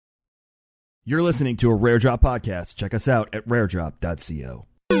You're listening to a Rare Drop podcast. Check us out at raredrop.co.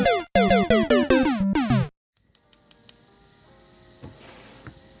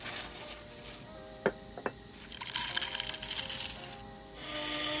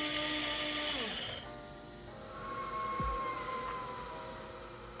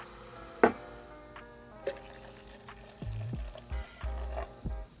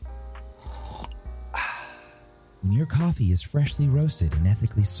 When your coffee is freshly roasted and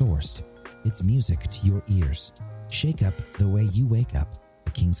ethically sourced, it's music to your ears. Shake up the way you wake up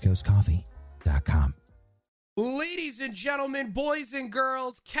at kingscoastcoffee.com. Ladies and gentlemen, boys and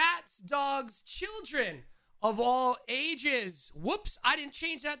girls, cats, dogs, children of all ages. Whoops, I didn't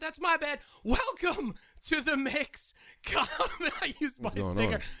change that. That's my bad. Welcome to the mix. I used my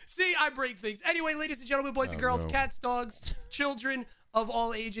sticker. See, I break things. Anyway, ladies and gentlemen, boys and girls, cats, dogs, children of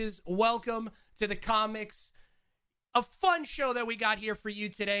all ages, welcome to the Commix. A fun show that we got here for you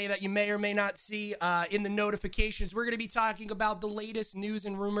today that you may or may not see in the notifications. We're going to be talking about the latest news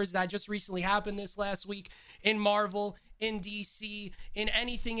and rumors that just recently happened this last week in Marvel, in DC, in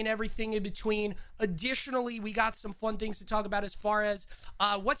anything and everything in between. Additionally, we got some fun things to talk about as far as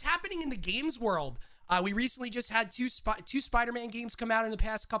what's happening in the games world. We recently just had two Spider-Man games come out in the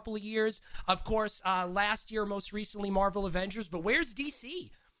past couple of years. Of course, last year, most recently, Marvel Avengers. But where's DC,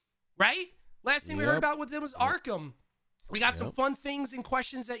 right? Last thing we heard about with them was Arkham. We got some fun things and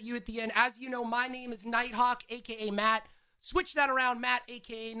questions at you at the end. As you know, my name is Nighthawk, a.k.a. Matt. Switch that around, Matt,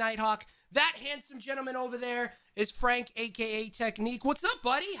 a.k.a. Nighthawk. That handsome gentleman over there is Frank, a.k.a. Technique. What's up,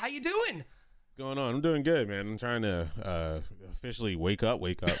 buddy? How you doing? What's going on? I'm doing good, man. I'm trying to officially wake up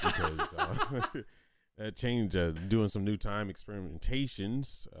because that change, doing some new time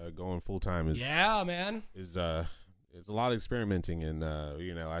experimentations, going full-time is... Yeah, man. It's a lot of experimenting, and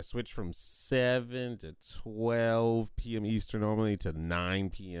I switch from 7 to 12 p.m. Eastern normally to 9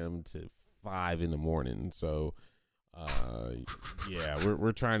 p.m. to 5 in the morning. So,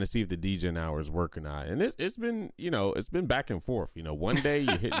 we're trying to see if the DGen hours work or not. And it's been back and forth. One day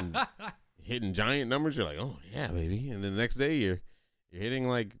you're hitting giant numbers. You're like, oh yeah, baby, and then the next day you're hitting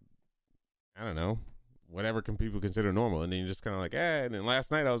like, I don't know, whatever people consider normal, and then you're just kind of like, and then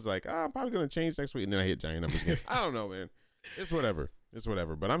last night I was like, I'm probably going to change next week, and then I hit giant numbers again. I don't know, man. It's whatever.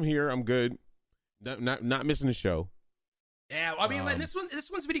 But I'm here. I'm good. Not missing the show. Yeah, I mean, this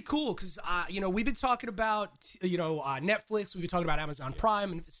one's pretty cool because, we've been talking about, Netflix. We've been talking about Amazon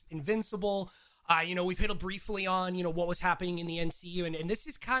Prime, Invincible. We've hit briefly on, what was happening in the MCU, and this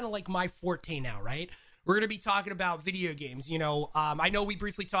is kind of like my forte now, right? We're going to be talking about video games. I know we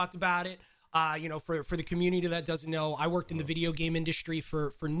briefly talked about it. For the community that doesn't know, I worked in the video game industry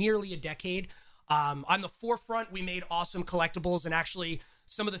for nearly a decade. On the forefront, we made awesome collectibles, and actually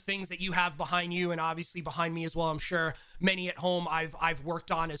some of the things that you have behind you and obviously behind me as well, I'm sure many at home I've worked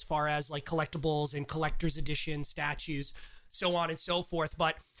on as far as like collectibles and collector's edition statues, so on and so forth.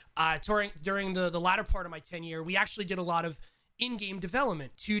 But during the latter part of my tenure, we actually did a lot of in-game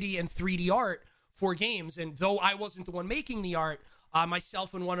development, 2D and 3D art for games. And though I wasn't the one making the art,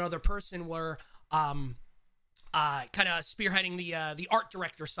 myself and one other person were kind of spearheading the art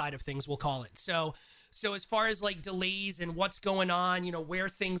director side of things, we'll call it. So as far as like delays and what's going on, where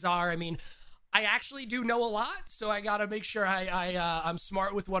things are, I mean, I actually do know a lot, so I gotta make sure I'm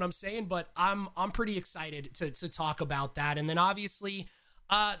smart with what I'm saying. But I'm pretty excited to talk about that. And then obviously,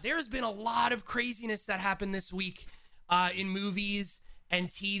 there's been a lot of craziness that happened this week in movies and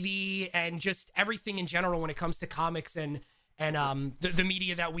TV and just everything in general when it comes to comics and the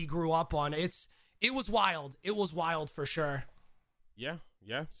media that we grew up on. It was wild. It was wild for sure. Yeah.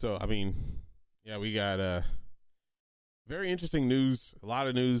 So, I mean, we got very interesting news, a lot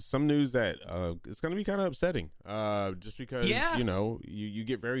of news, some news that it's going to be kind of upsetting just because, you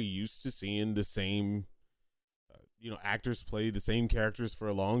get very used to seeing the same, actors play the same characters for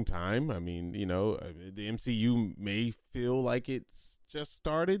a long time. I mean, the MCU may feel like it's just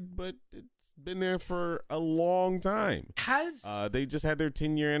started, but it's been there for a long time. They just had their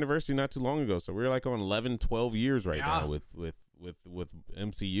 10-year anniversary not too long ago, so we're like on 11 12 years now with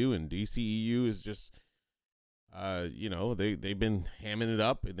MCU, and DCEU is just they've been hamming it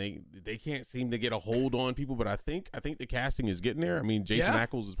up, and they can't seem to get a hold on people, but I think the casting is getting there. I mean, Jason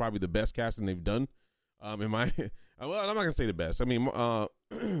Ackles is probably the best casting they've done. I'm not gonna say the best. I mean, I'm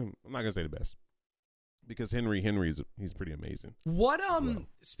not gonna say the best, because he's pretty amazing. What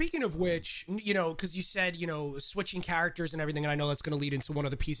speaking of which, because you said switching characters and everything, and I know that's going to lead into one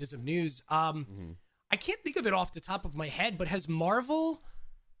of the pieces of news. I can't think of it off the top of my head, but has Marvel,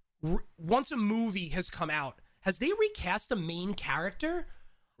 once a movie has come out, has they recast a main character?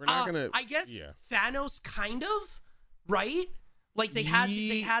 We're not gonna. I guess Thanos, kind of, right? Like they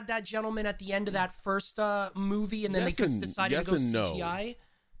had that gentleman at the end of that first movie, and then they just decided to go CGI. No.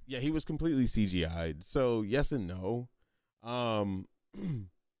 Yeah, he was completely CGI'd. So yes and no.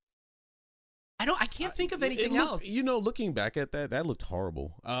 I can't think of anything else. You know, looking back at that looked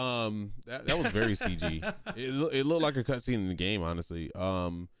horrible. That was very CG. It looked like a cutscene in the game, honestly.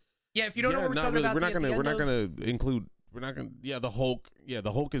 Yeah, if you don't know what we're talking about, the Hulk. Yeah,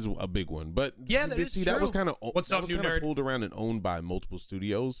 the Hulk is a big one. But yeah, that was kind of what's up, new nerd? Pulled around and owned by multiple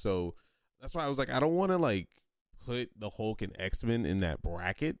studios. So that's why I was like, I don't want to like put the Hulk and X-Men in that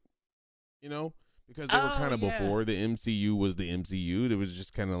bracket, you know, because they were kind of before the MCU was the MCU. It was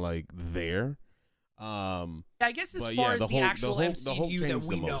just kind of like there. I guess as far as the actual MCU that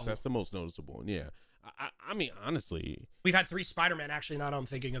we know, that's the most noticeable one. Yeah, I mean, honestly, we've had 3 Spider-Man. Actually, now that I'm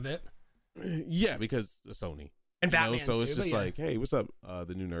thinking of it. Yeah, because of Sony and Batman. So it's just like, hey, what's up,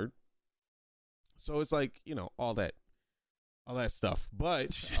 the new nerd? So it's like, you know, all that stuff.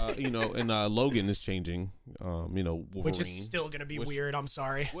 But and Logan is changing. Wolverine, which is still gonna be weird. I'm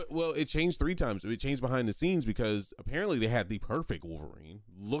sorry. Well, it changed 3 times. It changed behind the scenes because apparently they had the perfect Wolverine,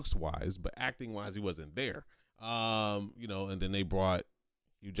 looks wise, but acting wise, he wasn't there. And then they brought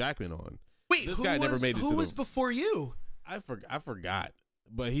Hugh Jackman on. Wait, who was before you? I forgot,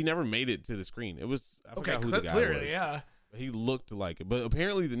 but he never made it to the screen. It was forgot who the guy clearly, was. yeah. He looked like it, but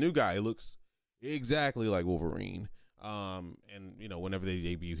apparently the new guy looks exactly like Wolverine. Whenever they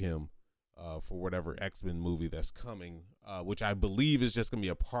debut him for whatever X-Men movie that's coming, which I believe is just gonna be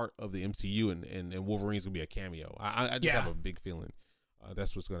a part of the MCU, and Wolverine's gonna be a cameo. I just have a big feeling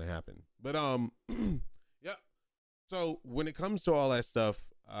that's what's gonna happen. But yeah. So when it comes to all that stuff,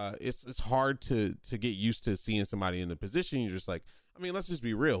 it's hard to get used to seeing somebody in the position. You're just like, I mean, let's just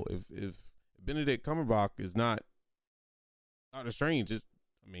be real. If Benedict Cumberbatch is not Doctor Strange,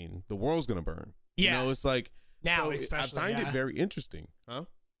 the world's gonna burn. Yeah. You know, it's like. Now, so especially, I find it very interesting, huh?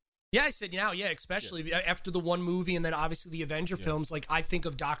 Yeah, I said now, especially after the one movie and then obviously the Avenger films. Like, I think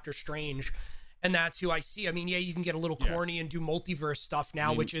of Doctor Strange, and that's who I see. I mean, you can get a little corny and do multiverse stuff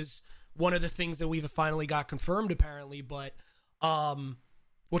now, which is one of the things that we've finally got confirmed, apparently. But,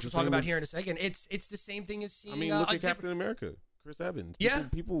 which we'll talk about here in a second. It's the same thing as seeing. Look at Captain America, Chris Evans.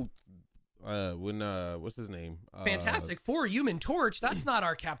 People what's his name? Fantastic Four, Human Torch. That's not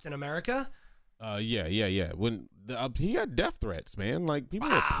our Captain America. Yeah. When he got death threats, man. Like people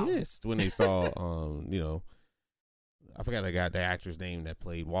were pissed when they saw, I forgot the actor's name that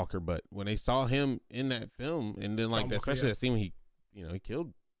played Walker, but when they saw him in that film, and then especially that scene when he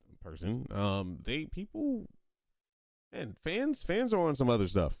killed a person, fans are on some other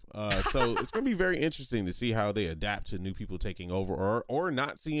stuff. So it's gonna be very interesting to see how they adapt to new people taking over, or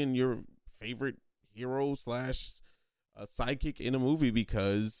not seeing your favorite hero / a sidekick in a movie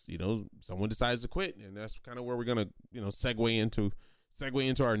because someone decides to quit, and that's kind of where we're gonna segue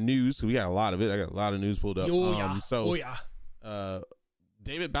into our news. We got a lot of it. I got a lot of news pulled up.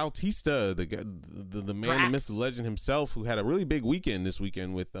 David Bautista, the man, the myth, the legend himself, who had a really big weekend this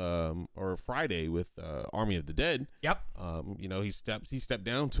weekend with or Friday with Army of the Dead. Yep. He stepped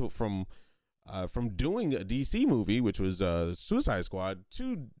down from doing a DC movie, which was Suicide Squad,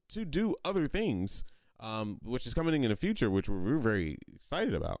 to do other things. Which is coming in the future, which we're very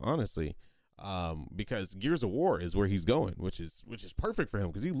excited about, honestly, because Gears of War is where he's going, which is perfect for him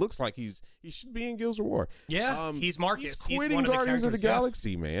because he looks like he should be in Gears of War. Yeah, he's Marcus. He's quitting Guardians of the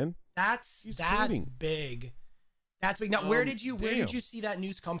Galaxy, man. That's big. That's big. Now, where did you see that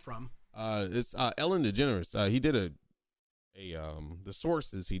news come from? It's Ellen DeGeneres. He did the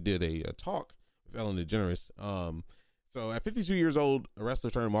sources. He did a talk with Ellen DeGeneres. So at 52 years old, a wrestler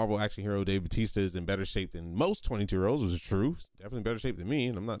turned Marvel action hero Dave Bautista is in better shape than most 22-year-olds, which is true. Definitely better shape than me,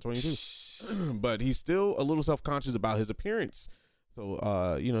 and I'm not 22. But he's still a little self-conscious about his appearance.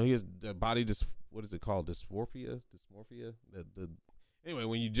 So, he has the body, what is it called? Dysmorphia? Anyway,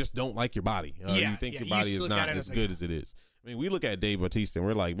 when you just don't like your body. You think your body is not as good as it is. I mean, we look at Dave Bautista and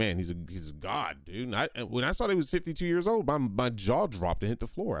we're like, man, he's a god, dude. And when I saw that he was 52 years old, my jaw dropped and hit the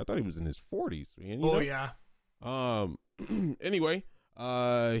floor. I thought he was in his 40s. Man, yeah. Anyway,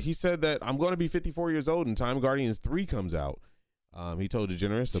 he said that I'm going to be 54 years old and Time Guardians 3 comes out. He told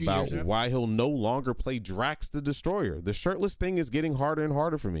DeGeneres about why he'll no longer play Drax the Destroyer. The shirtless thing is getting harder and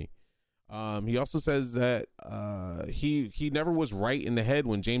harder for me. He also says that he never was right in the head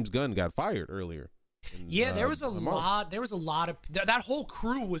when James Gunn got fired earlier. There was a lot. There was a lot of that whole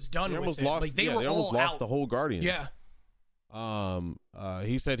crew was done with it. They almost lost the whole Guardians. Yeah.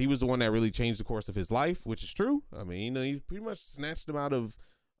 He said he was the one that really changed the course of his life, which is true. I mean, he pretty much snatched him out of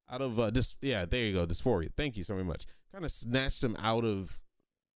this. Yeah, there you go. Dysphoria. Thank you so very much. Kind of snatched him out of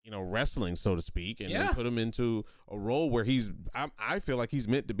wrestling, so to speak, and then put him into a role where I feel like he's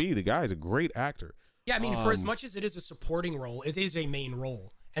meant to be. The guy is a great actor. Yeah, I mean, for as much as it is a supporting role, it is a main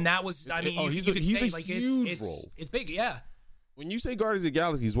role. And that was, I mean, you could say, like, it's big, yeah. When you say Guardians of the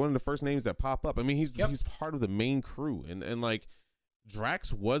Galaxy, he's one of the first names that pop up. I mean, he's part of the main crew. And like,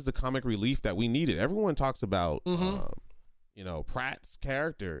 Drax was the comic relief that we needed. Everyone talks about, Pratt's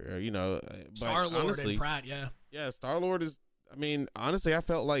character, but Star-Lord and Pratt, yeah. Yeah, Star-Lord is, I mean, honestly, I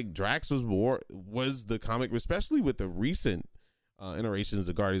felt like Drax was the comic, especially with the recent iterations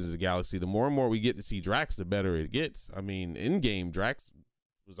of Guardians of the Galaxy. The more and more we get to see Drax, the better it gets. I mean, in-game, Drax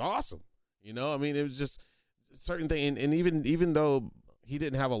was awesome. I mean, it was just a certain thing. And even though he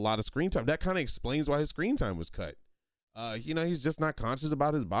didn't have a lot of screen time, that kind of explains why his screen time was cut. He's just not conscious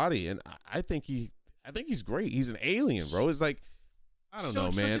about his body. And I think he's great. He's an alien, bro. It's like, I don't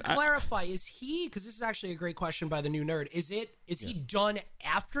know, man. So to clarify, is he, because this is actually a great question by the new nerd, is he done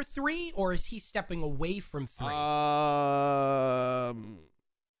after 3, or is he stepping away from 3?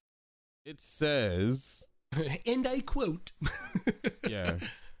 It says, and I quote, yeah, it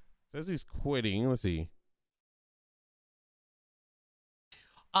says he's quitting. Let's see.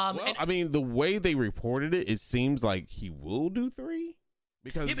 I mean, the way they reported it, it seems like he will do 3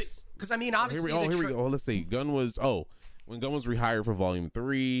 because I mean, obviously, here we go. Let's see. When Gunn was rehired for Volume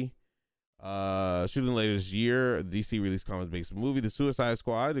 3, shooting later this year, DC released comics-based movie, The Suicide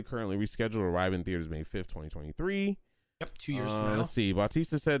Squad, is currently rescheduled to arrive in theaters May 5th, 2023. Yep, 2 years from now. Let's see.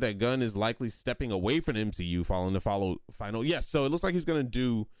 Bautista said that Gunn is likely stepping away from the MCU following the final. Yes, so it looks like he's going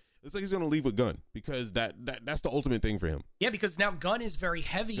to leave with Gunn because that's the ultimate thing for him. Yeah, because now Gunn is very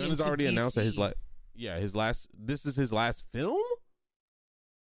heavy. Gunn has already DC. announced that this is his last film.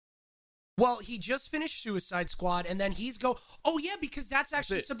 Well, he just finished Suicide Squad, and then because that's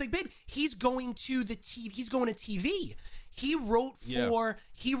actually something big. He's going to TV. He's going to TV. He wrote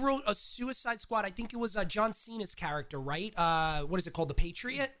a Suicide Squad. I think it was John Cena's character, right? What is it called? The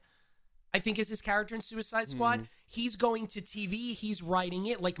Patriot, I think, is his character in Suicide Squad. He's going to TV. He's writing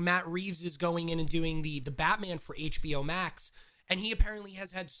it. Like Matt Reeves is going in and doing the Batman for HBO Max. And he apparently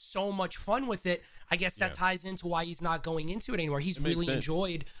has had so much fun with it. I guess that ties into why he's not going into it anymore. He's really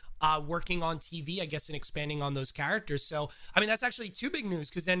enjoyed working on TV, I guess, and expanding on those characters. So, I mean, that's actually 2 big news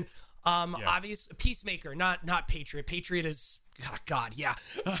because then obvious Peacemaker, not Patriot. Patriot is,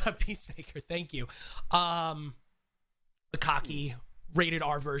 Peacemaker, thank you. The cocky rated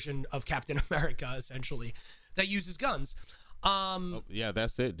R version of Captain America, essentially, that uses guns.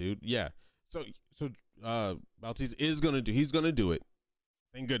 That's it, dude. Yeah. So Bautista he's gonna do it.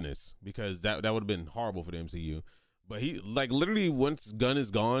 Thank goodness, because that would have been horrible for the MCU. But he, like, literally, once Gunn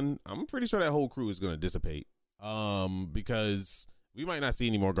is gone, I'm pretty sure that whole crew is gonna dissipate. Because we might not see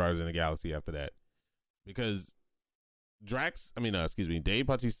any more Guardians of the Galaxy after that. Because Dave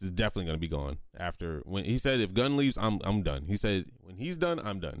Bautista is definitely gonna be gone after when he said if Gunn leaves, I'm done. He said when he's done,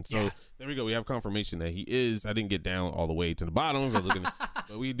 I'm done. So there we go. We have confirmation that he is. I didn't get down all the way to the bottom,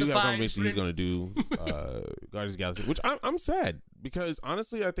 but we do have confirmation he's gonna do Guardians of the Galaxy, which I'm sad because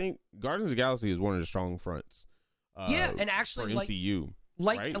honestly, I think Guardians of the Galaxy is one of the strong fronts. And actually, for MCU,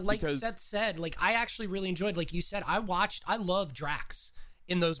 like Seth said, like I actually really enjoyed, like you said, I love Drax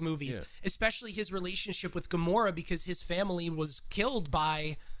in those movies, especially his relationship with Gamora, because his family was killed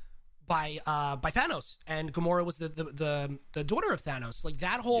by Thanos, and Gamora was the daughter of Thanos. Like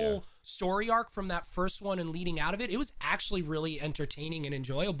that whole story arc from that first one and leading out of it, it was actually really entertaining and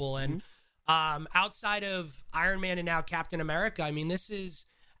enjoyable. And outside of Iron Man and now Captain America, I mean, this is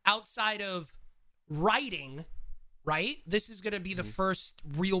outside of writing, right? This is going to be the first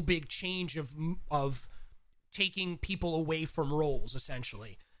real big change of taking people away from roles,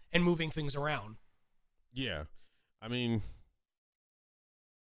 essentially, and moving things around. Yeah. I mean,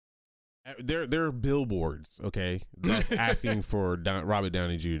 there are billboards, okay, that's asking for Robert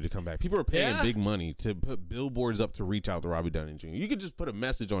Downey Jr. to come back. People are paying big money to put billboards up to reach out to Robert Downey Jr. You could just put a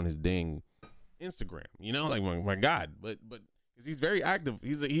message on his dang Instagram, like my God, but because he's very active.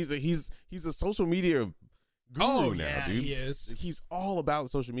 He's a social media guru now, dude. He is. He's all about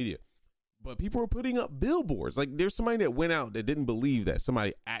social media. But people are putting up billboards. Like, there's somebody that went out that didn't believe that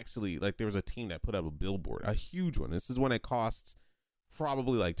somebody actually, like, there was a team that put up a billboard, a huge one. This is one that costs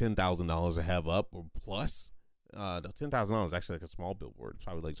probably like $10,000 to have up or plus. The $10,000 is actually like a small billboard. It's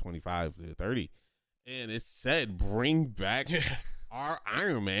probably like 25 to 30. And it said, bring back our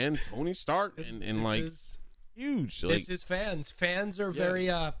Iron Man, Tony Stark, and like, huge. Like, this is fans. Fans are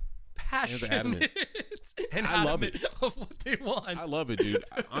very passionate and I love it of what they want. I love it, dude.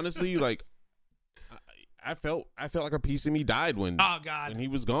 Honestly, like, I felt like a piece of me died when he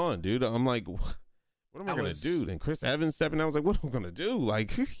was gone, dude. I'm like, what am I gonna do? Then Chris Evans stepping out. I was like, what am I gonna do?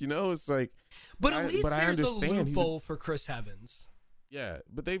 Like, you know, it's like. But at least there's a loophole for Chris Evans. Yeah,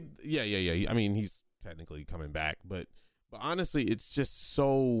 but yeah. I mean, he's technically coming back, but honestly, it's just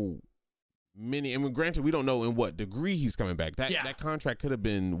so many. I mean, granted, we don't know in what degree he's coming back. That contract could have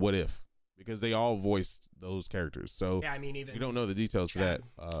been what if, because they all voiced those characters. So yeah, I mean, even we don't know the details to that.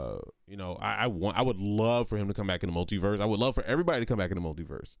 You know, I would love for him to come back in the multiverse. I would love for everybody to come back in the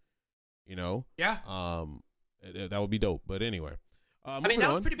multiverse. You know, yeah. That would be dope. But anyway, I mean,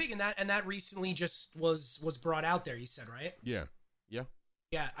 that was pretty big, and that recently just was brought out there. You said, right? Yeah.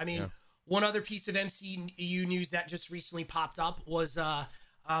 I mean, one other piece of MCU news that just recently popped up was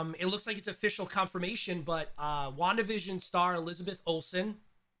it looks like it's official confirmation, but WandaVision star Elizabeth Olsen,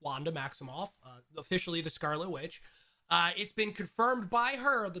 Wanda Maximoff, officially the Scarlet Witch. It's been confirmed by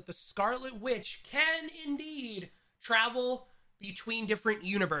her that the Scarlet Witch can indeed travel between different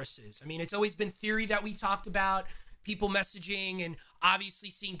universes. I mean, it's always been theory that we talked about, people messaging, and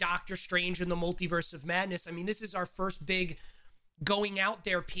obviously seeing Doctor Strange in the Multiverse of Madness. I mean, this is our first big going out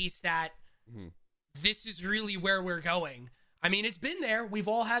there piece that this is really where we're going. I mean, it's been there. We've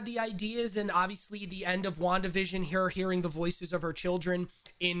all had the ideas, and obviously the end of WandaVision, hearing the voices of her children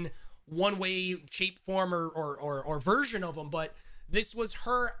in one way, shape, form, or version of them. But this was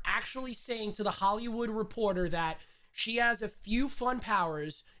her actually saying to the Hollywood Reporter that she has a few fun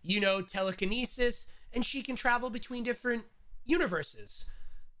powers, you know, telekinesis, and she can travel between different universes.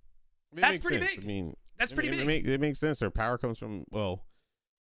 That's pretty big. I mean, that's pretty big. It makes sense. Her power comes from, well,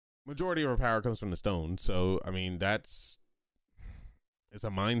 majority of her power comes from the stone. So, I mean, it's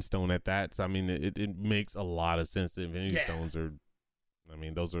a mind stone at that. So, I mean, it makes a lot of sense. The Infinity Stones are, I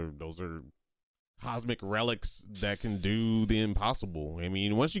mean, those are cosmic relics that can do the impossible. I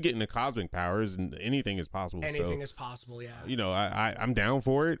mean, once you get into cosmic powers, anything is possible. Anything is possible, yeah. You know, I'm down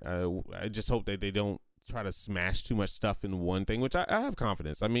for it. I just hope that they don't try to smash too much stuff in one thing, which I have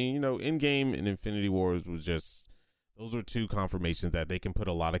confidence. I mean, you know, Endgame and Infinity Wars was just, those are two confirmations that they can put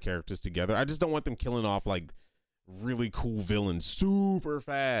a lot of characters together. I just don't want them killing off like really cool villains super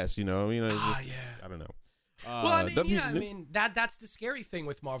fast, you know? It's just, I don't know. Well, I mean, that's the scary thing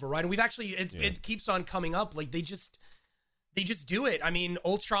with Marvel, right? And we've actually, it keeps on coming up. Like they just do it. I mean,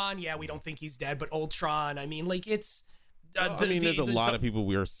 Ultron, we don't think he's dead, but Ultron, I mean, like it's, there's a lot of people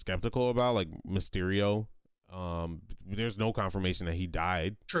we are skeptical about, like Mysterio. There's no confirmation that he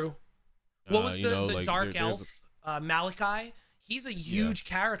died. True. What was the Dark Elf, Malachi? He's a huge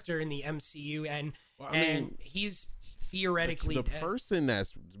character in the MCU, and he's theoretically the dead. Person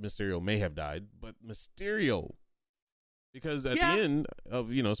that's Mysterio may have died, but Mysterio, because at the end of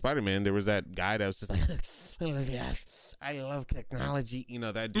Spider-Man, there was that guy that was just like, oh my gosh, I love technology,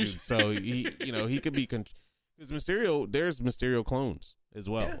 that dude. So he could be. Because Mysterio, there's Mysterio clones as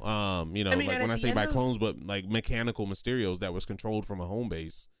well. Yeah. Like when I say by clones, but like mechanical Mysterios that was controlled from a home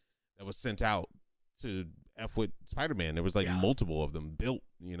base that was sent out to F with Spider-Man. There was like multiple of them built,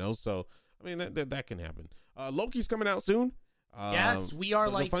 So I mean that can happen. Loki's coming out soon. Yes, we are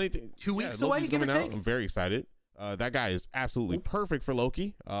like funny thing, 2 weeks away. Give or take. I'm very excited. That guy is absolutely perfect for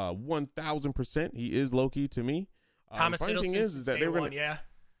Loki. 1000%, he is Loki to me. Thomas funny Hiddleston thing is that they were gonna,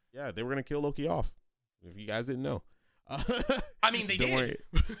 they were gonna kill Loki off. If you guys didn't know, I mean, they did.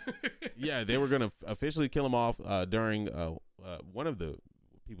 Worry. They were going to officially kill him off during one of the,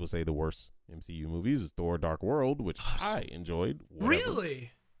 people say, the worst MCU movies is Thor: Dark World, which I enjoyed.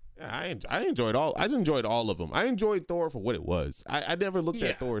 Really? Yeah, I enjoyed all. I enjoyed all of them. I enjoyed Thor for what it was. I never looked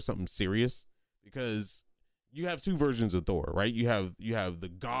at Thor as something serious, because you have two versions of Thor, right? You have the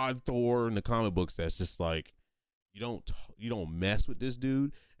God Thor in the comic books that's just like, you don't mess with this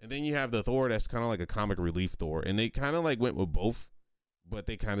dude. And then you have the Thor that's kind of like a comic relief Thor. And they kind of like went with both, but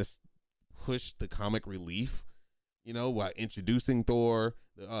they kind of pushed the comic relief, while introducing Thor.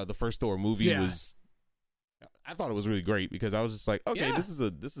 The first Thor movie was, I thought it was really great, because I was just like, okay, this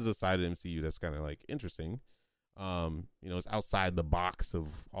is a side of MCU that's kind of like interesting. It's outside the box of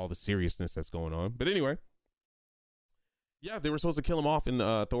all the seriousness that's going on. But anyway, they were supposed to kill him off in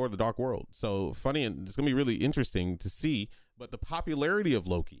Thor: The Dark World. So funny, and it's gonna be really interesting to see. But the popularity of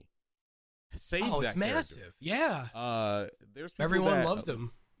Loki saved that it's massive. Yeah. There's everyone loved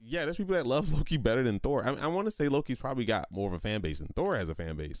him. Yeah, there's people that love Loki better than Thor. I want to say Loki's probably got more of a fan base than Thor has a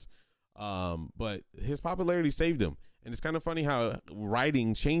fan base. But his popularity saved him, and it's kind of funny how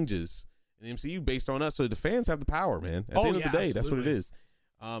writing changes in the MCU based on us. So the fans have the power, man. At the end of the day, absolutely. That's what it is.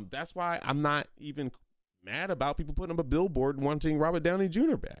 That's why I'm not even mad about people putting up a billboard wanting Robert Downey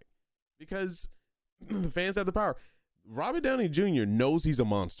Jr. back, because the fans have the power. Robert Downey Jr. knows he's a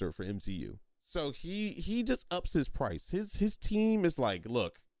monster for MCU, so he just ups his price. His team is like,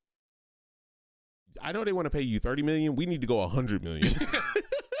 look, I know they want to pay you $30 million. We need to go $100 million.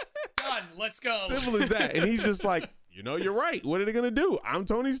 Done. Let's go. Simple as that. And he's just like, you're right. What are they gonna do? I'm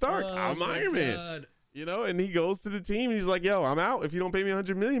Tony Stark. I'm Iron Man. And he goes to the team and he's like, yo, I'm out. If you don't pay me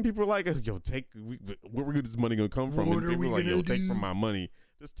 $100 million, people are like, yo, where is this money gonna come from? What and are we people are like, gonna yo, do? take from my money.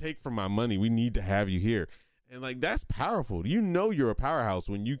 Just take from my money. We need to have you here. And like, that's powerful. You're a powerhouse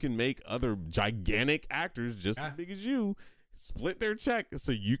when you can make other gigantic actors just as big as you split their check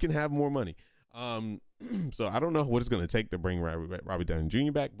so you can have more money. So I don't know what it's going to take to bring Robert Downey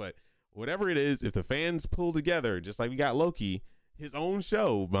Jr. back, but whatever it is, if the fans pull together, just like we got Loki, his own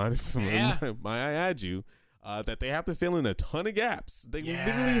show, might I add you, that they have to fill in a ton of gaps. They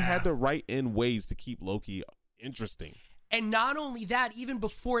literally had to write in ways to keep Loki interesting. And not only that, even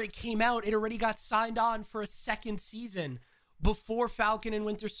before it came out, it already got signed on for a second season. Before Falcon and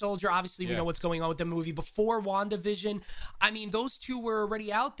Winter Soldier, obviously we know what's going on with the movie. Before WandaVision, I mean, those two were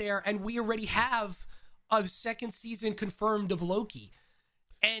already out there, and we already have a second season confirmed of Loki.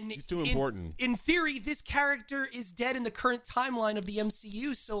 And he's too important. In theory, this character is dead in the current timeline of the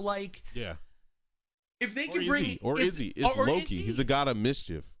MCU. So, like, if they can bring, is he? It's Loki. He's the god of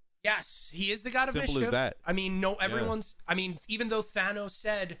mischief. Yes, he is the god of mischief. mischief. Simple as that. I mean, everyone's. I mean, even though Thanos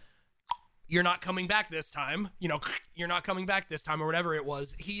said, "You're not coming back this time," you're not coming back this time, or whatever it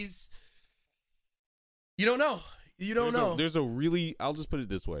was. You don't know. You don't know. I'll just put it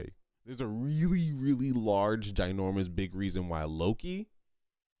this way. There's a really, really large, ginormous, big reason why Loki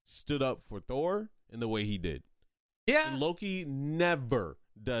stood up for Thor in the way he did. Yeah. And Loki never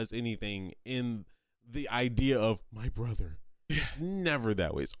does anything in the idea of my brother. It's never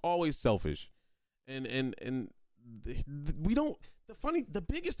that way. It's always selfish. And we don't, the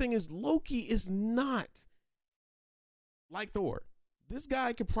biggest thing is Loki is not like Thor. This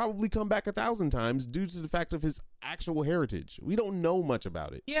guy could probably come back 1,000 times due to the fact of his actual heritage. We don't know much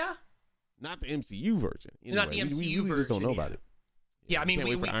about it. Yeah. Not the MCU version. Anyway, not the MCU we version. Just don't know about it. Yeah, I mean, can't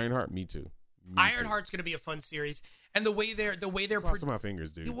wait for Ironheart. Me too. Ironheart's going to be a fun series, and the way they're crossing my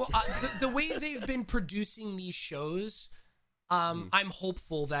fingers, dude. Well, the way they've been producing these shows, I'm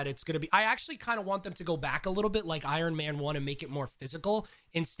hopeful that it's going to be. I actually kind of want them to go back a little bit, like Iron Man 1, and make it more physical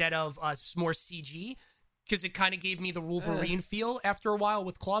instead of more CG, because it kind of gave me the Wolverine feel after a while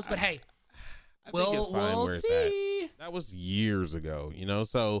with claws. But hey, I think it's fine where it's at. That was years ago,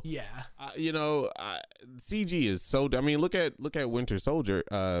 so yeah, CG is so. I mean, look at Winter Soldier,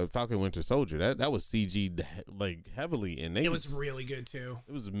 Falcon Winter Soldier. That was CG like heavily, and it was really good too.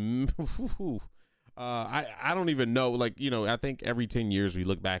 It was. I don't even know. Like, I think every 10 years we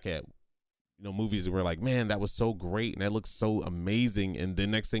look back at movies and we're like, man, that was so great and that looks so amazing, and the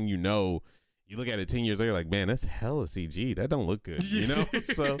next thing you know, you look at it 10 years later, like, man, that's hella CG. That don't look good,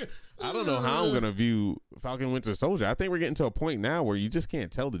 So I don't know how I'm gonna view Falcon Winter Soldier. I think we're getting to a point now where you just can't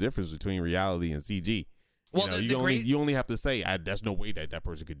tell the difference between reality and CG. You only have to say, there's no way that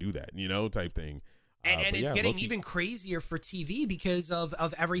person could do that, type thing. And it's getting even crazier for TV because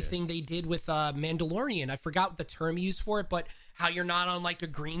of everything they did with Mandalorian. I forgot what the term used for it, but how you're not on like a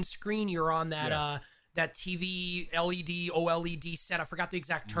green screen, you're on that that TV LED OLED set. I forgot the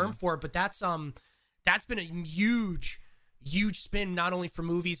exact term for it, but that's been a huge spin, not only for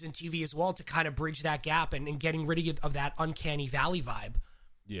movies and TV as well, to kind of bridge that gap and getting rid of that uncanny valley vibe.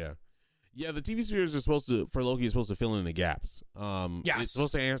 Yeah, the TV series for Loki is supposed to fill in the gaps. Yes. It's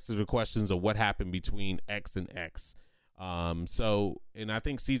supposed to answer the questions of what happened between X and X. And I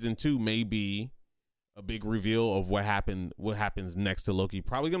think season 2 may be a big reveal of what happens next to Loki.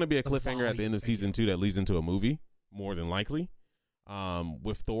 Probably going to be a cliffhanger at the end of season 2 that leads into a movie, more than likely.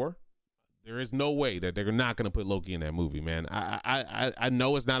 With Thor, there is no way that they're not going to put Loki in that movie, man. I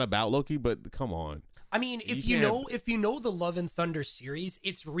know it's not about Loki, but come on. I mean, if you know the Love and Thunder series,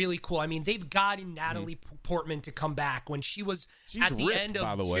 it's really cool. I mean, they've gotten Natalie Portman to come back. When she's at the end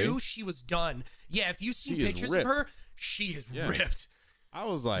of 2, she was done. Yeah, if you've seen pictures of her, she is ripped. I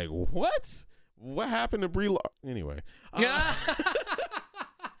was like, what? What happened to Brie? Anyway, yeah.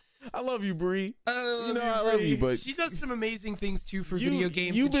 I love you, Brie. I love you, but she does some amazing things too for video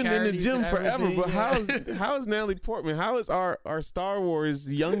games. You've been in the gym forever, but yeah. how is Natalie Portman? How is our Star Wars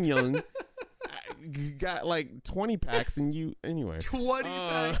young got like 20 packs and you anyway 20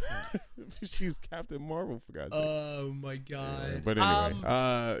 packs? She's Captain Marvel, for God's sake. Oh my god. Yeah, but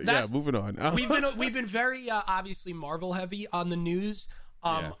anyway, moving on. we've been very obviously Marvel heavy on the news.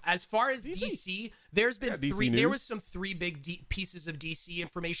 As far as DC, there's been there was some 3 big pieces of DC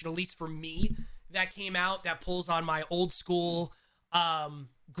information, at least for me, that came out that pulls on my old school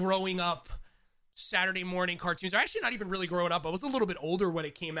growing up Saturday morning cartoons. Or actually not even really growing up. I was a little bit older when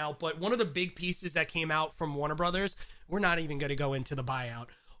it came out, but one of the big pieces that came out from Warner Brothers, we're not even going to go into the buyout,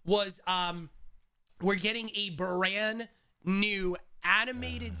 was we're getting a brand new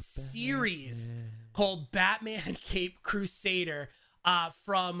animated series called Batman Cape Crusader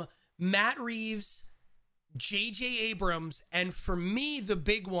from Matt Reeves, J.J. Abrams, and for me, the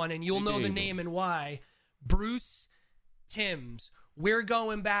big one, and you'll know the name and why, Bruce Timms. We're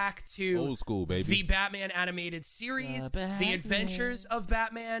going back to old school, baby. The Batman animated series, the adventures of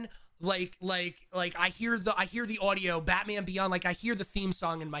Batman. Like I hear the audio, Batman Beyond. Like I hear the theme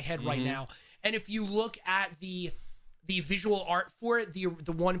song in my head right now. And if you look at the visual art for it, the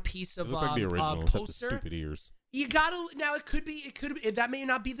one piece of looks like the original, poster, the stupid ears. You gotta now. It could be. That may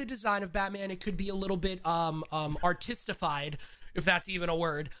not be the design of Batman. It could be a little bit artistified, if that's even a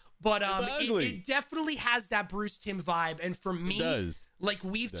word. But it definitely has that Bruce Timm vibe. And for me, like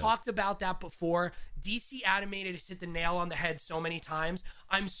we've talked about that before, DC Animated has hit the nail on the head so many times.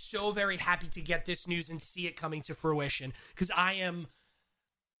 I'm so very happy to get this news and see it coming to fruition because I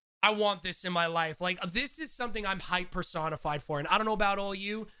want this in my life. Like this is something I'm hype personified for. And I don't know about all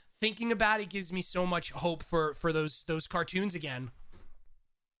you. Thinking about it gives me so much hope for those cartoons again.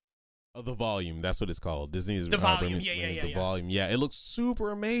 Oh, the volume. That's what it's called. Disney's the volume. The volume. Yeah, it looks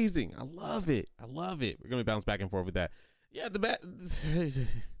super amazing. I love it. We're gonna bounce back and forth with that. Yeah,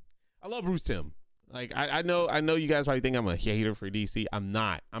 I love Bruce Timm. Like I know you guys probably think I'm a hater for DC. I'm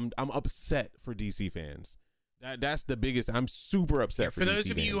not. I'm upset for DC fans. That's the biggest. I'm super upset for DC those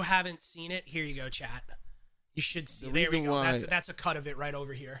of fans. you who haven't seen it, here you go, chat. You should see. There we go. That's a cut of it right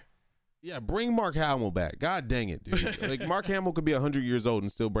over here. Yeah, bring Mark Hamill back. God dang it, dude. Like Mark Hamill could be 100 years old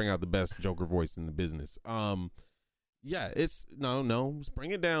and still bring out the best Joker voice in the business. Yeah, it's no, just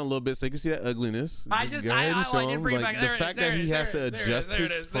bring it down a little bit so you can see that ugliness. I didn't bring it back. The fact that he has to adjust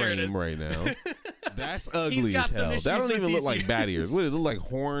his frame right now. That's ugly as hell. That don't even look like bat ears. What, it look like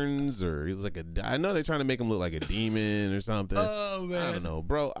horns or he's like I know they're trying to make him look like a demon or something. Oh man, I don't know,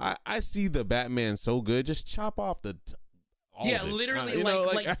 bro. I see the Batman so good. Just chop off the. Literally,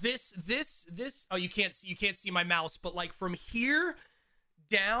 this. Oh, you can't see my mouse, but like from here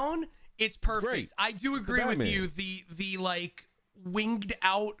down, it's perfect. Great. I do agree with you. The like winged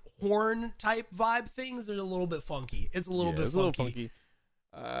out horn type vibe things are a little bit funky. It's a little bit funky.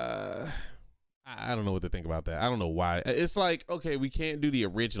 I don't know what to think about that. I don't know why. It's like, okay, we can't do the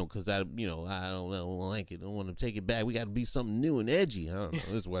original because I don't know, I don't like it. I don't want to take it back. We got to be something new and edgy. I don't know.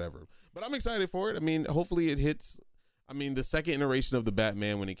 It's whatever. But I'm excited for it. I mean, hopefully it hits. I mean, the second iteration of the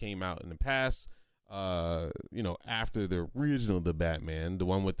Batman when it came out in the past, after the original The Batman, the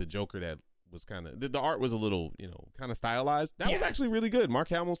one with the Joker that was kind of, the art was a little, kind of stylized. That was actually really good. Mark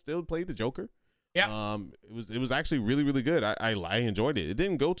Hamill still played the Joker. Yeah. It was actually really, really good. I enjoyed it. It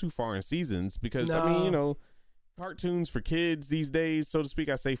didn't go too far in seasons because, I mean, cartoons for kids these days, so to speak.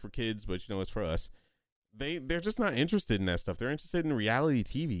 I say for kids, but, it's for us. They're just not interested in that stuff. They're interested in reality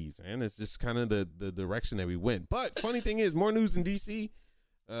TVs, man. It's just kind of the direction that we went. But funny thing is, more news in DC.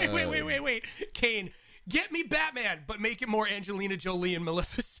 Wait. Kane, get me Batman, but make it more Angelina Jolie and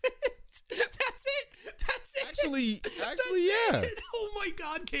Maleficent. That's it. Actually, yeah. Oh my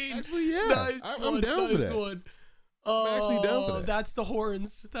God, Kane. Actually, yeah. Nice I'm down for that. One. I'm actually down for that. That's the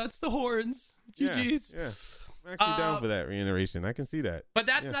horns. GG's. Yeah. I'm actually down for that reiteration. I can see that. But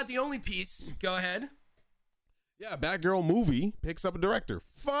that's not the only piece. Go ahead. Yeah, Batgirl movie picks up a director.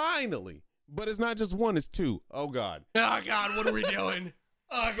 Finally. But it's not just one, it's two. Oh, God. Oh, God, what are we doing?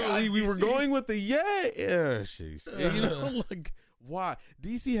 Oh, so God, we were going with the sheesh. Like, why?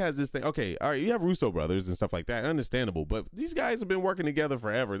 DC has this thing. Okay, all right, you have Russo brothers and stuff like that. Understandable. But these guys have been working together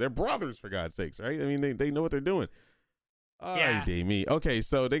forever. They're brothers, for God's sakes, right? I mean, they know what they're doing. Me. Okay,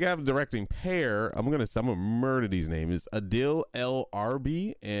 so they have a directing pair. I'm gonna murder these names. Adil El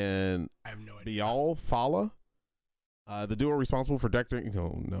Arbi and I have no idea. Bial Fala. The duo responsible for directing.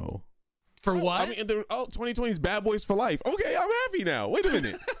 Oh no. For what? I mean, 2020's Bad Boys for Life. Okay, I'm happy now. Wait a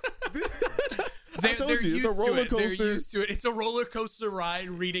minute. I told you, it's a roller coaster. They're used to it. It's a roller coaster ride.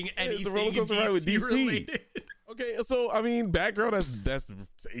 Reading anything. It's a roller coaster ride with DC. Related. Okay, so I mean, Batgirl. That's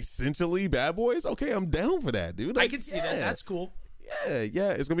essentially Bad Boys. Okay, I'm down for that, dude. Like, I can see that. That's cool. Yeah.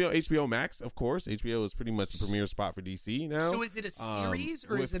 It's gonna be on HBO Max, of course. HBO is pretty much the premier spot for DC now. So is it a series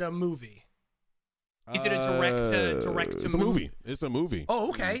or is it a movie? Is it a direct to it's movie? It's a movie. Oh,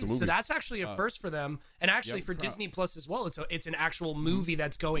 okay. So that's actually a first for them, and actually for Disney Plus as well. It's an actual movie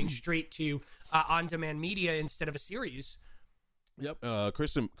that's going straight to on-demand media instead of a series. Yep.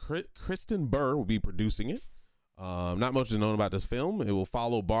 Kristen Burr will be producing it. Not much is known about this film. It will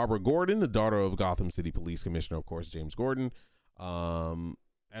follow Barbara Gordon, the daughter of Gotham City Police Commissioner, of course, James Gordon,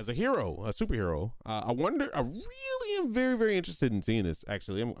 as a hero, a superhero. I really am very, very interested in seeing this.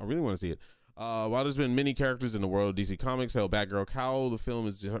 Actually, I really want to see it. While there's been many characters in the world of DC Comics, hell, Batgirl, Cowl, the film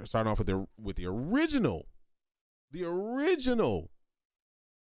is starting off with the original. The original.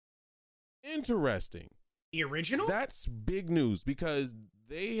 Interesting. The original? That's big news because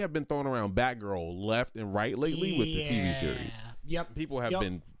they have been throwing around Batgirl left and right lately with the TV series. Yep. People have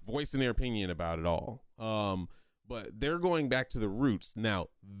been voicing their opinion about it all. But they're going back to the roots. Now,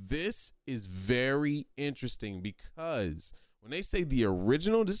 this is very interesting because when they say the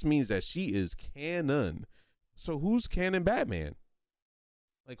original, this means that she is canon. So who's canon Batman?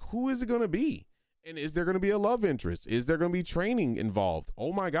 Like, who is it going to be? And is there going to be a love interest? Is there going to be training involved?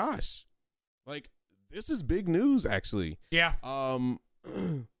 Oh my gosh. Like, this is big news, actually. Yeah.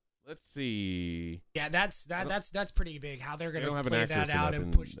 Let's see. Yeah, that's pretty big. How they're going to play that out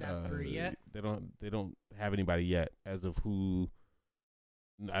and push that through yet? They don't have anybody yet as of who.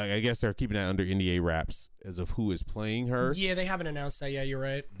 I guess they're keeping that under NDA wraps as of who is playing her. Yeah, they haven't announced that yet. You're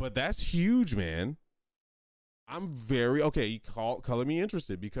right. But that's huge, man. I'm very okay. Color me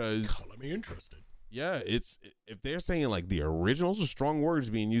interested because color me interested. Yeah, it's if they're saying like the originals are strong words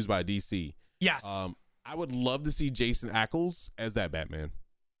being used by DC. Yes. I would love to see Jason Ackles as that Batman.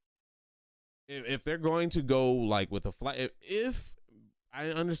 If they're going to go like with a flat, if I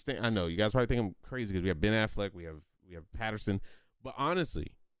understand, I know you guys probably think I'm crazy because we have Ben Affleck, we have Patterson, but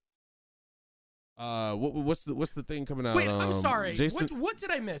honestly, what's the thing coming out? Wait, I'm sorry. Jason, what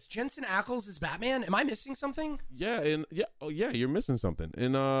did I miss? Jensen Ackles is Batman. Am I missing something? Yeah, you're missing something.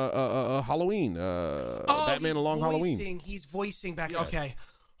 In Halloween, Batman Along Halloween. He's voicing back. Yeah. Okay.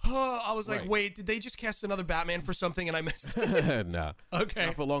 I was like, wait, did they just cast another Batman for something and I missed it? Nah. Okay.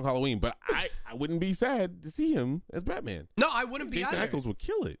 Not for Long Halloween, but I wouldn't be sad to see him as Batman. No, I wouldn't be Jason either. Ackles would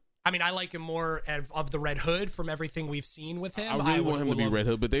kill it. I mean, I like him more of the Red Hood from everything we've seen with him. I really want him to be Red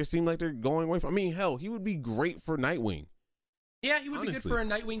Hood, but they seem like they're going away from. I mean, hell, he would be great for Nightwing. Yeah, he would be good for a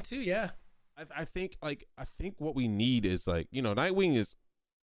Nightwing too. Yeah. I think what we need is like, Nightwing is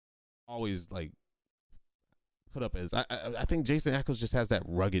always like put up as I think Jason Ackles just has that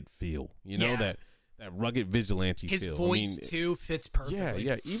rugged feel, that rugged vigilante feel. His voice too fits perfectly.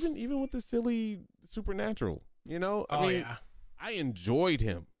 Yeah. Even with the silly Supernatural, I enjoyed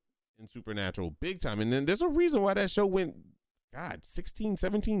him in Supernatural big time, and then there's a reason why that show went 16,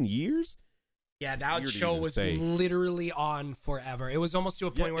 17 years. Yeah, that show was literally on forever. It was almost to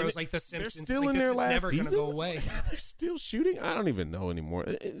a point where it was like The Simpsons. They're still in their last season. Never gonna go away. They're still shooting. I don't even know anymore.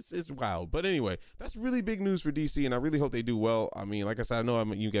 It's wild. But anyway, that's really big news for DC, and I really hope they do well. I mean, like I said, I know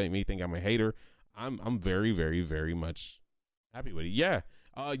you get me think I'm a hater. I'm very, very, very much happy with it. Yeah,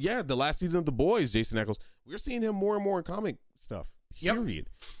 the last season of The Boys, Jason Ackles. We're seeing him more and more in comic stuff. Period.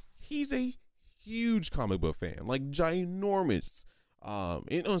 Yep. He's a huge comic book fan, like ginormous.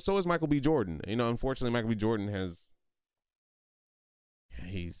 And so is Michael B. Jordan. Unfortunately, Michael B. Jordan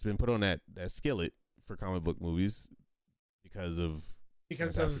he's been put on that skillet for comic book movies because of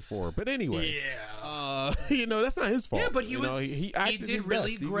Fantastic Four. But anyway, that's not his fault. Yeah, but he did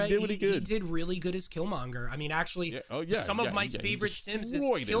really great. He did really good as Killmonger. I mean, actually, some of my favorite Sims as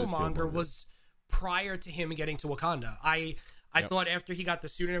Killmonger was prior to him getting to Wakanda. I thought after he got the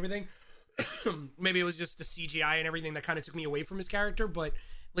suit and everything, maybe it was just the CGI and everything that kind of took me away from his character, but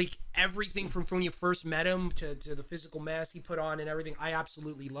like everything from when you first met him to the physical mask he put on and everything, I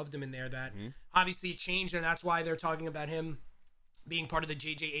absolutely loved him in there. That obviously it changed, and that's why they're talking about him being part of the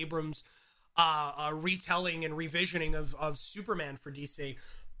J.J. Abrams retelling and revisioning of Superman for DC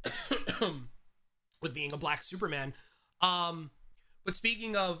with being a black Superman. But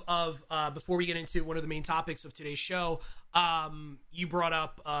speaking of before we get into one of the main topics of today's show, you brought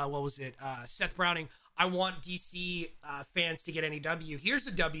up, Seth Browning. I want DC fans to get any W. Here's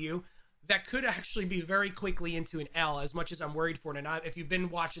a W that could actually be very quickly into an L, as much as I'm worried for it. And if you've been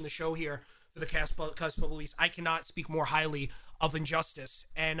watching the show here for the Cusp of Release, I cannot speak more highly of Injustice.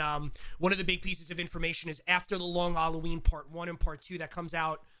 And one of the big pieces of information is after the Long Halloween Part 1 and Part 2 that comes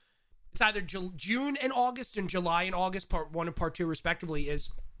out, it's either June and August and July and August, Part 1 and Part 2 respectively, is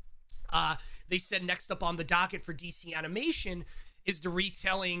they said next up on the docket for DC Animation is the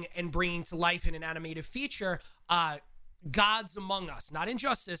retelling and bringing to life in an animated feature Gods Among Us. Not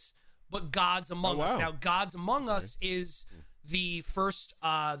Injustice, but Gods Among Us. Now, Gods Among Us is the first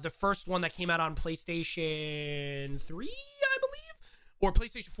one that came out on PlayStation 3, I believe, or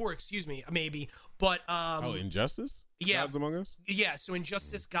PlayStation 4, excuse me, maybe. But Injustice? Yeah. Gods Among Us? Yeah, so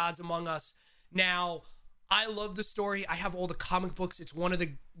Injustice, Gods Among Us. Now, I love the story. I have all the comic books. It's one of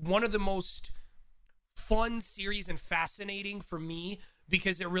the most fun series and fascinating for me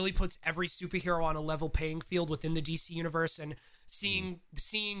because it really puts every superhero on a level playing field within the DC universe. And seeing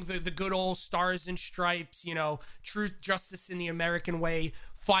the good old Stars and Stripes, you know, truth, justice in the American way,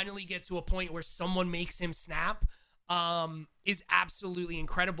 finally get to a point where someone makes him snap, is absolutely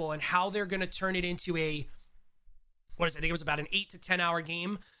incredible. And how they're going to turn it into I think it was about an 8 to 10 hour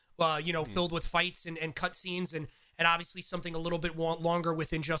game, you know, filled with fights and cutscenes and obviously something a little bit longer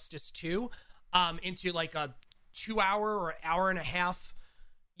with Injustice 2, into like a 2 hour or hour and a half,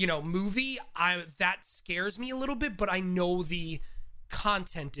 you know, movie. That scares me a little bit, but I know the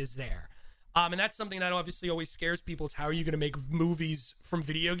content is there. And that's something that obviously always scares people, is how are you going to make movies from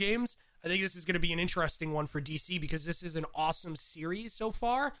video games? I think this is going to be an interesting one for DC, because this is an awesome series so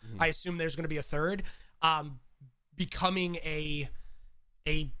far. I assume there's going to be a third, becoming a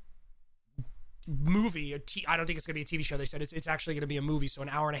movie. I don't think it's going to be a TV show. They said it's actually going to be a movie, so an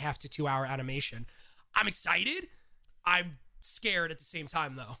hour and a half to 2 hour animation. I'm excited. I'm scared at the same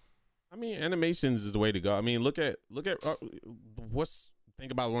time, though. I mean, animations is the way to go. I mean, look at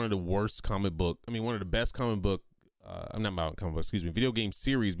think about one of the worst comic book. I mean, one of the best comic book. I'm not about comic book. Excuse me. Video game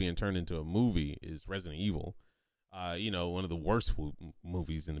series being turned into a movie is Resident Evil. You know, one of the worst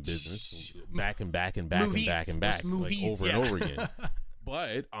movies in the business. Back and back and back movies, and back and back, movies, like over and over again.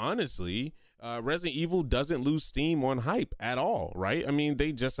 But honestly, Resident Evil doesn't lose steam on hype at all, right? I mean,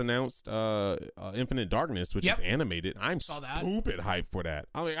 they just announced Infinite Darkness, which is animated. I'm stupid hyped for that.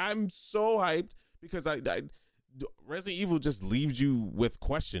 I mean, I'm so hyped because Resident Evil just leaves you with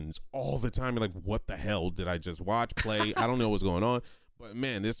questions all the time. You're like, what the hell did I just watch, play? I don't know what's going on. But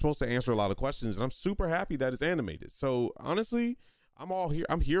man, it's supposed to answer a lot of questions, and I'm super happy that it's animated. So honestly, I'm all here.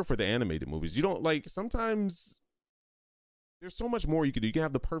 I'm here for the animated movies. You don't like, sometimes there's so much more you can do. You can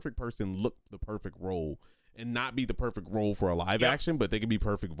have the perfect person look the perfect role and not be the perfect role for a live action, but they can be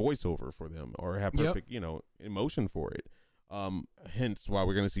perfect voiceover for them or have perfect, you know, emotion for it. Hence why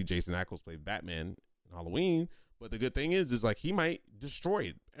we're going to see Jason Ackles play Batman in Halloween. But the good thing is like, he might destroy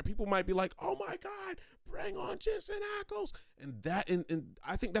it. And people might be like, oh my God, bring on Jason Ackles. And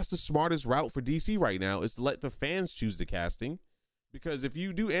I think that's the smartest route for DC right now, is to let the fans choose the casting. Because if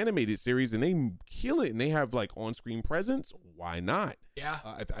you do animated series and they kill it and they have like on-screen presence, why not? Yeah,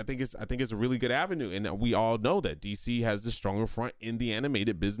 I think it's a really good avenue, and we all know that DC has the stronger front in the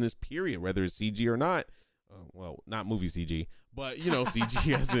animated business. Period, whether it's CG or not. Well, not movie CG, but you know,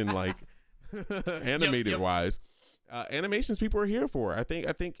 CG as in like animated wise. Animations people are here for. I think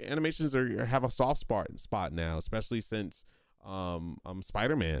animations have a soft spot now, especially since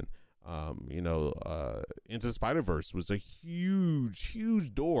Spider-Man. Into the Spider-Verse was a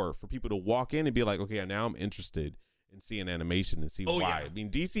huge door for people to walk in and be like, okay, now I'm interested in seeing animation and see why. Yeah. I mean,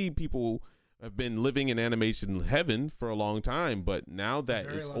 DC people have been living in animation heaven for a long time, but now that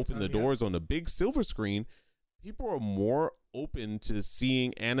it's opened the doors on the big silver screen, people are more open to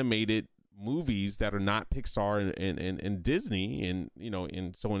seeing animated movies that are not Pixar and Disney and, you know,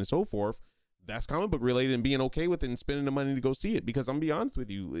 and so on and so forth. That's comic book related, and being okay with it and spending the money to go see it. Because I'm gonna be honest with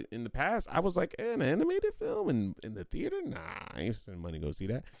you, in the past I was like, an animated film in the theater, nah, I ain't spending money to go see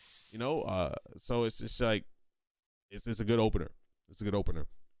that, you know. So it's just like it's a good opener. It's a good opener,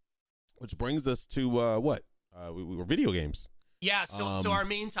 which brings us to what we were video games. Yeah. So our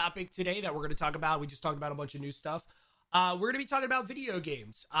main topic today that we're gonna talk about, we just talked about a bunch of new stuff. We're gonna be talking about video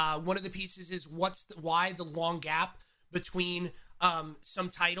games. One of the pieces is why the long gap between some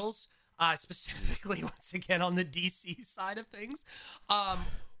titles. Specifically, once again, on the DC side of things.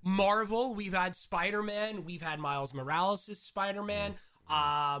 Marvel, we've had Spider-Man. We've had Miles Morales' Spider-Man. We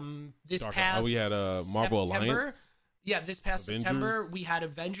had Marvel September. Alliance. Yeah, this past Avengers. September, we had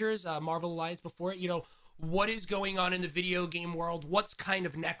Avengers, Marvel Alliance before it. You know, what is going on in the video game world? What's kind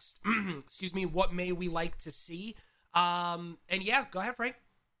of next? Excuse me. What may we like to see? And yeah, go ahead, Frank.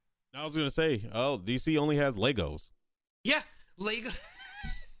 I was going to say, DC only has Legos. Yeah, Lego.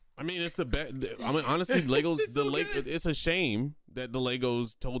 I mean, it's the best. I mean, honestly, Legos. It's a shame that the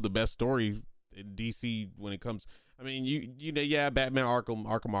Legos told the best story in DC when it comes. I mean, you know, yeah, Batman,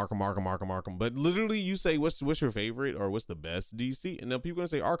 Arkham. But literally, you say what's your favorite or what's the best DC, and then people are gonna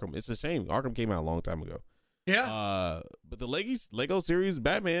say Arkham. It's a shame. Arkham came out a long time ago. Yeah. But the Lego series,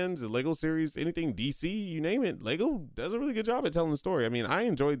 Batman's, the Lego series, anything DC, you name it, Lego does a really good job at telling the story. I mean, I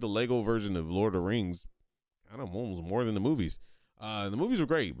enjoyed the Lego version of Lord of the Rings, I don't know, almost more than the movies. The movies were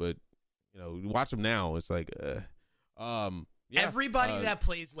great, but you know, you watch them now, it's like, everybody that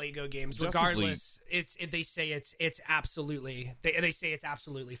plays Lego games, Justice regardless, League. They say it's absolutely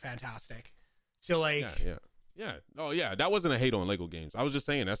fantastic. So like, yeah. Oh yeah, that wasn't a hate on Lego games. I was just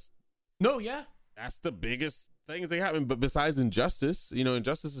saying that's the biggest things they happen. But besides Injustice, you know,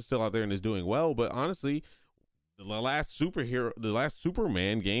 Injustice is still out there and is doing well. But honestly, last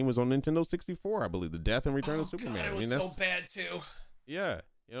Superman game was on Nintendo 64, I believe. The Death and Return of Superman. God, it was so bad too. Yeah,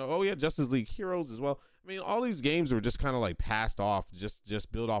 Justice League Heroes as well. I mean, all these games were just kind of like passed off,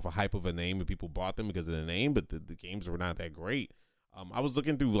 just built off a hype of a name, and people bought them because of the name, but the games were not that great. I was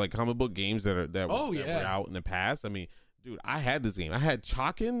looking through like comic book games that were out in the past. I mean, dude, I had this game. I had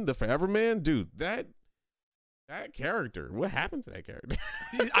Chakin, the Forever Man. Dude, that character. What happened to that character?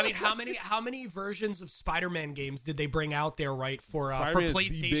 I mean, how many versions of Spider-Man games did they bring out there, right? For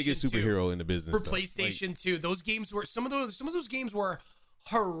PlayStation, the biggest superhero in the business. For PlayStation 2, those games were some of those games were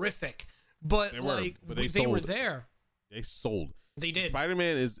horrific, but they were there. They sold. They did.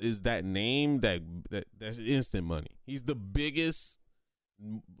 Spider-Man is that name that's instant money. He's the biggest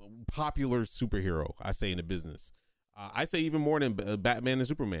popular superhero, I say, in the business. I say even more than Batman and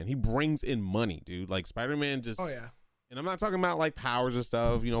Superman. He brings in money, dude. Like Spider-Man just. Oh yeah. And I'm not talking about like powers and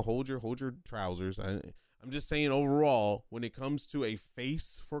stuff. Hold your trousers. I'm just saying overall, when it comes to a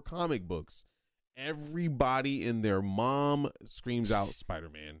face for comic books, everybody and their mom screams out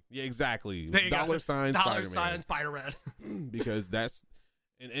Spider-Man. Yeah, exactly. Dollar sign Spider-Man. Because that's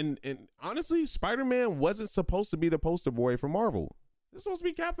and honestly, Spider-Man wasn't supposed to be the poster boy for Marvel. It's supposed to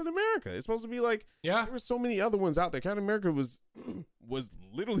be Captain America. It's supposed to be like, there were so many other ones out there. Captain America was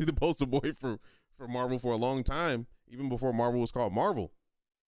literally the poster boy for Marvel for a long time, even before Marvel was called Marvel.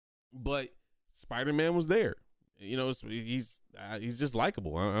 But Spider-Man was there. He's just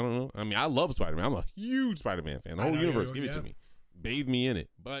likable. I don't know. I mean, I love Spider-Man. I'm a huge Spider-Man fan. The whole universe, give it to me. Bathe me in it.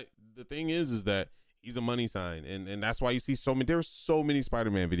 But the thing is that he's a money sign, and that's why you see there's so many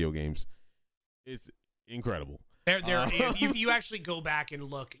Spider-Man video games. It's incredible. If you actually go back and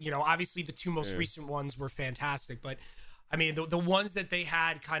look, obviously the two most recent ones were fantastic, but I mean the ones that they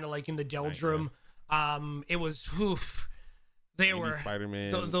had kind of like in the Deldrum, it was they were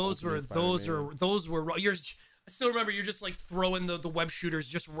Spider-Man. Those were I still remember you're just like throwing the web shooters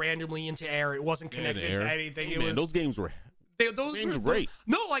just randomly into air. It wasn't connected to anything. Those games were. Those were great.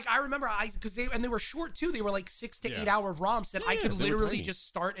 No, like I remember because they were short too. They were like 6 to 8 hour ROMs that I could literally just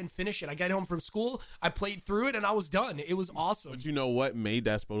start and finish it. I got home from school, I played through it, and I was done. It was awesome. But you know what made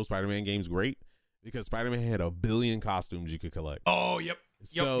those Spider-Man games great? Because Spider-Man had 1 billion costumes you could collect. Oh, yep.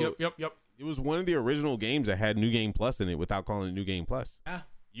 It was one of the original games that had New Game Plus in it without calling it New Game Plus. Yeah.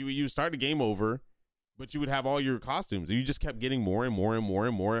 You start the game over, but you would have all your costumes. You just kept getting more and more and more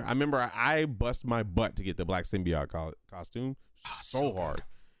and more. I remember I bust my butt to get the Black Symbiote costume so hard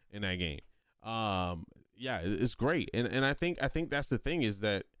in that game. It's great. And I think that's the thing, is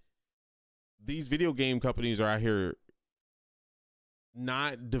that these video game companies are out here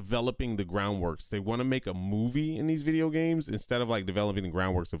not developing the groundworks. They want to make a movie in these video games instead of like developing the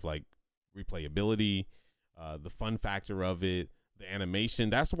groundworks of like replayability, the fun factor of it, the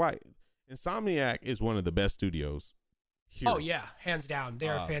animation. That's why Insomniac is one of the best studios here. Oh yeah, hands down.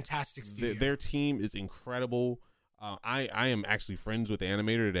 They're a fantastic studio. Their team is incredible. I am actually friends with the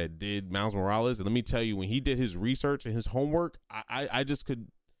animator that did Miles Morales, and let me tell you, when he did his research and his homework, I just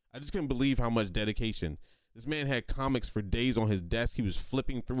couldn't believe how much dedication. This man had comics for days on his desk. He was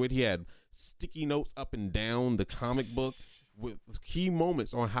flipping through it. He had sticky notes up and down the comic book with key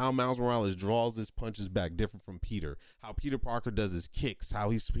moments on how Miles Morales draws his punches back different from Peter, how Peter Parker does his kicks,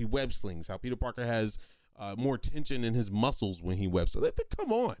 how he web slings, how Peter Parker has more tension in his muscles when he web slings.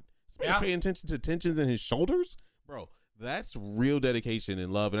 Come on. Somebody's paying attention to tensions in his shoulders? Bro, that's real dedication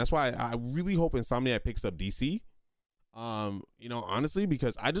and love. And that's why I really hope Insomniac picks up DC. Honestly,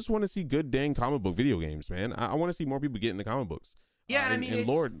 because I just want to see good dang comic book video games, man. I want to see more people get into comic books. Yeah,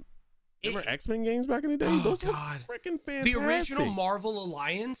 remember X-Men games back in the day? Those were freaking fantastic. The original Marvel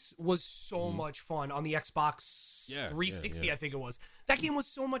Alliance was so much fun on the Xbox 360, I think it was. That game was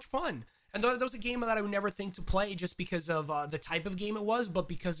so much fun. And that was a game that I would never think to play just because of the type of game it was, but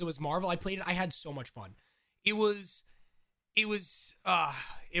because it was Marvel, I played it. I had so much fun. It was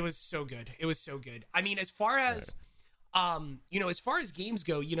so good. It was so good. I mean, as far as as far as games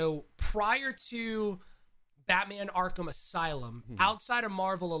go, prior to Batman Arkham Asylum, outside of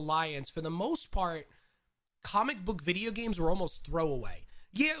Marvel Alliance, for the most part, comic book video games were almost throwaway.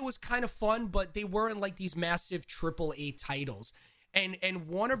 Yeah, it was kind of fun, but they weren't like these massive AAA titles. And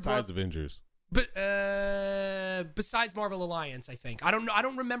Warner Bros. Besides Avengers. But besides Marvel Alliance, I think. I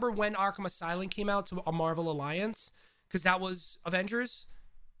don't remember when Arkham Asylum came out to a Marvel Alliance, because that was Avengers,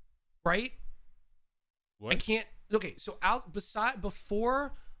 right? What? I can't. Okay, so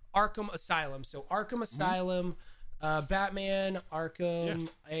before Arkham Asylum, so Arkham Asylum, Batman Arkham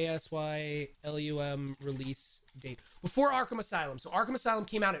ASYLUM release date before Arkham Asylum. So Arkham Asylum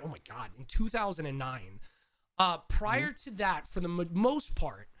came out in 2009. Prior to that, for the most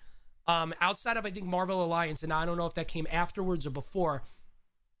part, outside of, I think, Marvel Alliance, and I don't know if that came afterwards or before,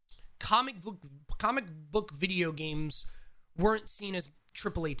 comic book video games weren't seen as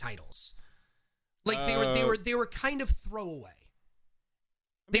AAA titles. Like they were kind of throwaway.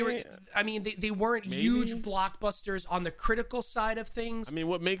 They weren't huge blockbusters on the critical side of things. I mean,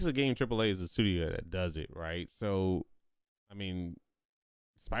 what makes a game AAA is the studio that does it, right? So, I mean,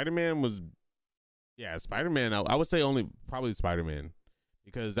 Spider-Man was, Spider-Man. I would say probably Spider-Man,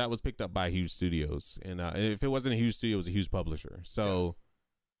 because that was picked up by huge studios, and if it wasn't a huge studio, it was a huge publisher. So,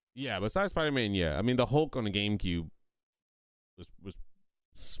 besides Spider-Man, I mean, the Hulk on the GameCube was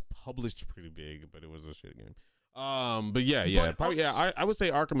published pretty big, but it was a shit game. But I would say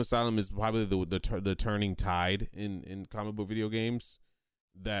Arkham Asylum is probably the turning tide in comic book video games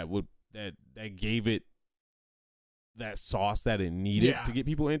that gave it that sauce that it needed to get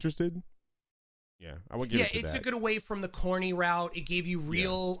people interested. Yeah, I would give it took it away from the corny route. It gave you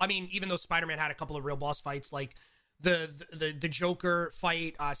real. I mean, even though Spider-Man had a couple of real boss fights, like the Joker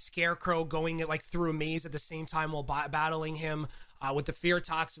fight, Scarecrow going like through a maze at the same time while battling him with the fear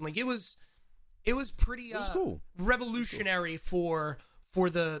toxin. Like it was pretty cool. Revolutionary for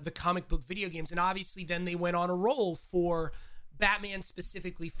the comic book video games. And obviously then they went on a roll for Batman,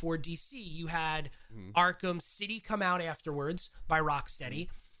 specifically for DC. You had Arkham City come out afterwards by Rocksteady.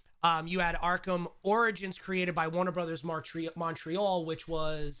 You had Arkham Origins created by Warner Brothers Montreal, which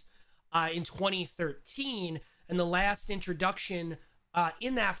was in 2013. And the last introduction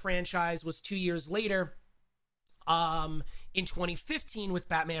in that franchise was 2 years later in 2015 with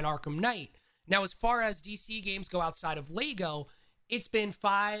Batman Arkham Knight. Now, as far as DC games go outside of Lego, it's been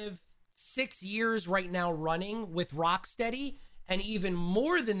 5-6 years right now running with Rocksteady, and even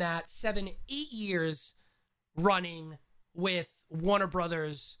more than that, 7-8 years running with Warner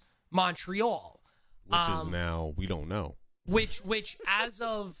Brothers Montreal. Which is now, we don't know. Which as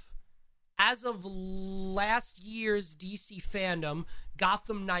of last year's DC fandom,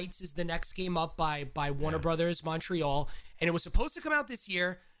 Gotham Knights is the next game up by Warner Brothers Montreal, and it was supposed to come out this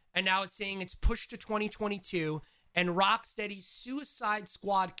year. And now it's saying it's pushed to 2022. And Rocksteady's Suicide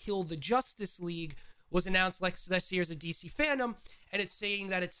Squad Kill the Justice League was announced this year as a DC fandom. And it's saying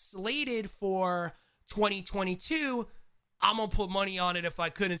that it's slated for 2022. I'm going to put money on it if I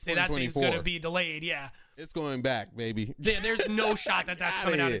couldn't say that thing's going to be delayed. Yeah. It's going back, baby. There's no shot that's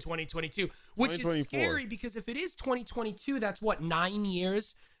coming out in 2022. Which is scary, because if it is 2022, that's 9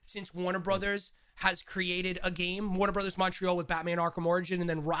 years since Warner Brothers has created a game. Warner Brothers Montreal with Batman Arkham Origin, and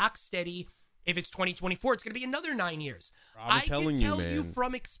then Rocksteady, if it's 2024, it's going to be another 9 years. I can tell you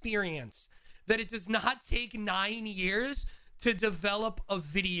from experience that it does not take 9 years to develop a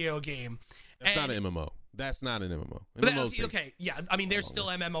video game. That's not an MMO. That's not an MMO. Okay, yeah. I mean, there's still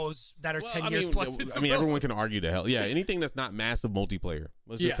MMOs that are 10 years plus. I mean, everyone can argue the hell. Yeah, anything that's not massive multiplayer.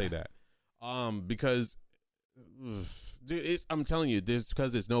 Let's just say that. Because... dude, I'm telling you,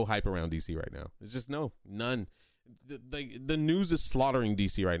 because there's no hype around DC right now. There's just none. The news is slaughtering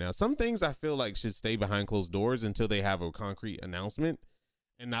DC right now. Some things I feel like should stay behind closed doors until they have a concrete announcement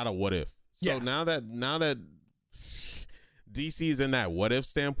and not a what if. So now that DC is in that what if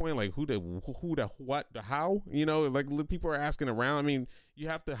standpoint, like who the what the how, like people are asking around. I mean, you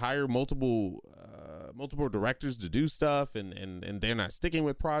have to hire multiple directors to do stuff, and they're not sticking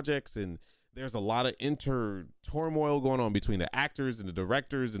with projects, and there's a lot of turmoil going on between the actors and the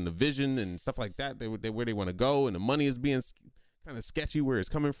directors and the vision and stuff like that. Where they want to go, and the money is being kind of sketchy where it's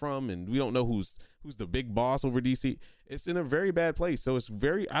coming from, and we don't know who's the big boss over DC. It's in a very bad place. So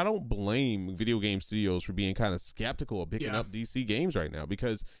I don't blame video game studios for being kind of skeptical of picking up DC games right now,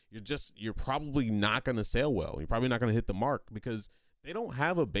 because you're probably not going to sell well. You're probably not going to hit the mark because they don't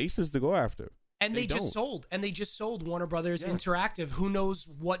have a basis to go after. And they just sold Warner Brothers Interactive. Who knows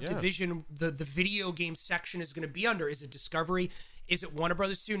what division the video game section is going to be under? Is it Discovery? Is it Warner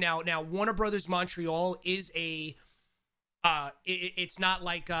Brothers 2? Now Warner Brothers Montreal is a it's not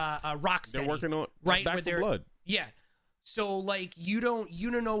like a Rocksteady. They're working on Back 4 Blood. Yeah. So like you don't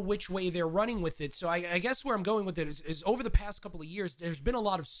know which way they're running with it. So I guess where I'm going with it is over the past couple of years, there's been a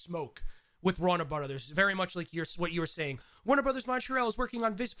lot of smoke with Warner Brothers, very much like what you were saying. Warner Brothers Montreal is working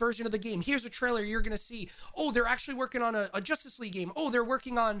on this version of the game. Here's a trailer you're going to see. Oh, they're actually working on a Justice League game. Oh, they're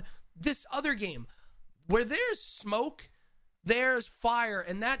working on this other game. Where there's smoke, there's fire,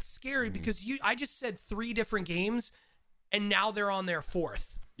 and that's scary because I just said 3 different games, and now they're on their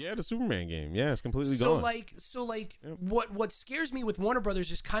 4th. Yeah, the Superman game. Yeah, it's completely gone. What scares me with Warner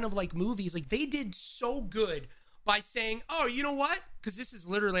Brothers is kind of like movies. Like they did so good by saying, oh, you know what? Because this is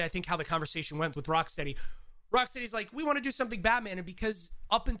literally, I think, how the conversation went with Rocksteady. Rocksteady's like, we want to do something Batman. And because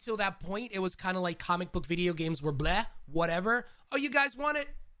up until that point, it was kind of like comic book video games were bleh, whatever. Oh, you guys want it?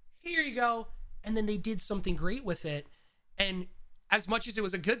 here you go. And then they did something great with it. And as much as it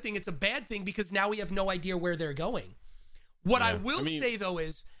was a good thing, it's a bad thing because now we have no idea where they're going. What I will say, though,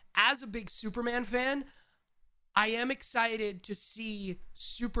 is as a big Superman fan, I am excited to see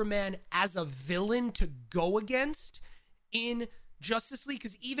Superman as a villain to go against in Justice League,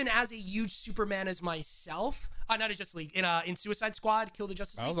 because even as a huge Superman as myself, not a Justice League, in Suicide Squad, Kill the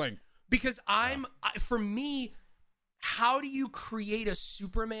Justice League. I was like, because for me, how do you create a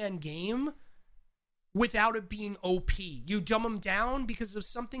Superman game without it being OP? You dumb him down because of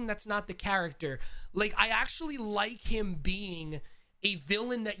something that's not the character. Like, I actually like him being a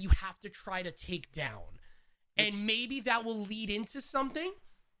villain that you have to try to take down. And maybe that will lead into something.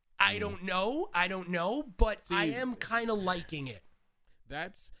 I don't know, but I am kind of liking it.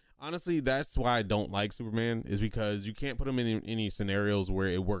 That's why I don't like Superman, is because you can't put him in any scenarios where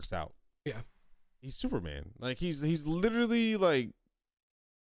it works out. Yeah. He's Superman. Like, he's literally like,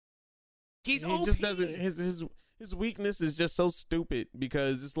 he OP. Just doesn't, his weakness is just so stupid,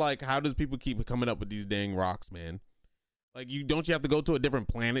 because it's like, how does people keep coming up with these dang rocks, man? Like, you have to go to a different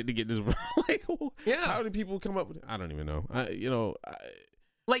planet to get this? Like, yeah. How do people come up with it? I don't even know.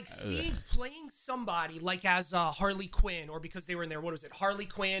 Playing somebody like as Harley Quinn, or because they were in there, what was it? Harley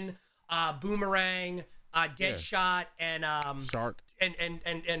Quinn, Boomerang, Deadshot, and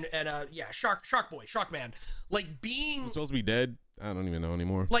Shark, Shark Boy, Shark Man. Like, being supposed to be dead. I don't even know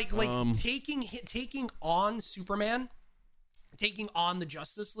anymore. Taking on Superman, taking on the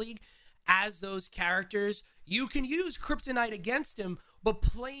Justice League as those characters. You can use Kryptonite against him, but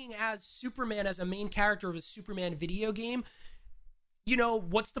playing as Superman as a main character of a Superman video game, you know,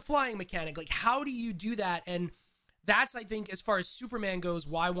 what's the flying mechanic? Like, how do you do that? And that's, I think, as far as Superman goes,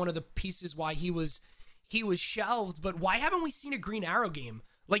 why one of the pieces why he was shelved. But why haven't we seen a Green Arrow game?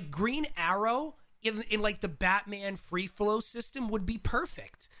 Like, Green Arrow in like the Batman free flow system would be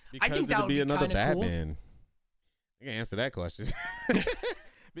perfect. Because I think that would be another Batman. Cool. I can answer that question.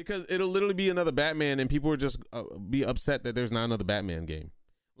 Because it'll literally be another Batman, and people will just be upset that there's not another Batman game.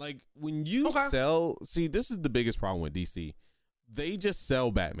 Like, when you see, this is the biggest problem with DC. They just sell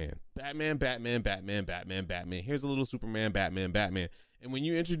Batman. Batman. Here's a little Superman, Batman. And when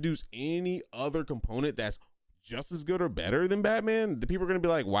you introduce any other component that's just as good or better than Batman, the people are going to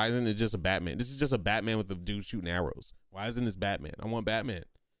be like, why isn't it just a Batman? This is just a Batman with a dude shooting arrows. Why isn't this Batman? I want Batman.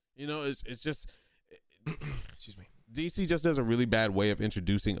 You know, it's just... Excuse me. DC just does a really bad way of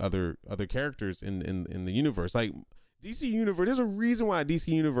introducing other characters in the universe. Like, DC Universe, there's a reason why DC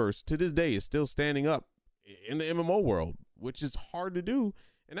Universe to this day is still standing up in the MMO world, which is hard to do.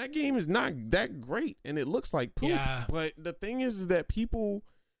 And that game is not that great, and it looks like poop. Yeah. But the thing is that people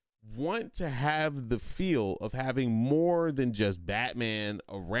want to have the feel of having more than just Batman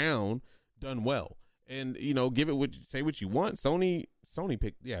around done well. And, you know, say what you want. Sony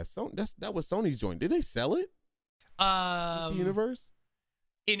picked, that was Sony's joint. Did they sell it? DC Universe?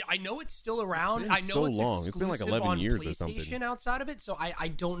 I know it's still around. I know so it's long. It's been like 11 years or something. Outside of it, so I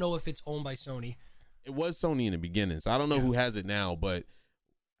don't know if it's owned by Sony. It was Sony in the beginning, so I don't know who has it now, but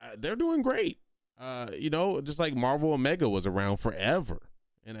they're doing great. You know, just like Marvel Omega was around forever,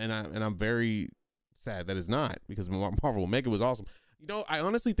 and I'm very sad that it's not, because Marvel Omega was awesome. You know, I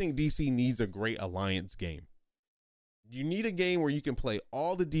honestly think DC needs a great alliance game. You need a game where you can play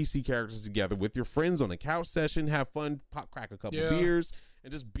all the DC characters together with your friends on a couch session, have fun, crack a couple beers,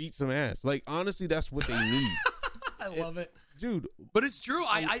 and just beat some ass. Like, honestly, that's what they need. I love it, dude. But it's true.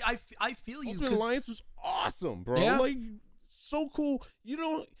 I feel you. Ultimate Alliance was awesome, bro. Yeah. Like, so cool. You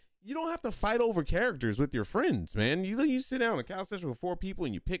don't have to fight over characters with your friends, man. You sit down on a couch session with 4 people,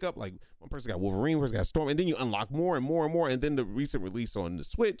 and you pick up, like, one person got Wolverine, one person got Storm, and then you unlock more and more and more. And then the recent release on the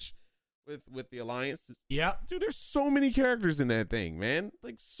Switch with the Alliance. Yeah. Dude, there's so many characters in that thing, man.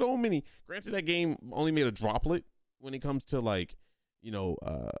 Like, so many. Granted, that game only made a droplet when it comes to, like, you know,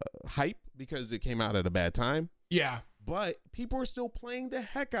 hype, because it came out at a bad time. Yeah. But people are still playing the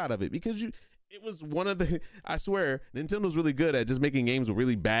heck out of it, because it was one of the, I swear, Nintendo's really good at just making games with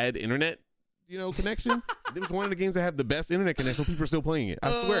really bad internet, you know, connection. It was one of the games that have the best internet connection. People are still playing it.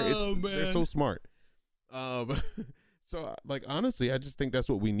 I swear, they're so smart. So, like, honestly, I just think that's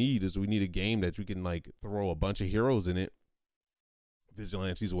what we need, is we need a game that you can, like, throw a bunch of heroes in it,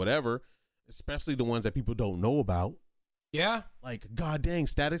 vigilantes, whatever, especially the ones that people don't know about. Yeah. Like, god dang,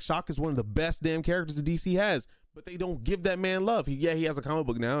 Static Shock is one of the best damn characters that DC has, but they don't give that man love. He has a comic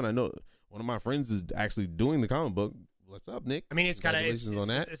book now, and I know one of my friends is actually doing the comic book. What's up, Nick? I mean, it's a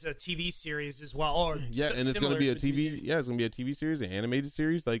TV series as well. Or and it's going to be a TV. Yeah, it's going to be a TV series, an animated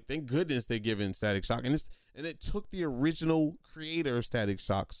series. Like, thank goodness they're giving Static Shock, and it took the original creator of Static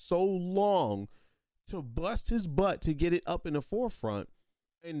Shock so long to bust his butt to get it up in the forefront.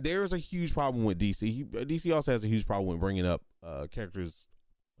 And there's a huge problem with DC. DC also has a huge problem with bringing up characters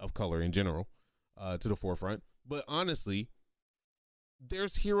of color in general to the forefront. But honestly,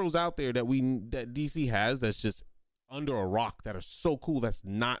 there's heroes out there that DC has that's just under a rock that are so cool. That's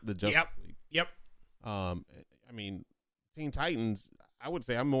not the Justice League. Yep. I mean, Teen Titans, I would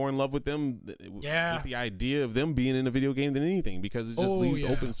say I'm more in love with them with the idea of them being in a video game than anything, because it just leaves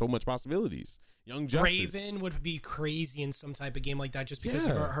open so much possibilities. Young Justice. Raven would be crazy in some type of game like that just because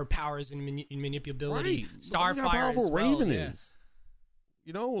of her powers and manipulability. Right. Starfire as well. Raven is.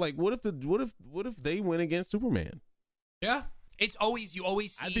 You know, like what if they win against Superman? Yeah. You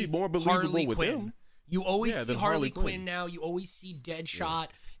always see I'd be more believable Harley with Quinn. them. You always see Harley Quinn now. You always see Deadshot.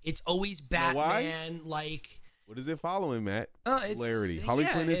 It's always Batman. You know like, what is it following, Matt? It's Clarity. Harley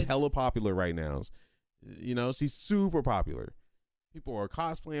Quinn is hella popular right now. You know, she's super popular. People are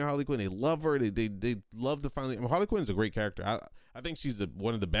cosplaying Harley Quinn. They love her. They love to finally. I mean, Harley Quinn is a great character. I think she's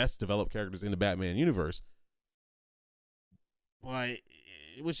one of the best developed characters in the Batman universe. But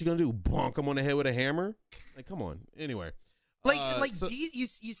what's she gonna do? Bonk him on the head with a hammer? Like, come on. Anyway. You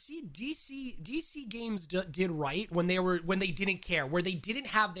see DC games did right when they didn't care, where they didn't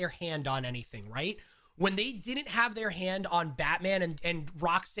have their hand on anything, right? When they didn't have their hand on Batman and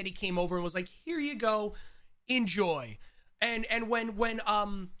Rocksteady came over and was like, here you go, enjoy. And when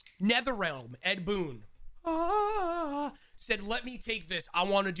NetherRealm, Ed Boon, said, let me take this, I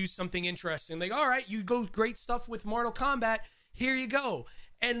want to do something interesting. Like, all right, you go great stuff with Mortal Kombat, here you go.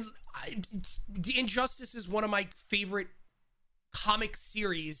 And Injustice is one of my favorite comic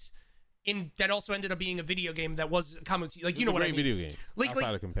series that also ended up being a video game that was a comic, like, you know what I mean? Video game.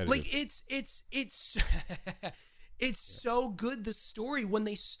 Outside of competitive. Like it's so good, the story. When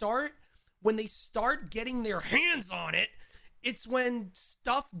they start getting their hands on it, it's when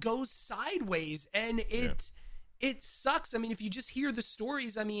stuff goes sideways, and it sucks. I mean, if you just hear the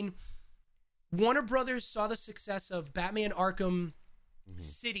stories, I mean, Warner Brothers saw the success of Batman Arkham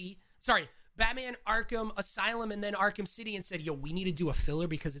Batman Arkham Asylum and then Arkham City and said, yo, we need to do a filler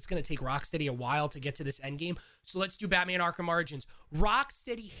because it's going to take Rocksteady a while to get to this end game. So let's do Batman Arkham Origins.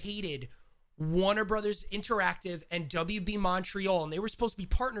 Rocksteady hated Warner Brothers Interactive and WB Montreal, and they were supposed to be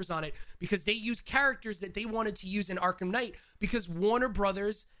partners on it because they used characters that they wanted to use in Arkham Knight because Warner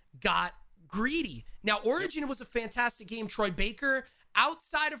Brothers got greedy. Now, Origin was a fantastic game. Troy Baker,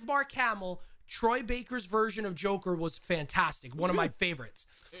 outside of Mark Hamill, Troy Baker's version of Joker was fantastic. One of my favorites.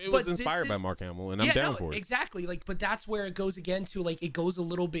 It was inspired by Mark Hamill, and I'm down for it. Exactly. Like, but that's where it goes again to, like, it goes a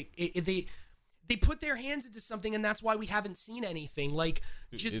little bit. They put their hands into something, and that's why we haven't seen anything. Like,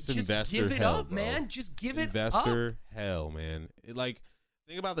 just give it up, man. Just give it up. Investor hell, man. Think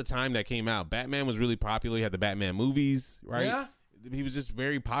about the time that came out. Batman was really popular. You had the Batman movies, right? Yeah. He was just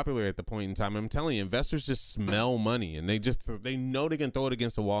very popular at the point in time. I'm telling you, investors just smell money, and they know they can throw it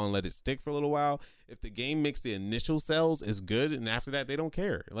against the wall and let it stick for a little while. If the game makes the initial sales is good, and after that they don't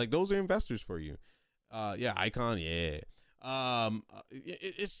care. Like, those are investors for you. Icon, yeah.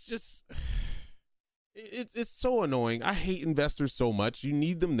 It's just it's so annoying. I hate investors so much. You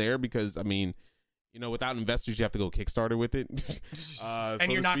need them there because, I mean, you know, without investors, you have to go Kickstarter with it.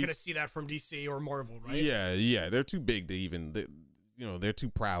 And you're not going to see that from DC or Marvel, right? Yeah. They're too big to even. They're too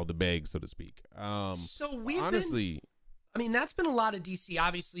proud to beg, so to speak. So we've honestly, that's been a lot of DC.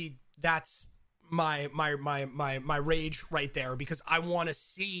 Obviously, that's my rage right there because I want to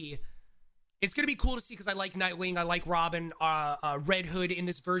see. It's going to be cool to see because I like Nightwing, I like Robin, Red Hood in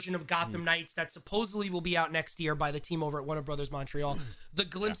this version of Gotham Knights that supposedly will be out next year by the team over at Warner Brothers Montreal. The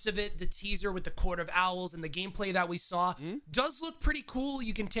glimpse of it, the teaser with the Court of Owls and the gameplay that we saw does look pretty cool.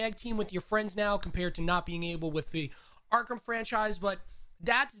 You can tag team with your friends now compared to not being able with the Arkham franchise, but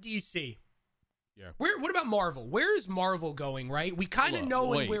that's DC. Yeah. What about Marvel? Where is Marvel going, right? We kind of know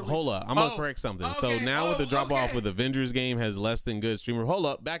where. Hold up. I'm going to correct something. Okay. So now with the drop-off with Avengers game has less than good streamer. Hold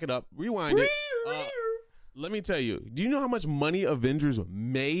up. Back it up. Rewind it. Let me tell you. Do you know how much money Avengers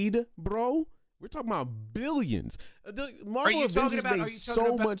made, bro? We're talking about billions. Marvel Avengers made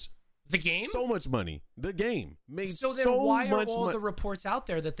so much. The game? So much money. The game made so much money. So then why are all the reports out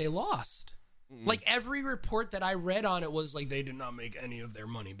there that they lost? Like, every report that I read on it was like they did not make any of their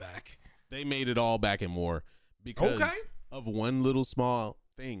money back. They made it all back and more because of one little small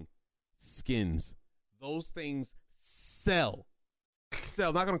thing. Skins. Those things sell.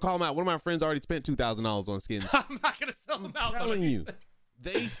 I'm not going to call them out. One of my friends already spent $2,000 on skins. I'm not going to sell them out. I'm telling you.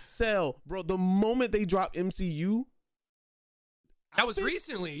 They sell. Bro, the moment they drop MCU. That was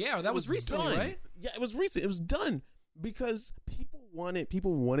recently. Yeah, that was recently, done. Right? Yeah, it was recent. It was done because people wanted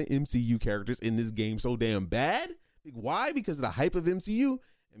MCU characters in this game so damn bad. Why? Because of the hype of MCU.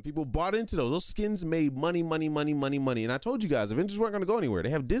 and people bought into those. Those skins made money. And I told you guys, Avengers weren't going to go anywhere. They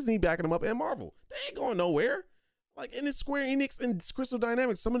have Disney backing them up and Marvel. They ain't going nowhere. Like, and it's Square Enix and Crystal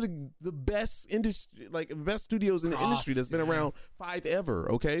Dynamics, some of the best industry, like best studios in the industry that's been around ever.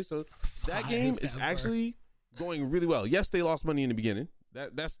 Okay, so that game is actually going really well. Yes, they lost money in the beginning.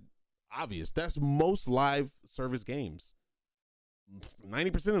 That's obvious. That's most live service games.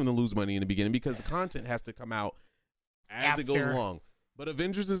 90% of them lose money in the beginning because the content has to come out as it goes along. But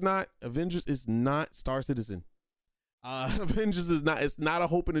Avengers is not Star Citizen. Avengers is not. It's not a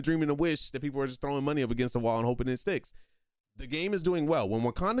hope and a dream and a wish that people are just throwing money up against the wall and hoping it sticks. The game is doing well. When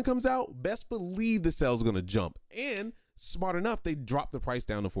Wakanda comes out, best believe the sales are going to jump. And smart enough, they dropped the price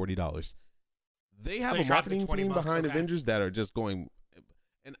down to $40. They have a marketing team behind Avengers that are just going.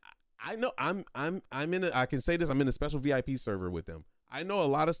 And I know I'm in. I can say this. I'm in a special VIP server with them. I know a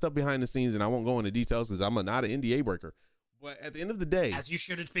lot of stuff behind the scenes, and I won't go into details because I'm not an NDA breaker. But at the end of the day, as you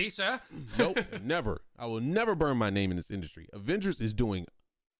should be, sir. Nope, never. I will never burn my name in this industry. Avengers is doing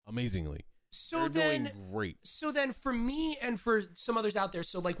amazingly. So They're doing great. So then, for me and for some others out there,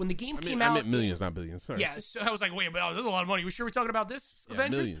 so like when the game came out, I meant millions, not billions. Sorry. Yeah. So I was like, wait, but there's a lot of money. We sure we're talking about this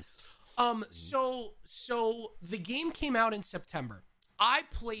Avengers? Millions. So the game came out in September. I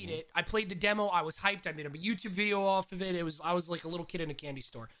played it. I played the demo. I was hyped. I made a YouTube video off of it. I was like a little kid in a candy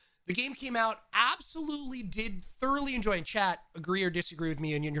store. The game came out, absolutely did thoroughly enjoy. In chat, agree or disagree with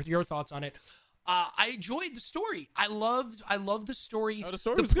me and your thoughts on it. I enjoyed the story. I loved the story. The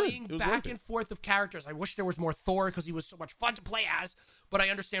story the was playing good. back and forth of characters. I wish there was more Thor because he was so much fun to play as, but I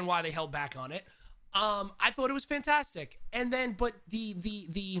understand why they held back on it. I thought it was fantastic. And then, but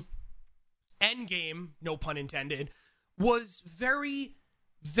the end game, no pun intended, was very,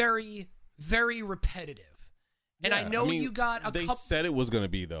 very, very repetitive. And I know you got a couple. They said it was going to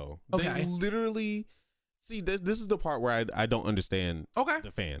be, though. Okay. They literally see this is the part where I don't understand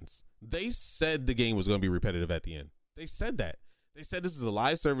the fans. They said the game was going to be repetitive at the end. They said that. They said this is a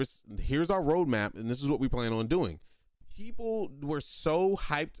live service. Here's our roadmap, and this is what we plan on doing. People were so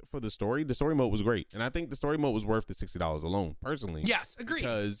hyped for the story. The story mode was great, and I think the story mode was worth the $60 alone, personally. Yes, agreed.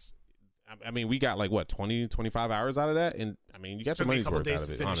 Because I mean, we got like what 20, 25 hours out of that, and I mean, you got your money's worth out of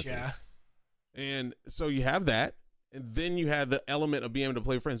it, honestly. Yeah. And so you have that, and then you have the element of being able to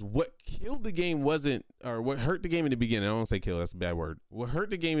play with friends. What killed the game wasn't, or what hurt the game in the beginning, I don't want to say kill, that's a bad word. What hurt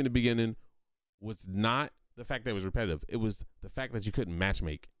the game in the beginning was not the fact that it was repetitive. It was the fact that you couldn't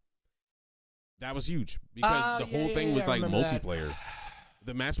matchmake. That was huge, because the whole thing was like multiplayer.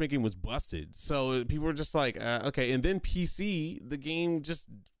 The matchmaking was busted. So people were just like, okay. And then PC, the game just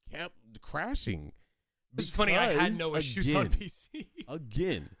kept crashing. It's funny, I had no issues on PC.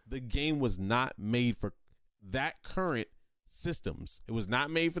 Again, the game was not made for that current systems. It was not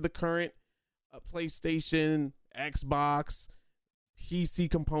made for the current PlayStation, Xbox,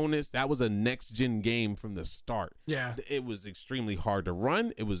 PC components. That was a next-gen game from the start. Yeah. It was extremely hard to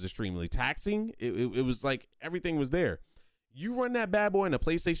run. It was extremely taxing. It was like everything was there. You run that bad boy in a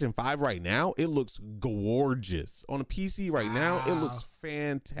PlayStation 5 right now, it looks gorgeous. On a PC right now, it looks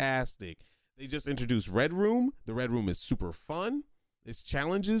fantastic. They just introduced Red Room. The Red Room is super fun. It's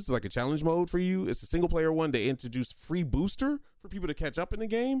challenges, like a challenge mode for you. It's a single player one. They introduced free booster for people to catch up in the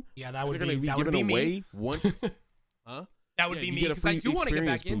game. Yeah, that would be me. Away once. Huh? That would be me, because I do want to get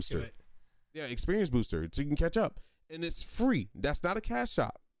back into it. Yeah, experience booster, so you can catch up. And it's free. That's not a cash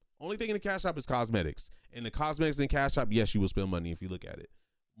shop. Only thing in the cash shop is cosmetics. And the cosmetics in the cash shop, yes, you will spend money if you look at it.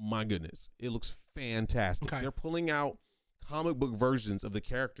 My goodness. It looks fantastic. Okay. They're pulling out comic book versions of the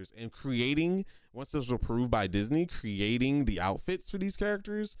characters and creating, once this was approved by Disney, creating the outfits for these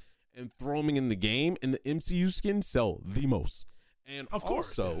characters and throwing them in the game. And the MCU skins sell the most. And of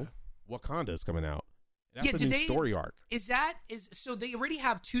course, Wakanda is coming out. That's a new story arc. So they already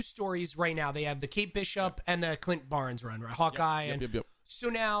have two stories right now. They have the Kate Bishop and the Clint Barnes run, right? Hawkeye. Yep. So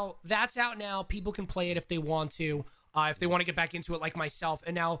now that's out now. People can play it if they want to, if they want to get back into it, like myself.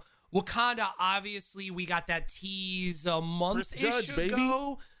 And now Wakanda, obviously, we got that tease a month-ish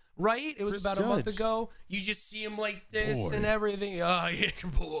ago, right? It was about a month ago. You just see him like this and everything. Oh, yeah,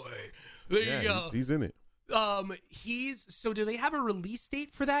 boy. There you go. He's in it. So do they have a release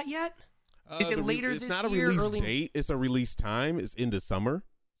date for that yet? Is it later this year? It's not a release date. It's a release time. It's into summer.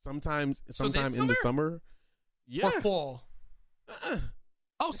 Sometime in the summer. Yeah. Or fall.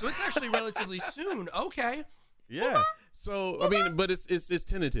 Oh, so it's actually relatively soon. Okay. Yeah. So I mean, but it's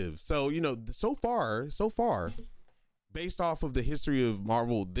tentative. So so far, based off of the history of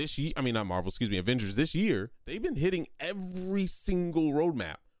Marvel this year, Avengers this year, they've been hitting every single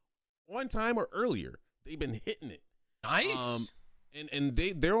roadmap on time or earlier. They've been hitting it. Nice. and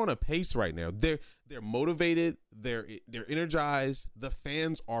they're on a pace right now. They're motivated. They're energized. The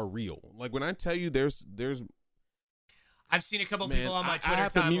fans are real. Like when I tell you, there's. I've seen a couple people on my Twitter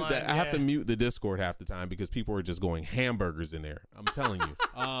timeline. I have to mute the Discord half the time because people are just going hamburgers in there. I'm telling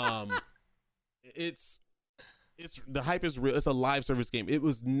you. It's the hype is real. It's a live service game. It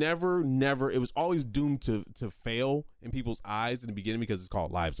was never. It was always doomed to fail in people's eyes in the beginning because it's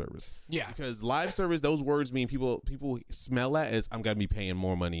called live service. Yeah. Because live service, those words mean people smell that as I'm gonna be paying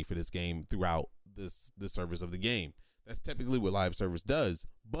more money for this game throughout the service of the game. That's typically what live service does.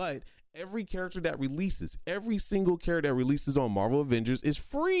 But every character that releases, every single character that releases on Marvel Avengers is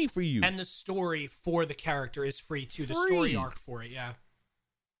free for you. And the story for the character is free too. The story arc for it, yeah.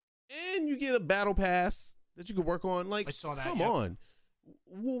 And you get a battle pass that you can work on. Like, I saw that. Come on.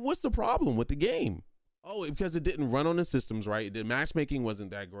 What's the problem with the game? Oh, because it didn't run on the systems right. The matchmaking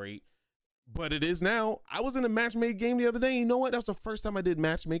wasn't that great. But it is now. I was in a matchmaking game the other day. You know what? That was the first time I did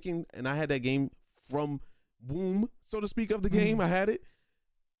matchmaking, and I had that game from womb, so to speak, of the game. I had it.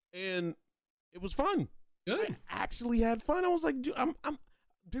 And it was fun. Good. I actually had fun. I was like, dude,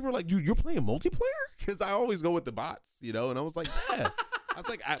 people were like, dude, you're playing multiplayer? Because I always go with the bots, you know? And I was like, yeah. I was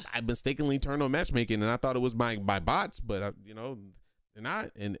like, I mistakenly turned on matchmaking, and I thought it was my bots, but, you know, they're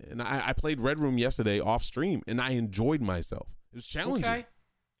not. And I played Red Room yesterday off stream, and I enjoyed myself. It was challenging. Okay.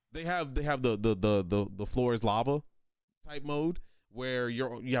 They have the floor is lava type mode where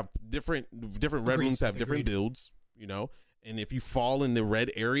you have different Red Rooms have different builds, you know? And if you fall in the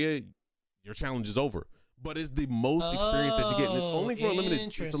red area, your challenge is over. But it's the most experience that you get. And it's only for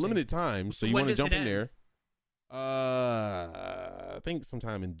a limited time. So you want to jump in there. I think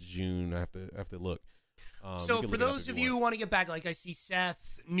sometime in June. I have to look. So for those of you who want to get back, like I see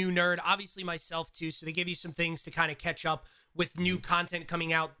Seth, New Nerd, obviously myself too. So they give you some things to kind of catch up with new content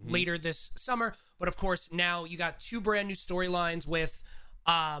coming out later this summer. But of course, now you got 2 brand new storylines with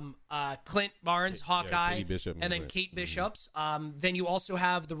Clint Barnes, Hawkeye, and then Kate Bishop's. Then you also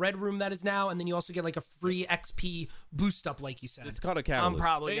have the Red Room that is now, and then you also get like a free XP boost up, like you said. It's called a catalyst. I'm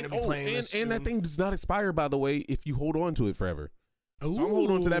probably going to be playing this soon. And that thing does not expire, by the way, if you hold on to it forever. Ooh. So I'm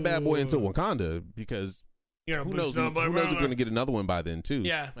holding on to that bad boy until Wakanda because who knows if we're going to get another one by then too.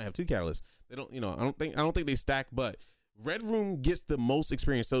 Yeah, I have 2 catalysts. They don't, I don't think they stack, but Red Room gets the most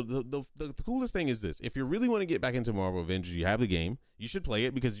experience. So the coolest thing is this: if you really want to get back into Marvel Avengers, you have the game. You should play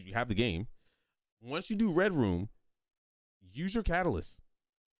it because you have the game. Once you do Red Room, use your catalyst.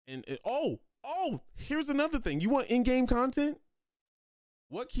 And here's another thing: you want in-game content.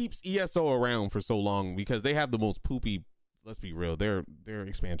 What keeps ESO around for so long? Because they have the most poopy. Let's be real; their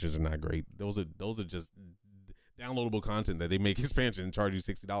expansions are not great. Those are just downloadable content that they make expansion and charge you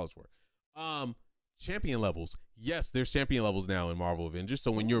 $60 for. Champion levels. Yes, there's champion levels now in Marvel Avengers.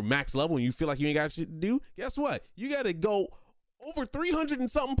 So when you're max level and you feel like you ain't got shit to do, guess what? You got to go over 300 and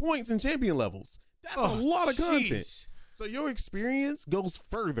something points in champion levels. That's a lot of content. So your experience goes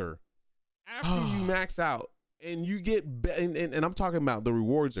further after you max out, and you get and I'm talking about the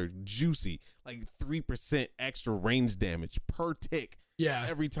rewards are juicy, like 3% extra range damage per tick. Yeah,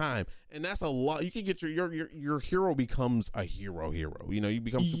 every time, and that's a lot. You can get your hero becomes a hero. You know, you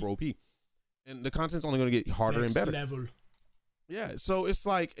become super OP. And the content's only going to get harder and better. Level. Yeah, so it's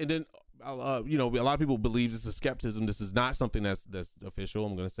like, and then, a lot of people believe this is skepticism. This is not something that's official.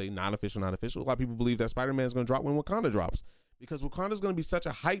 I'm going to say non-official. A lot of people believe that Spider-Man is going to drop when Wakanda drops. Because Wakanda is going to be such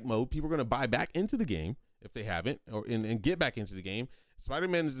a hype mode, people are going to buy back into the game, if they haven't, and get back into the game.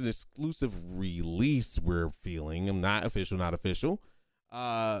 Spider-Man is an exclusive release, we're feeling. I'm not official. That's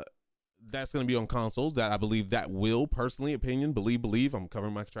going to be on consoles. That I believe that will, personally, believe, I'm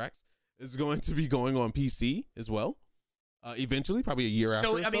covering my tracks. Is going to be going on PC as well. Eventually, probably a year after.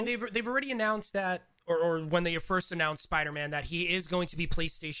 So, I mean, they've already announced that, or when they first announced Spider-Man, that he is going to be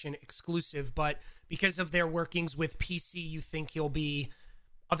PlayStation exclusive. But because of their workings with PC, you think he'll be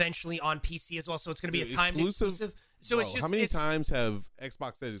eventually on PC as well. So it's going to be a timed exclusive. So it's just how many times have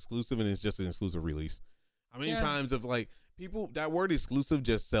Xbox said exclusive and it's just an exclusive release? How many times have people that word exclusive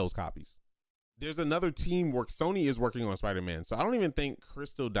just sells copies? There's another team Sony is working on Spider-Man. So I don't even think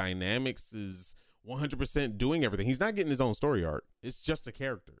Crystal Dynamics is 100% doing everything. He's not getting his own story art. It's just a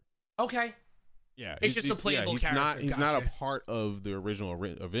character. Okay. Yeah. It's just a playable character. He's not a part of the original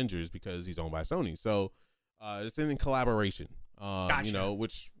Avengers because he's owned by Sony. So it's in collaboration.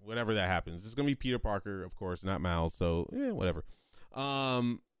 Which whatever that happens. It's going to be Peter Parker, of course, not Miles. So whatever.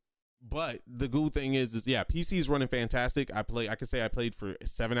 But the good thing is PC is running fantastic. I can say I played for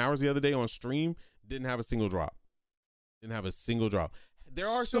 7 hours the other day on stream. Didn't have a single drop. There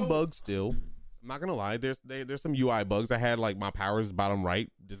are some bugs still. I'm not gonna lie. There's some UI bugs. I had my powers bottom right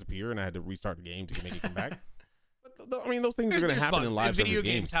disappear, and I had to restart the game to make it come back. I mean, those things are going to happen bugs. in live video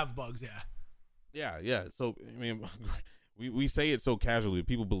service games. Have bugs, yeah. So I mean, we say it so casually.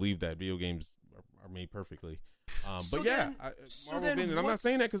 People believe that video games are made perfectly. But yeah, and I'm not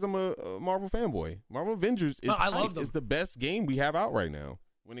saying that because I'm a Marvel fanboy. Marvel Avengers is I love them. It's the best game we have out right now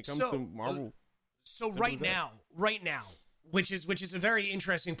when it comes to Marvel. So right now, which is a very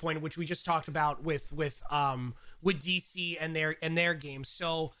interesting point, which we just talked about with DC and their games.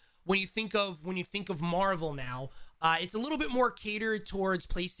 So when you think of Marvel now, it's a little bit more catered towards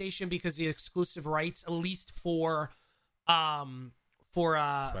PlayStation because the exclusive rights, at least for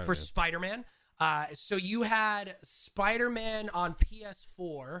Spider-Man. So you had Spider-Man on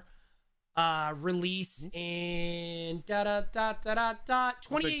PS4 release in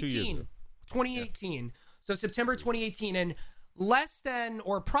 2018. 2018. Yeah. So September 2018, and less than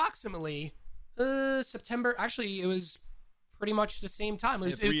or approximately September. Actually, it was pretty much the same time. It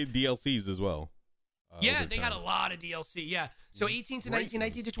was 3 DLCs as well. Yeah, they had a lot of DLC. Yeah. So 18 to 19,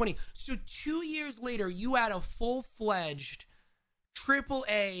 19 to 20. So 2 years later, you had a full-fledged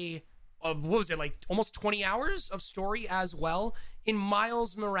AAA. What was it, like almost 20 hours of story as well in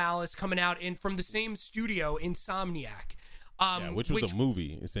Miles Morales coming out from the same studio, Insomniac. Which was a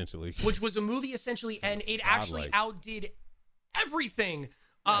movie essentially. And it actually outdid everything.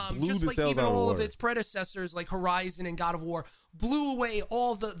 Just like even all of its predecessors, like Horizon and God of War, blew away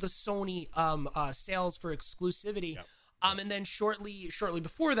all the Sony sales for exclusivity. Yep. And then shortly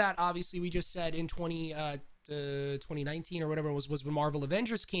before that, obviously, we just said in 2019 or whatever it was when Marvel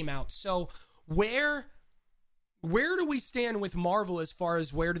Avengers came out. So where do we stand with Marvel as far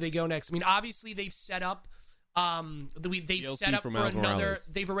as where do they go next? I mean, obviously they've set up they've set up for another.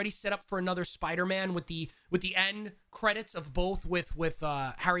 They've already set up for another Spider-Man with the end credits of both with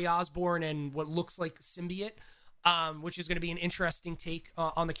Harry Osborn and what looks like symbiote, which is going to be an interesting take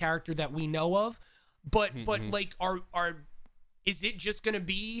on the character that we know of. But like, is it just going to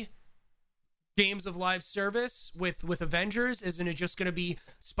be games of live service with Avengers? Isn't it just going to be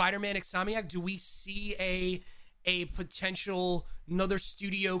Spider-Man Insomniac? Do we see a potential another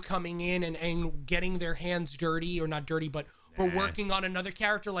studio coming in and getting their hands dirty, or not dirty, but we're working on another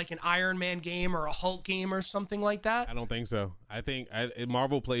character like an Iron Man game or a Hulk game or something like that? I don't think so. I think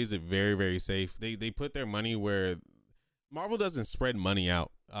Marvel plays it very, very safe. They put their money where Marvel doesn't spread money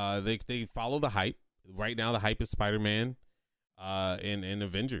out. They follow the hype. Right now, the hype is Spider-Man and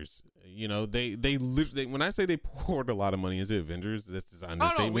Avengers. You know, they literally, when I say they poured a lot of money into Avengers, this is an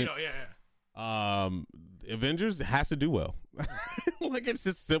understatement. Oh, no, we know, yeah. Avengers has to do well. Like, it's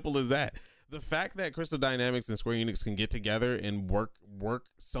just simple as that. The fact that Crystal Dynamics and Square Enix can get together and work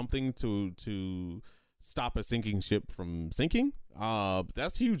something to stop a sinking ship from sinking,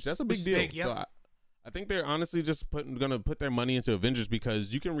 that's huge. That's a big deal. Yep. So I think they're honestly just gonna put their money into Avengers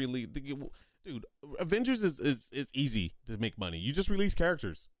because you can release. Dude, Avengers is easy to make money. You just release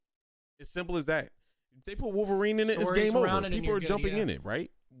characters. As simple as that. If they put Wolverine in it, it's game over. People are jumping in it, right?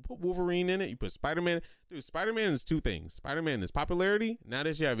 Put Wolverine in it. You put Spider-Man. Dude, Spider-Man is 2 things. Spider-Man is popularity. Now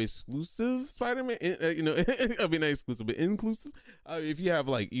that you have exclusive Spider-Man, I mean, not exclusive, but inclusive. If you have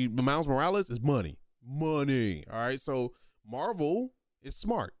like Miles Morales, is money. All right. So Marvel is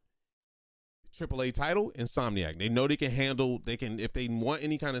smart. AAA title, Insomniac. They know they can handle. They can, if they want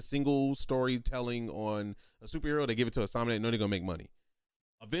any kind of single storytelling on a superhero, they give it to Insomniac. They know they're gonna make money.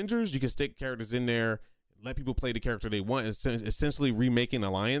 Avengers, you can stick characters in there, let people play the character they want. It's essentially remaking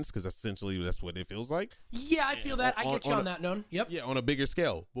Alliance, because essentially that's what it feels like. Yeah, I feel that. I get you on that, None. Yep. Yeah, on a bigger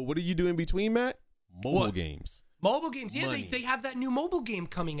scale. But what do you do in between, Matt? Mobile games. Mobile games. Yeah, they have that new mobile game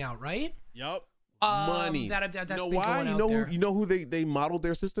coming out, right? Yep. Money. That's you know why? You know who they modeled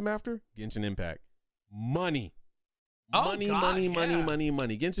their system after? Genshin Impact. Money. Money.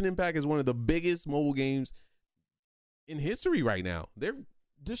 Genshin Impact is one of the biggest mobile games in history right now. They're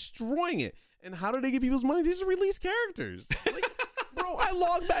destroying it. And how do they get people's money? They just release characters. Like, bro, I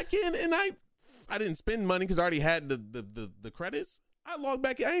logged back in and I didn't spend money because I already had the credits. I logged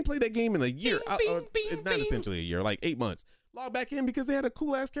back in. I ain't played that game in a year. Not essentially a year, like 8 months. Log back in because they had a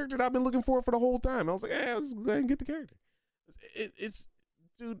cool ass character that I've been looking for the whole time. I was like, hey, let's go ahead and get the character. It's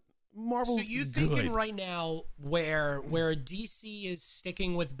dude, Marvel's So you thinking right now where DC is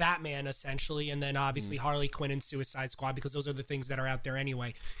sticking with Batman essentially, and then obviously Harley Quinn and Suicide Squad, because those are the things that are out there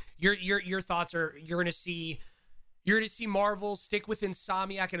anyway. Your thoughts are you're gonna see Marvel stick with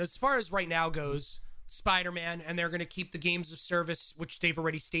Insomniac, and as far as right now goes, Spider-Man, and they're gonna keep the games of service, which they've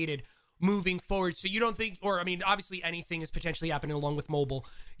already stated, moving forward. So you don't think, or I mean, obviously anything is potentially happening along with mobile.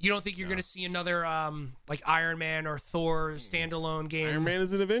 You don't think you're going to see another like Iron Man or Thor standalone game? Iron Man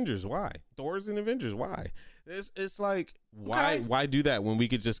is in Avengers. Why? Thor is in Avengers. Why? It's like, why do that when we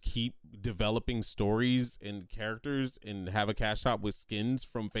could just keep developing stories and characters and have a cash shop with skins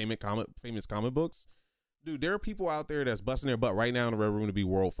from famous comic books. Dude, there are people out there that's busting their butt right now in the Red Room to be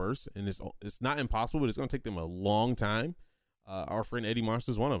world first, and it's not impossible, but it's going to take them a long time. Our friend Eddie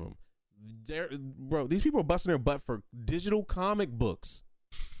Monster is one of them. Bro, these people are busting their butt for digital comic books.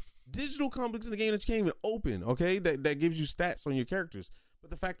 Digital comic books in the game that you can't even open, okay? That gives you stats on your characters. But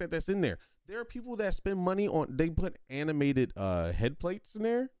the fact that that's in there, there are people that spend money on, they put animated head plates in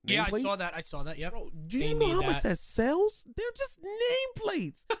there. Yeah, plates. I saw that. Yeah. Bro, do you know how much that sells? They're just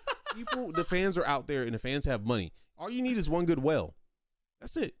nameplates. People, the fans are out there, and the fans have money. All you need is one good well.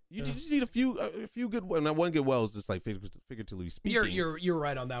 That's it. You just need a few good. Well, not one good well is just like figuratively speaking. You're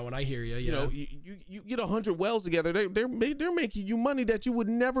right on that one. I hear you. You know, you get 100 wells together. They're making you money that you would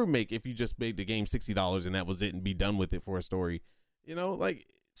never make if you just made the game $60 and that was it and be done with it for a story. You know, like.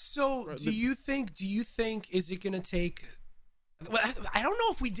 So do you think is it gonna take? I don't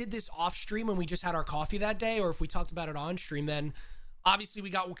know if we did this off stream when we just had our coffee that day, or if we talked about it on stream. Then obviously we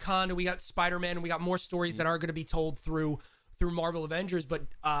got Wakanda, we got Spider-Man, and we got more stories that are going to be told through Marvel Avengers. But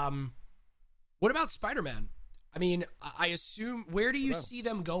what about Spider-Man? I mean, I assume, where do you see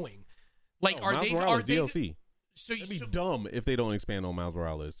them going? Like, are Miles they Morales they DLC? So it'd be dumb if they don't expand on Miles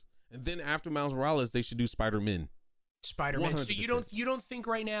Morales. And then after Miles Morales, they should do Spider-Man. So 100%. you don't think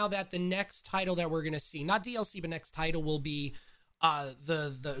right now that the next title that we're gonna see, not DLC, but next title will be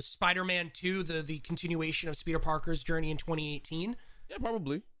the Spider-Man 2, the continuation of Peter Parker's journey in 2018? Yeah,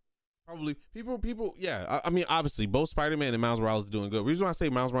 probably. People. Yeah, I mean, obviously, both Spider-Man and Miles Morales is doing good. The reason why I say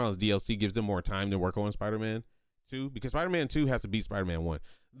Miles Morales DLC gives them more time to work on Spider-Man 2, because Spider-Man 2 has to beat Spider-Man 1.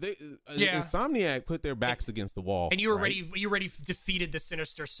 Insomniac put their backs against the wall, and you already defeated the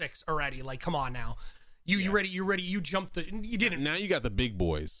Sinister Six already. Like, come on now. You ready? You jumped you didn't. Now you got the big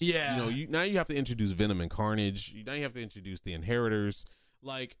boys. Yeah. Now you have to introduce Venom and Carnage. Now you have to introduce the Inheritors.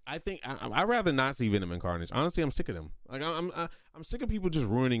 Like, I think I'd rather not see Venom and Carnage. Honestly, I'm sick of them. Like, I'm sick of people just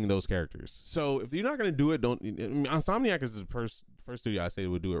ruining those characters. So if you're not gonna do it, don't. I mean, Insomniac is the first studio I say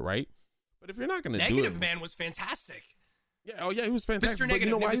would do it right. But if you're not gonna do it, Negative Man was fantastic. Yeah. Oh yeah, he was fantastic. Mr. Negative.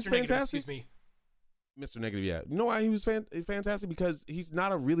 You know why he's Mr. Negative, fantastic? excuse me. Mr. Negative. Yeah. You know why he was fantastic? Because he's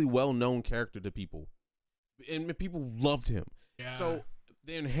not a really well-known character to people. And people loved him. Yeah. So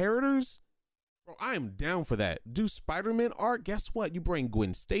the Inheritors, bro, I am down for that. Do Spider-Man art. Guess what? You bring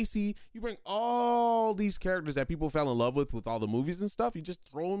Gwen Stacy. You bring all these characters that people fell in love with all the movies and stuff. You just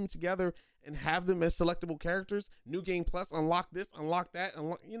throw them together and have them as selectable characters. New Game Plus, unlock this, unlock that,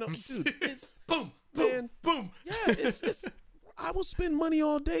 dude, it's boom, man, boom. Yeah, it's I will spend money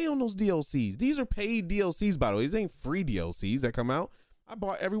all day on those DLCs. These are paid DLCs, by the way. These ain't free DLCs that come out. I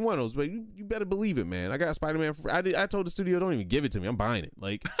bought every one of those, but you better believe it, man. I got Spider-Man. I told the studio, don't even give it to me. I'm buying it.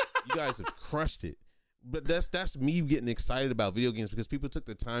 Like, you guys have crushed it. But that's me getting excited about video games because people took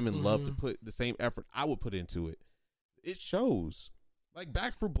the time and love to put the same effort I would put into it. It shows. Like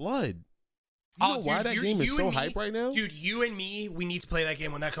Back 4 Blood. You know why that game is so hype right now? Dude, you and me, we need to play that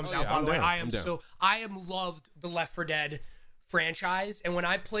game when that comes out. Yeah, by the way, I am loved the Left 4 Dead franchise, and when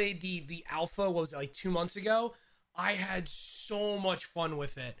I played the alpha, what was it, like 2 months ago? I had so much fun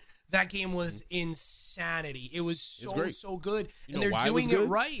with it. That game was insanity. It was so good. And they're doing it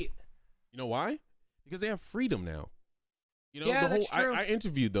right. You know why? Because they have freedom now. You know, yeah, that's true. I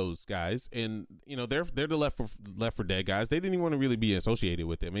interviewed those guys, and you know they're the Left 4 Dead guys. They didn't even want to really be associated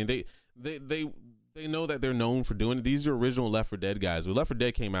with it. I mean, they know that they're known for doing it. These are original Left 4 Dead guys. When Left 4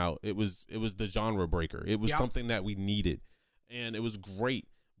 Dead came out, it was the genre breaker. It was something that we needed, and it was great.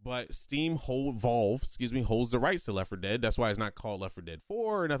 But Steam Valve holds the rights to Left 4 Dead. That's why it's not called Left 4 Dead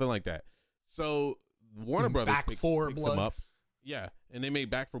 4 or nothing like that. So Warner Brothers picks them up. Yeah, and they made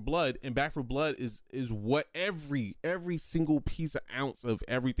Back 4 Blood, and Back 4 Blood is what every single piece of ounce of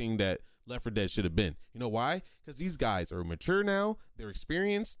everything that Left 4 Dead should have been. You know why? Because these guys are mature now. They're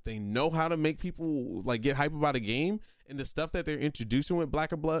experienced. They know how to make people like get hype about a game. And the stuff that they're introducing with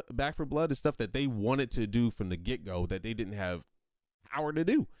Back 4 Blood is stuff that they wanted to do from the get-go that they didn't have power to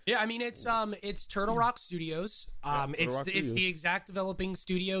do. Yeah, I mean it's Turtle Rock Studios. It's the exact developing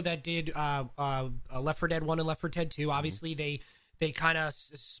studio that did Left 4 Dead 1 and Left 4 Dead 2. Obviously they kind of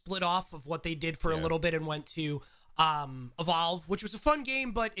split off of what they did for a little bit and went to Evolve, which was a fun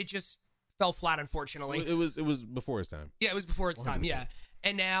game, but it just fell flat, unfortunately. It was before its time. Yeah, it was before its 100%. Time. Yeah.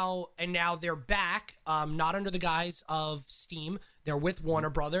 And now they're back, not under the guise of Steam. They're with Warner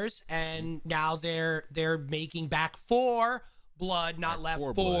Brothers, and now they're making Back 4 Blood, not Left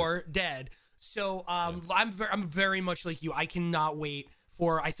 4 Dead. So I'm very much like you. I cannot wait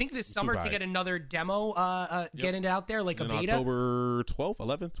for, I think this summer to get another demo, getting it out there, like a beta. October 12th,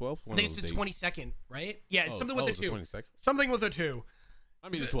 11th, 12th. I think it's the 22nd, right? Yeah, it's something with a 2. 22nd. Something with a 2. I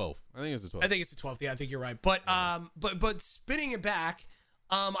mean, the 12th. I think it's the 12th. I think it's the 12th. Yeah, I think you're right. But but spinning it back,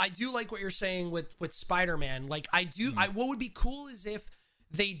 I do like what you're saying with Spider-Man. Like what would be cool is if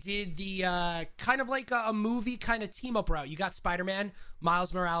they did the kind of like a movie kind of team up route. You got Spider-Man,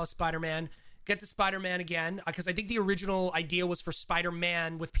 Miles Morales, Spider-Man. Get the Spider-Man again, because I think the original idea was for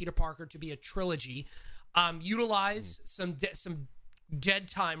Spider-Man with Peter Parker to be a trilogy. Utilize some dead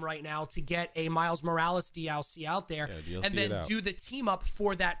time right now to get a Miles Morales DLC out there, and then do the team up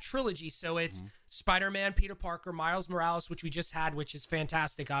for that trilogy. So it's Spider-Man, Peter Parker, Miles Morales, which we just had, which is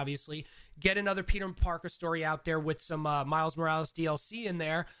fantastic, obviously. Get another Peter Parker story out there with some Miles Morales DLC in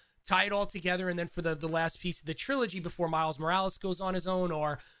there. Tie it all together, and then for the last piece of the trilogy before Miles Morales goes on his own,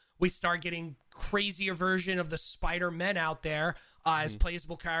 or we start getting crazier version of the Spider-Men out there as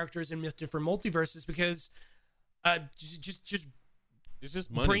playable characters in different multiverses, because just it's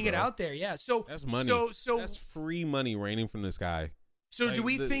just money. Bring it out there, yeah. So that's money. So that's free money raining from the sky. So like, do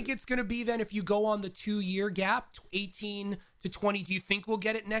we think it's going to be then, if you go on the 2-year gap, 18 to 20, do you think we'll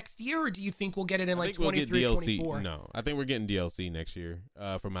get it next year, or do you think we'll get it in like 23 or 24? No, I think we're getting DLC next year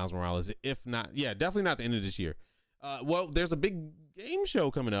for Miles Morales. If not, yeah, definitely not the end of this year. Well, there's a big game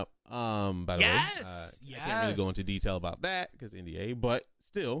show coming up. By the way, I can't really go into detail about that because NDA, but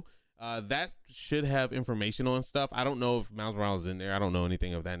still, that should have information on stuff. I don't know if Miles Morales is in there. I don't know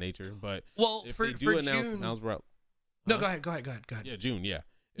anything of that nature. But if they do announce June, Miles Morales, no, go ahead. Yeah, June. Yeah.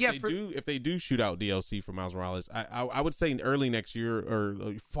 If they do shoot out DLC for Miles Morales, I would say early next year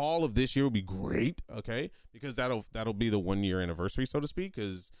or fall of this year would be great. Okay, because that'll be the 1-year anniversary, so to speak.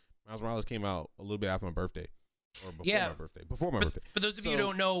 Because Miles Morales came out a little bit after my birthday. Or before my birthday. For those of you who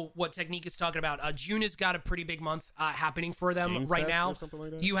don't know what Technique is talking about, June has got a pretty big month happening for them Games right Fest now. or something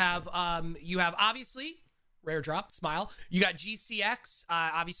like that? You have obviously Rare Drop, Smile. You got GCX,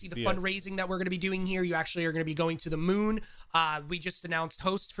 obviously the fundraising that we're going to be doing here. You actually are going to be going to the moon. We just announced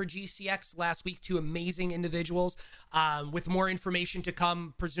host for GCX last week, 2 amazing individuals, with more information to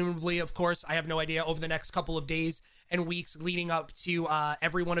come, presumably, of course, I have no idea, over the next couple of days and weeks leading up to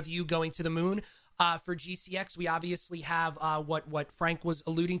every one of you going to the moon. For GCX, we obviously have what Frank was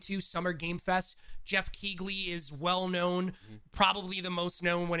alluding to, Summer Game Fest. Jeff Keighley is well known, probably the most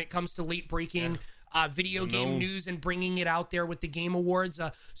known when it comes to late breaking video game news and bringing it out there with the Game Awards.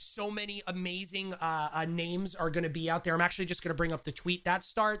 So many amazing names are going to be out there. I'm actually just going to bring up the tweet. That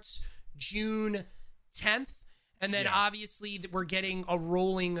starts June 10th. And then obviously we're getting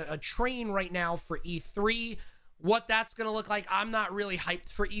a train right now for E3. What that's going to look like, I'm not really hyped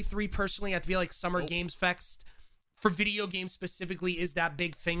for E3 personally. I feel like Summer Games Fest for video games specifically is that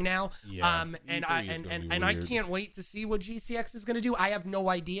big thing now. Yeah, and I can't wait to see what GCX is going to do. I have no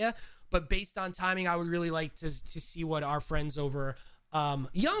idea, but based on timing, I would really like to see what our friends over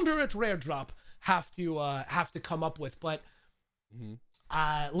yonder at Rare Drop have to come up with. But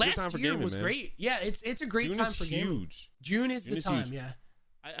last year was great. Yeah, it's a great time for gaming. June is the time. Huge. Yeah.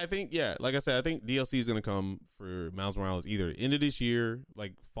 I think, like I said, I think DLC is going to come for Miles Morales either end of this year,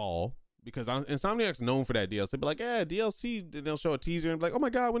 like fall, because Insomniac's known for that DLC. But like, yeah, DLC, then they'll show a teaser and be like, oh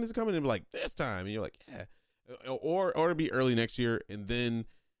my God, when is it coming? And be like, this time. And you're like, yeah. Or it'll be early next year. And then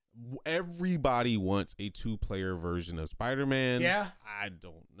everybody wants a 2-player version of Spider-Man. Yeah. I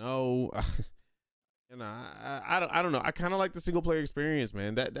don't know. And I don't know. I kind of like the single player experience,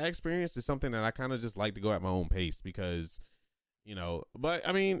 man. That experience is something that I kind of just like to go at my own pace because, but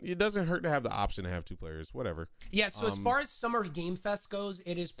I mean, it doesn't hurt to have the option to have 2 players, whatever. Yeah. So as far as Summer Game Fest goes,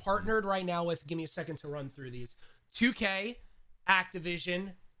 it is partnered right now with, give me a second to run through these, 2K,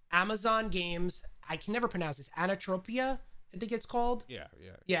 Activision, Amazon Games. I can never pronounce this. Anatropia, I think it's called. Yeah.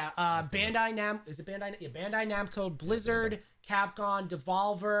 Bandai Namco. Is it Bandai? Yeah, Bandai Namco, Blizzard, Capcom,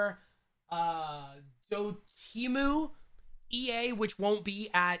 Devolver, Dotemu, EA, which won't be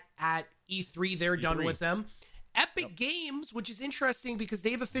at E3. They're done with them. Epic Games, which is interesting because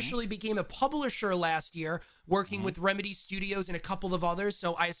they've officially became a publisher last year, working with Remedy Studios and a couple of others.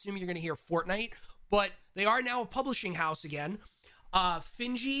 So I assume you're going to hear Fortnite, but they are now a publishing house again.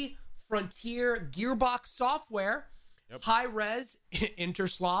 Finji, Frontier, Gearbox Software, High Res,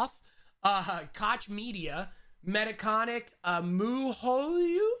 Intersloth, Koch Media, Metaconic,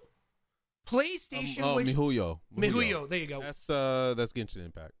 MiHoYo, PlayStation, MiHoYo. There you go. That's Genshin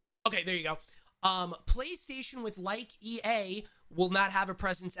Impact. Okay, there you go. PlayStation with EA will not have a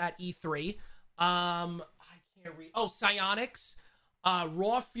presence at E3. I can't read. Oh, Psyonix,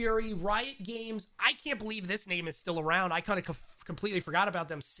 Raw Fury, Riot Games. I can't believe this name is still around. I kind of completely forgot about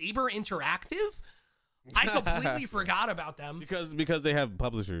them. Saber Interactive. I completely forgot about them because they have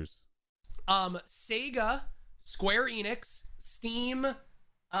publishers. Sega, Square Enix, Steam,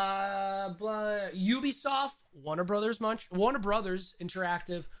 Ubisoft, Warner Brothers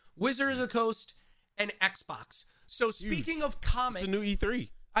Interactive, Wizards of the Coast, and Xbox. So speaking of comics, it's a new E3.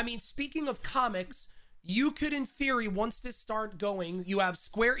 I mean, speaking of comics, you could, in theory, once this start going, you have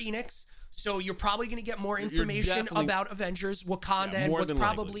Square Enix. So you're probably going to get more information about Avengers, Wakanda, and what's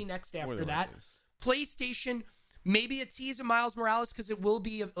probably next after that. PlayStation, maybe a tease of Miles Morales because it will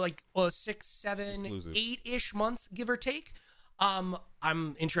be like 6, 7, 8-ish months, give or take. I'm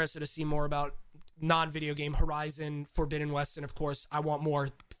interested to see more about non-video game Horizon, Forbidden West, and of course, I want more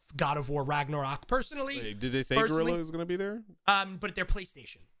God of War Ragnarok. Personally, wait, did they say Guerrilla is going to be there? But they're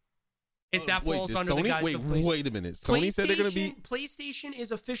PlayStation. If that falls under Sony, the guise of PlayStation. Wait a minute. Sony said they're going to be... PlayStation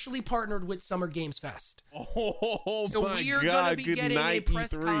is officially partnered with Summer Games Fest. Oh, so my we are going to be getting a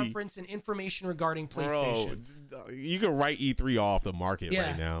press conference and information regarding PlayStation. Bro, you can write E3 off the market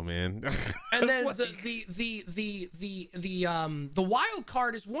right now, man. And then the wild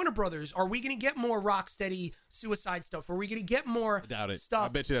card is Warner Brothers. Are we going to get more Rocksteady Suicide stuff? Are we going to get more stuff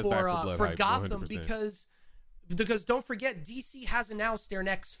I bet you that's for Gotham? Because don't forget, DC has announced their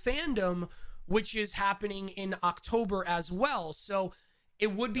next fandom, which is happening in October as well. So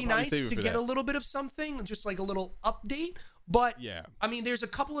it would be nice to get a little bit of something, just like a little update. But yeah, I mean, there's a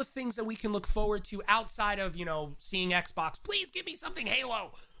couple of things that we can look forward to outside of, seeing Xbox. Please give me something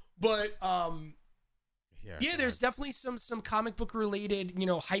Halo. But there's definitely some comic book related,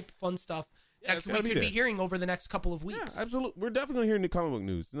 hype, fun stuff that we could be hearing over the next couple of weeks. Yeah, absolutely. We're definitely going to hear new comic book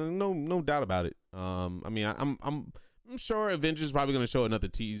news. No doubt about it. I mean, I'm sure Avengers is probably going to show another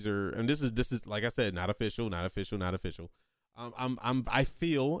teaser, and this is like I said, not official. I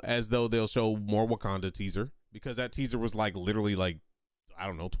feel as though they'll show more Wakanda teaser because that teaser was literally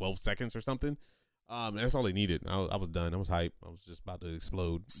 12 seconds or something. And that's all they needed. I was done. I was hyped. I was just about to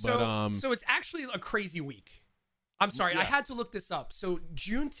explode. So it's actually a crazy week. I'm sorry, I had to look this up. So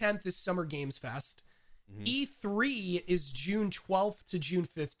June 10th is Summer Games Fest. Mm-hmm. E3 is June 12th to June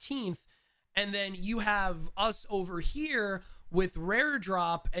 15th. And then you have us over here with Rare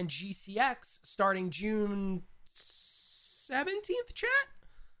Drop and GCX starting June 17th, chat?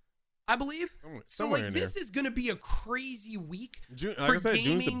 I believe. So this is going to be a crazy week for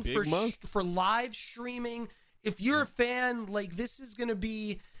gaming, for live streaming. If you're a fan, this is going to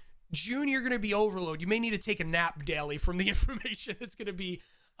be... June, you're going to be overload. You may need to take a nap daily from the information that's going to be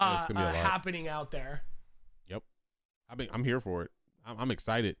happening out there. Yep. I'm here for it. I'm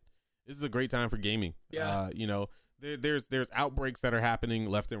excited. This is a great time for gaming. Yeah. There's outbreaks that are happening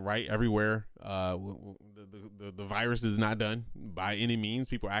left and right everywhere. The virus is not done by any means.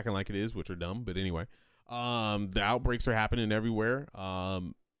 People are acting like it is, which are dumb. But anyway, the outbreaks are happening everywhere.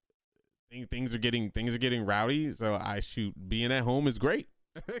 Things are getting rowdy. So being at home is great.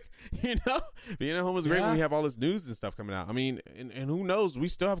 Being at home is great when we have all this news and stuff coming out. I mean, and who knows, we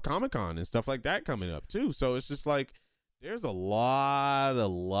still have Comic-Con and stuff like that coming up too. So it's just there's a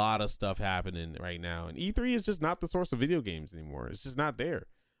lot of stuff happening right now, and E3 is just not the source of video games anymore. It's just not there.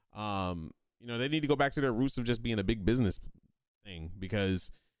 They need to go back to their roots of just being a big business thing,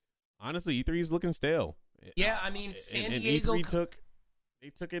 because honestly, E3 is looking stale. Yeah, I mean, San Diego took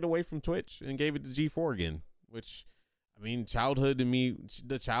it away from Twitch and gave it to G4 again, which, I mean,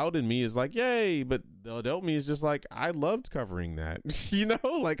 the child in me is like, yay, but the adult me is just like, I loved covering that.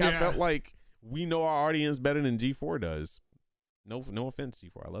 I felt like we know our audience better than G4 does. No offense,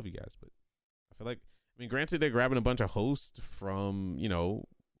 G4. I love you guys, but I feel like, granted, they're grabbing a bunch of hosts from,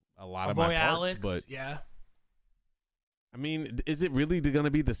 a lot of my parts, Alex, but yeah. I mean, is it really going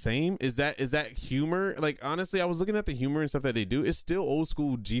to be the same? Is that humor? Honestly, I was looking at the humor and stuff that they do. It's still old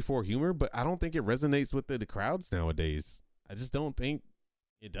school G4 humor, but I don't think it resonates with the crowds nowadays. I just don't think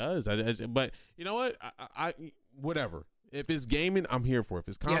it does. But you know what? I whatever. If it's gaming, I'm here for it. If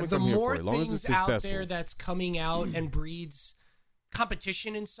it's comics, I'm here for it. As long as it's successful. Out there that's coming out and breeds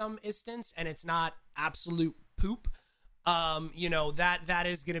competition in some instance, and it's not absolute poop, that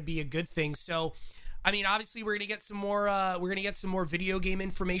is going to be a good thing. So, I mean, obviously, we're gonna get some more video game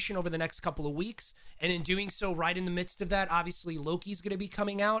information over the next couple of weeks, and in doing so, right in the midst of that, obviously, Loki's gonna be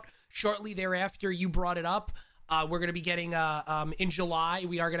coming out shortly thereafter. You brought it up. We're gonna be getting in July.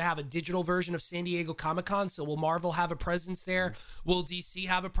 We are gonna have a digital version of San Diego Comic-Con. So will Marvel have a presence there? Will DC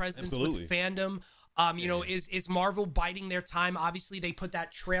have a presence with fandom? Is Marvel biding their time? Obviously, they put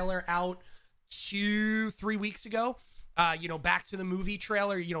that trailer out 2-3 weeks ago. Back to the movie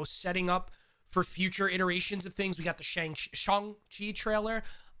trailer. Setting up for future iterations of things. We got the Shang-Chi trailer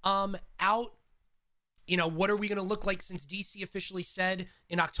out. What are we going to look like since DC officially said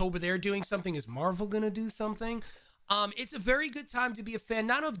in October they're doing something? Is Marvel going to do something? It's a very good time to be a fan,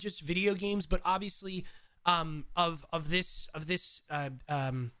 not of just video games, but obviously of this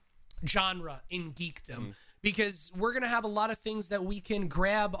genre in geekdom, because we're gonna have a lot of things that we can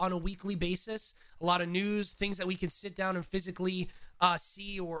grab on a weekly basis, a lot of news, things that we can sit down and physically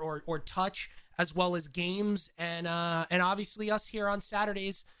see or touch, as well as games, and obviously us here on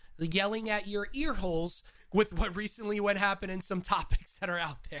Saturdays yelling at your ear holes with what happened and some topics that are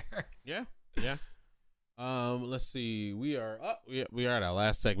out there. Yeah. Let's see. We are at our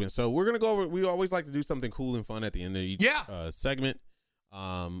last segment, so we're gonna go over. We always like to do something cool and fun at the end of each segment.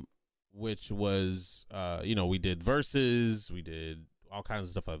 Which was we did verses, we did all kinds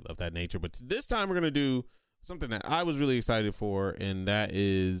of stuff of that nature. But this time we're gonna do something that I was really excited for, and that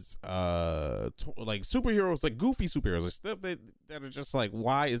is like superheroes, like goofy superheroes, like stuff that are just like,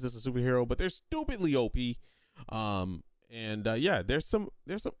 why is this a superhero? But they're stupidly OP. There's some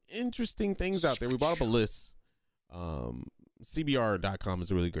interesting things out there. We brought up a list. CBR.com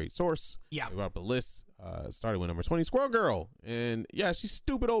is a really great source. Yeah, we brought up a list. Started with number 20, Squirrel Girl, and yeah, she's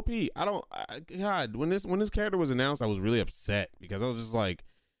stupid OP. God, when this character was announced, I was really upset because I was just like,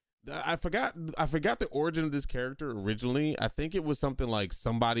 I forgot the origin of this character originally. I think it was something like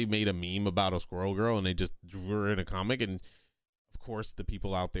somebody made a meme about a Squirrel Girl and they just drew her in a comic, and of course the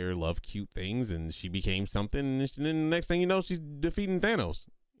people out there love cute things, and she became something, and then the next thing you know, she's defeating Thanos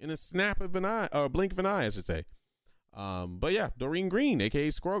in a snap of an eye, or a blink of an eye, I should say. But yeah, Doreen Green,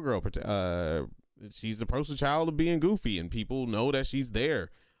 aka Squirrel Girl, she's the poster child of being goofy, and people know that she's there.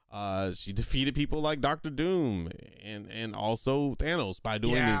 She defeated people like Dr. Doom and also Thanos by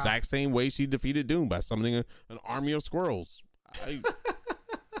doing the exact same way she defeated Doom, by summoning an army of squirrels. I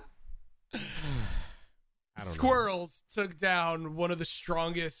don't Squirrels took down one of the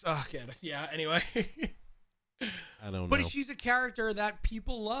strongest. Anyway. I don't know. But she's a character that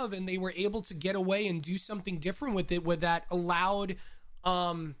people love, and they were able to get away and do something different with it, that allowed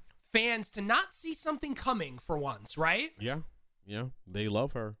fans to not see something coming for once, right? Yeah. They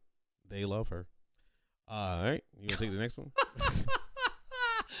love her. All right, you gonna take the next one?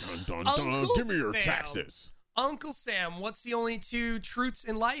 Dun, dun, dun. Give me your taxes. Uncle Sam, what's the only two truths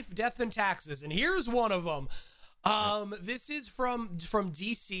in life? Death and taxes. And here's one of them. This is from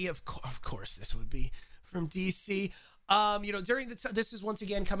DC. Of course, this would be from DC. During this is once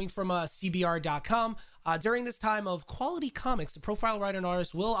again coming from CBR.com. During this time of quality comics, the profile writer and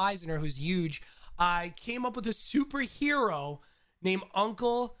artist Will Eisner, who's huge, came up with a superhero named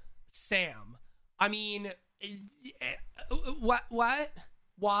Uncle Sam. I mean, what?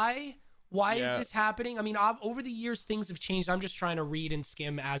 Why is this happening? I mean, over the years, things have changed. I'm just trying to read and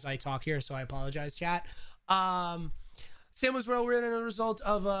skim as I talk here, so I apologize, chat. Sam was well written as a result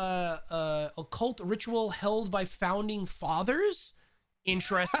of a occult ritual held by founding fathers.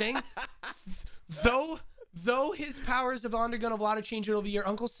 Interesting. Though his powers have undergone a lot of change over the year,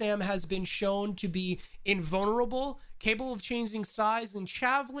 Uncle Sam has been shown to be invulnerable, capable of changing size and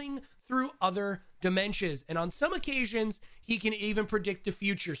traveling through other dimensions. And on some occasions, he can even predict the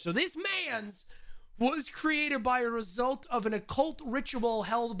future. So this man's was created by a result of an occult ritual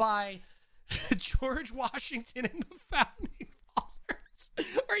held by George Washington and the founding fathers.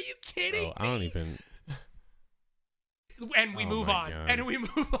 Are you kidding me? I don't even. And we move on. God. And we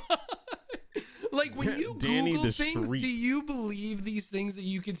move on. Like, when you Google things, do you believe these things that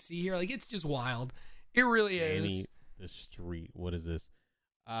you can see here? Like, it's just wild. It really is. The Street. What is this?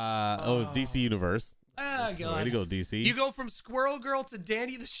 It's DC Universe. Oh, God. Way to go, DC. You go from Squirrel Girl to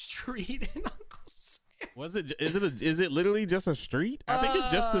Danny the Street and Uncle Sam. Is it literally just a street? I think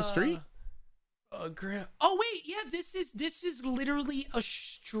it's just the street. Oh wait, yeah, this is literally a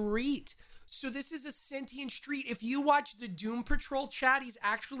street. So this is a sentient street. If you watch the Doom Patrol chat, he's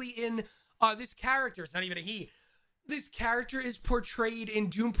actually in this character. It's not even a he. This character is portrayed in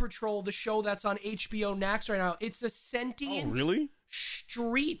Doom Patrol, the show that's on HBO Max right now. It's a sentient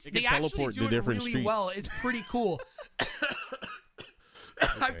street. They actually do it really well. It's pretty cool.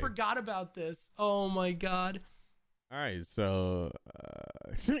 Okay. I forgot about this. Oh my God. All right, so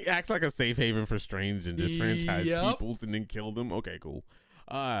he acts like a safe haven for strange and disfranchised peoples and then kill them. Okay, cool.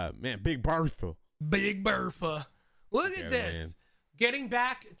 Man, Big Bertha. Look at this. Man. Getting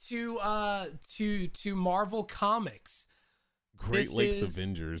back to Marvel Comics. Great Lakes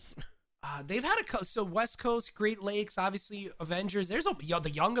Avengers. They've had so West Coast, Great Lakes, obviously Avengers. There's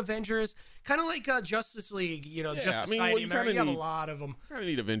the Young Avengers, kind of like Justice League. Justice Society. You have a lot of them. Kind of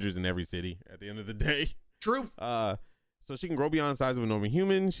need Avengers in every city at the end of the day. True. So she can grow beyond the size of a normal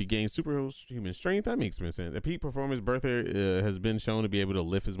human. She gains superhuman strength. That makes sense. At peak performance, Bertha has been shown to be able to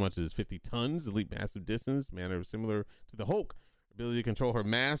lift as much as 50 tons, to leap massive distance, manner similar to the Hulk. Ability to control her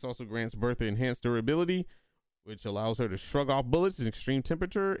mass also grants Bertha enhanced durability. which allows her to shrug off bullets in extreme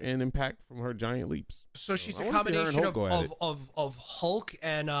temperature and impact from her giant leaps. So she's I a wanna see her and combination Hulk of Hulk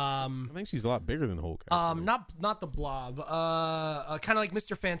and I think she's a lot bigger than Hulk. Actually. not the Blob, kind of like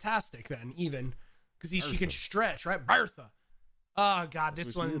Mr. Fantastic then, even because she can stretch, right? Bertha. Oh God,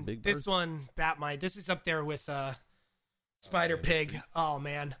 this one, Batmite. This is up there with Spider Pig. Oh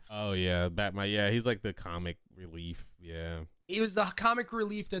man. Oh yeah, Batmite. Yeah, he's like the comic relief. Yeah. It was the comic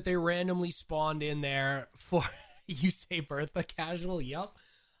relief that they randomly spawned in there for. You say Bertha casual? Yup.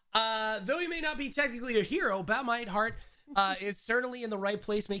 Though he may not be technically a hero, Batmite Heart is certainly in the right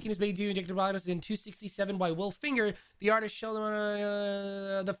place, making his debut in Digital Bodies in 267 by Will Finger. The artist showed him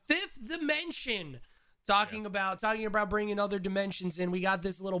on the fifth dimension. Talking about bringing other dimensions in. We got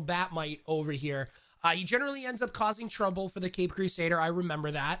this little Batmite over here. He generally ends up causing trouble for the Cape Crusader. I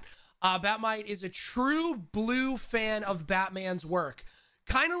remember that. Batmite is a true blue fan of Batman's work.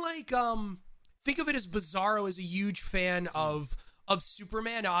 Kind of like, think of it as Bizarro is a huge fan of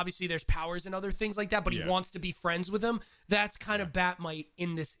Superman. Now, obviously, there's powers and other things like that, but he wants to be friends with him. That's kind of Batmite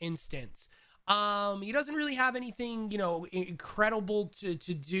in this instance. He doesn't really have anything, incredible to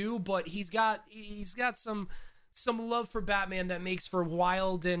do, but he's got some love for Batman that makes for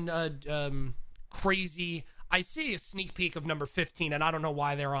wild and crazy. I see a sneak peek of number 15, and I don't know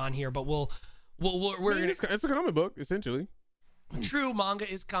why they're on here, but we're gonna. It's a comic book essentially. True, manga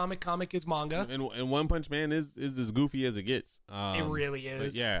is comic is manga, and One Punch Man is as goofy as it gets. It really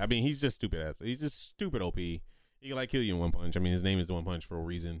is. Yeah, I mean, he's just stupid ass. He's just stupid OP. He can kill you in one punch. I mean, his name is One Punch for a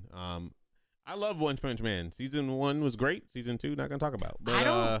reason. I love One Punch Man. Season 1 was great. Season 2, not gonna talk about. But, I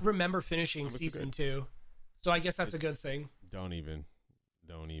don't remember finishing season 2, so I guess that's a good thing. Don't even.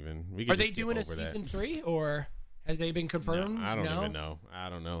 Are they doing a season 3, or has they been confirmed? No, I don't even know. I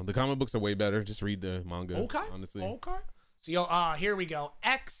don't know. The comic books are way better. Just read the manga. Okay. Honestly. Okay. So here we go.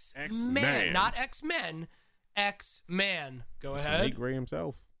 X-Man, not X-Men. X-Man. Go ahead. Nate Gray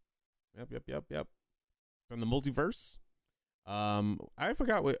himself. Yep. From the multiverse. I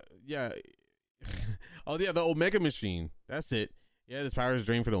forgot what. Yeah. Oh yeah, the Omega Machine. That's it. Yeah, this power is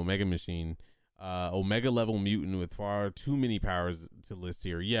drained for the Omega Machine. Omega level mutant with far too many powers to list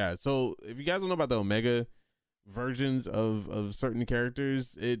here. Yeah, so if you guys don't know about the Omega versions of certain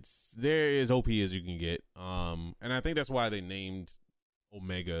characters, they're as OP as you can get. And I think that's why they named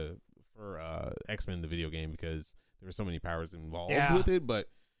Omega for X-Men the video game, because there were so many powers involved with it. But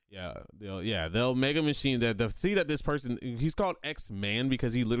the Omega Machine, that this person, he's called X-Man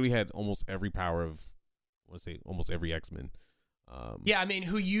because he literally had almost every power of, let's say, almost every X-Men.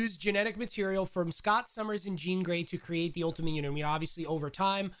 Who used genetic material from Scott Summers and Jean Grey to create the Ultimate Union. I mean, obviously, over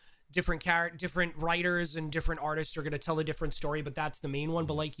time, different writers and different artists are going to tell a different story, but that's the main one.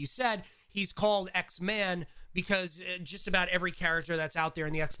 But like you said, he's called X-Man because just about every character that's out there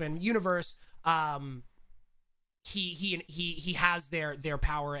in the X-Men universe, he has their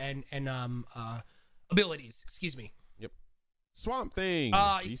power and abilities. Excuse me. Yep. Swamp Thing.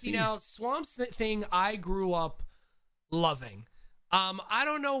 You see now, Swamp Thing, I grew up loving. I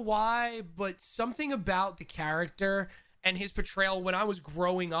don't know why, but something about the character and his portrayal when I was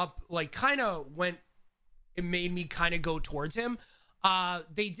growing up, it made me kind of go towards him.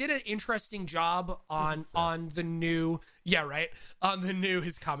 They did an interesting job on the new,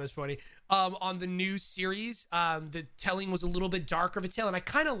 his comment's funny. On the new series, the telling was a little bit darker of a tale, and I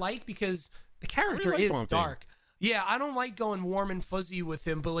kind of like because the character is dark. Yeah, I don't like going warm and fuzzy with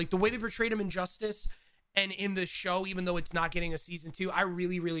him, but the way they portrayed him in Justice and in the show, even though it's not getting a season 2, I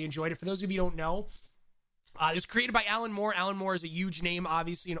really, really enjoyed it. For those of you who don't know, it was created by Alan Moore. Alan Moore is a huge name,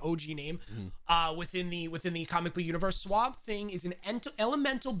 obviously an OG name within the comic book universe. Swamp Thing is an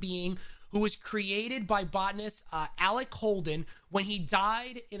elemental being who was created by botanist Alec Holden when he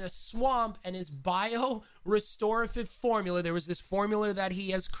died in a swamp, and his bio-restorative formula, there was this formula that he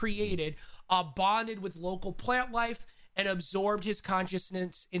has created, bonded with local plant life and absorbed his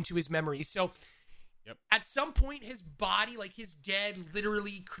consciousness into his memories. So at some point, his body, his dead,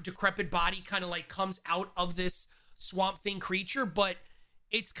 literally decrepit body, kind of comes out of this Swamp Thing creature, but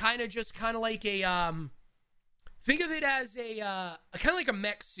it's kind of like a think of it as a kind of like a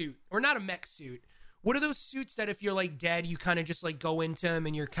mech suit, or not a mech suit. What are those suits that if you're dead, you kind of just go into them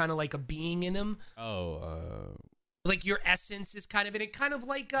and you're kind of like a being in them? Your essence is kind of in it, kind of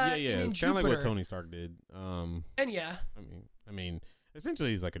like it's kind of like what Tony Stark did. I mean, essentially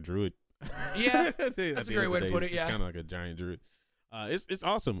he's like a druid. Yeah, that's a great way to put it. Yeah, kind of like a giant druid. It's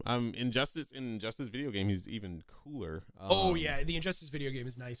awesome. Injustice video game, he's even cooler. The Injustice video game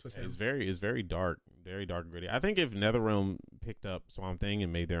is nice with him. It's very dark, very dark and gritty. I think if NetherRealm picked up Swamp Thing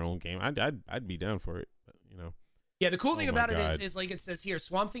and made their own game, I'd be down for it. But, Yeah, the cool thing about it is like it says here,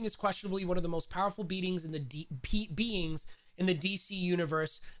 Swamp Thing is questionably one of the most powerful beings in the DC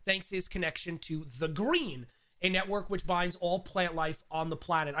universe, thanks to his connection to the Green, a network which binds all plant life on the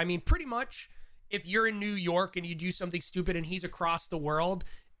planet. I mean, pretty much, if you're in New York and you do something stupid and he's across the world,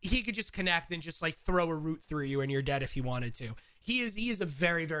 he could just connect and just like throw a root through you and you're dead if he wanted to. He is a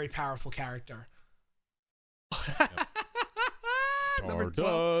very, very powerful character.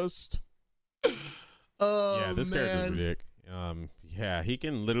 Stardust. Oh, yeah, this man. character's ridiculous. Yeah, he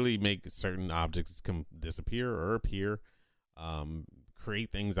can literally make certain objects disappear or appear.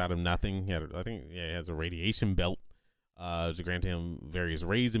 Create things out of nothing. He has a radiation belt to grant him various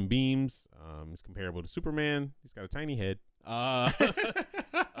rays and beams. He's comparable to Superman. He's got a tiny head. Yeah.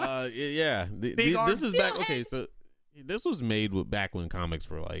 This is back. Okay, so this was made back when comics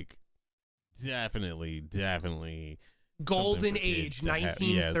were like definitely golden age,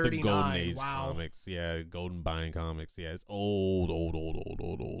 1939. Yeah, it's the golden age wow. comics. Yeah, golden buying comics. Yeah, it's old.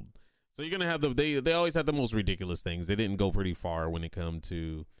 So you're gonna have they always had the most ridiculous things. They didn't go pretty far when it came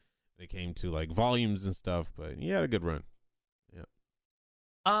to like volumes and stuff, but he had a good run. Yeah.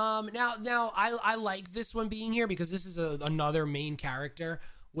 Now I like this one being here because this is another main character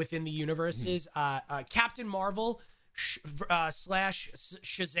within the universe is Captain Marvel slash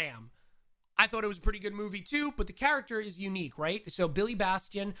Shazam. I thought it was a pretty good movie too, but the character is unique, right? So Billy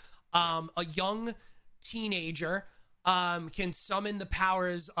Bastion, a young teenager, can summon the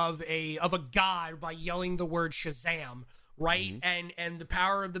powers of a god by yelling the word Shazam, right? And the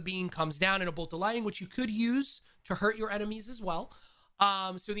power of the being comes down in a bolt of lightning, which you could use to hurt your enemies as well.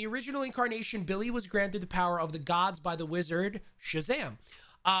 So the original incarnation, Billy was granted the power of the gods by the wizard Shazam.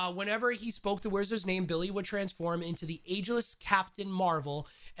 Whenever he spoke the wizard's name, Billy would transform into the ageless Captain Marvel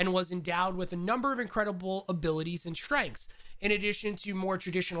and was endowed with a number of incredible abilities and strengths. In addition to more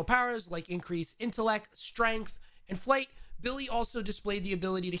traditional powers like increased intellect, strength, and flight, Billy also displayed the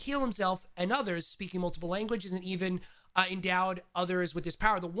ability to heal himself and others, speaking multiple languages, and even endowed others with this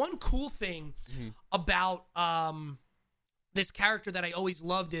power. The one cool thing about this character that I always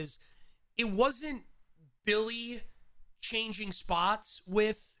loved is it wasn't Billy changing spots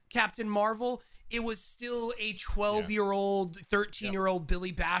with Captain Marvel. It was still a 12-year-old, 13-year-old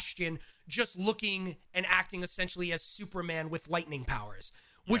Billy Bastion just looking and acting essentially as Superman with lightning powers,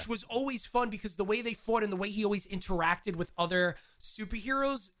 which was always fun because the way they fought and the way he always interacted with other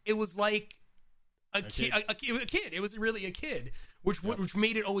superheroes, it was like a kid. It was really a kid, which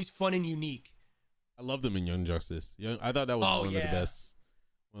made it always fun and unique. I loved him in Young Justice. I thought that was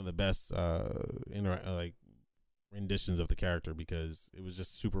one of the best renditions of the character because it was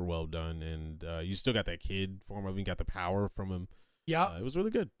just super well done, and you still got that kid form of him, got the power from him. It was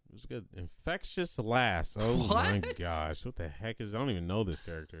really good. It was good. Infectious Lass. Oh my gosh, what the heck is? I don't even know this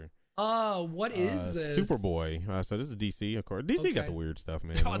character. What is this? Superboy. So this is DC, of course. DC got the weird stuff,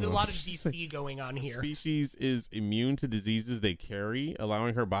 man. God, there's a lot of DC going on here. Species is immune to diseases they carry,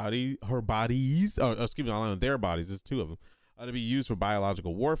 allowing their bodies. There's two of them. To be used for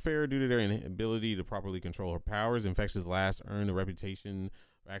biological warfare due to their inability to properly control her powers. Infectious Lass earned a reputation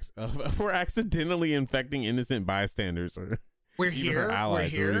for accidentally infecting innocent bystanders or her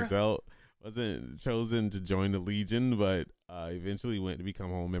allies. We're here. The result wasn't chosen to join the Legion, but eventually went to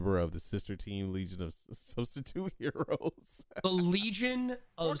become a member of the sister team Legion of Substitute Heroes. The Legion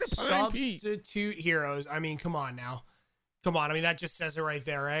of Substitute Heroes. I mean, come on now. Come on. I mean, that just says it right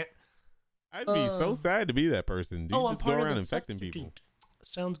there, right? I'd be so sad to be that person. Dude, just go around infecting people.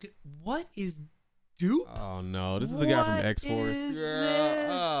 Sounds good. What is Dupe? Oh no, this is the guy from X-Force.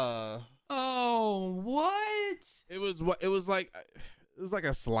 Oh, what? It was like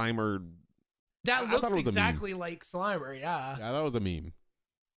a Slimer. That looks exactly like Slimer, yeah. Yeah, that was a meme.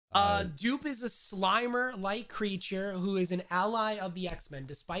 Dupe is a Slimer-like creature who is an ally of the X-Men.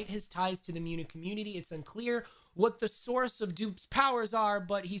 Despite his ties to the mutant community, it's unclear what the source of Dupe's powers are,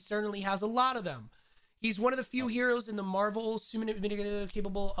 but he certainly has a lot of them. He's one of the few heroes in the Marvel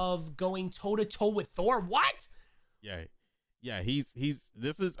capable of going toe-to-toe with Thor. What? Yeah,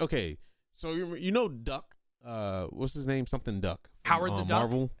 this is okay. So you know Duck, what's his name? Something Duck. Howard the Duck.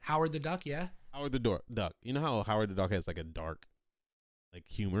 Marvel. Howard the Duck, yeah. Howard the Duck. You know how Howard the Duck has like a dark like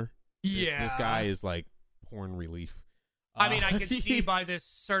humor? Yeah. This guy is like porn relief. I mean, I can see by this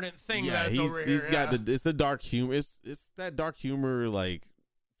certain thing that's over here. It's a dark humor. It's that dark humor like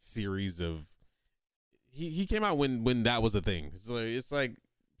series of. He came out when that was a thing. So it's like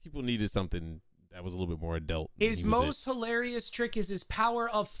people needed something that was a little bit more adult. His most hilarious trick is his power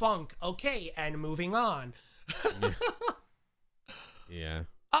of funk. Okay, and moving on. Yeah.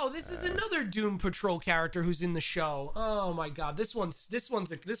 Oh, this is another Doom Patrol character who's in the show. Oh my God, this one's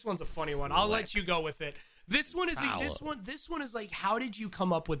a funny one. I'll let you go with it. This one is this one is like, how did you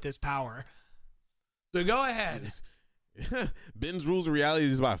come up with this power? So go ahead. Ben's rules of reality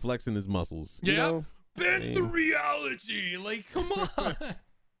is by flexing his muscles. Yeah. You know? Bend the reality. Like, come on.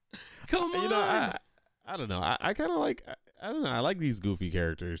 Come on. You know, I don't know. I kind of like, I don't know. I like these goofy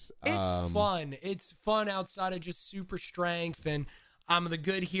characters. It's fun. It's fun outside of just super strength and I'm the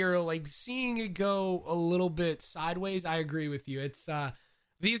good hero. Like, seeing it go a little bit sideways, I agree with you. It's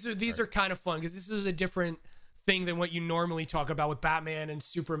these are kind of fun because this is a different thing than what you normally talk about with Batman and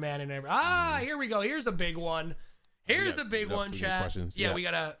Superman and everything. Here we go. Here's a big one. Here's a big one, chat. Yeah, we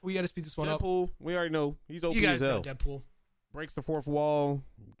gotta speed this one Deadpool, up. We already know he's OP you guys as hell. know Deadpool Breaks the fourth wall,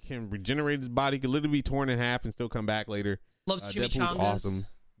 can regenerate his body, could literally be torn in half and still come back later. Loves chimichangas. Deadpool's awesome.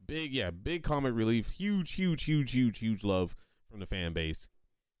 Big comic relief. Huge love from the fan base.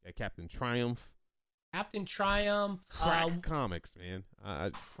 Captain Triumph. Crack Comics, man.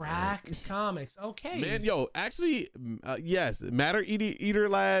 Crack Comics. Okay. Man, yo, actually, yes, Matter Eater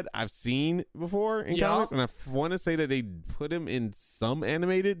Lad, I've seen before in comics, and I want to say that they put him in some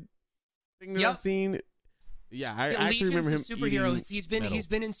animated thing that I've seen. Yeah, I actually remember him. Superheroes. He's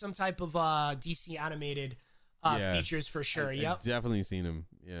been in some type of DC animated features for sure. I've definitely seen him.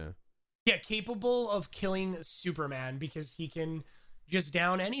 Yeah, capable of killing Superman because he can just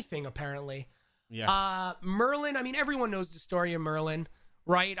down anything apparently. Yeah. Merlin, I mean, everyone knows the story of Merlin,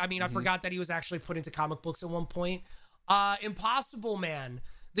 right? I mean, I forgot that he was actually put into comic books at one point. Impossible Man.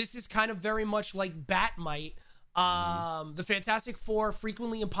 This is kind of very much like Batmite. The Fantastic Four,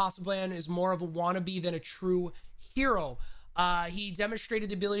 frequently Impossible Man is more of a wannabe than a true hero. He demonstrated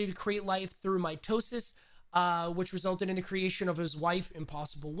the ability to create life through mitosis, which resulted in the creation of his wife,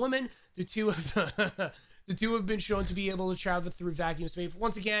 Impossible Woman. The two have been shown to be able to travel through vacuum space.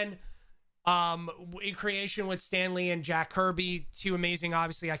 Once again, in creation with Stan Lee and Jack Kirby, two amazing,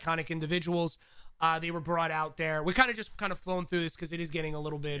 obviously iconic individuals. They were brought out there. We kind of flown through this because it is getting a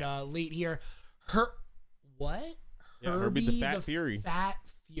little bit late here. What? Yeah, Herbie the Fat Fury. Fat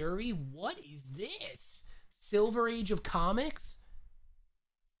Fury? What is this? Silver Age of Comics?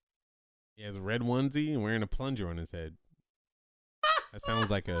 He has a red onesie and wearing a plunger on his head. That sounds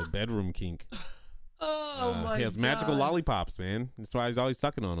like a bedroom kink. Oh my god. He has magical lollipops, man. That's why he's always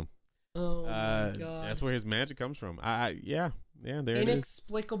sucking on them. Oh my god. That's where his magic comes from. Yeah, there it is.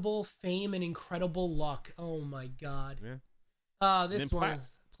 Inexplicable fame and incredible luck. Oh my god. Yeah. This one.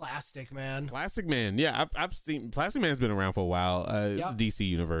 Plastic Man. Plastic Man. Yeah, I've seen Plastic Man's been around for a while. It's DC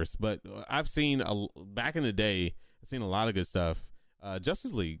universe, but I've seen back in the day. I've seen a lot of good stuff.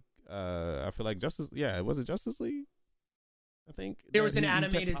 Justice League. I feel like was it Justice League? I think there was an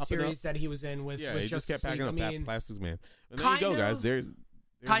animated series that he was in with. Yeah, with he Justice just kept packing League. up Plastic Man. And there you go, guys. There's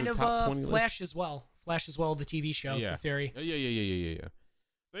kind of Flash as well. Flash as well, the TV show. Yeah. For Theory. Yeah.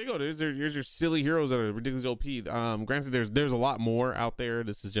 There you go. Here's your silly heroes that are ridiculously OP. Granted, there's a lot more out there.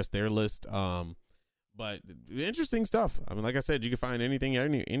 This is just their list. But interesting stuff. I mean, like I said, you can find anything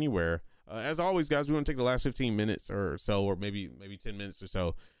anywhere. As always, guys, we want to take the last 15 minutes or so, or maybe 10 minutes or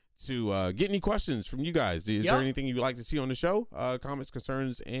so, to get any questions from you guys. Is there anything you'd like to see on the show? Comments,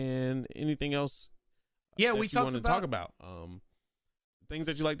 concerns, and anything else? Yeah, we talk about things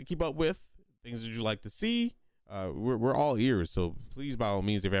that you like to keep up with, things that you like to see. We're all ears, so please, by all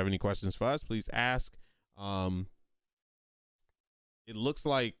means, if you have any questions for us, please ask. It looks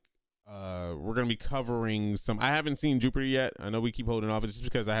like we're gonna be covering some. I haven't seen Jupiter yet. I know we keep holding off. It's just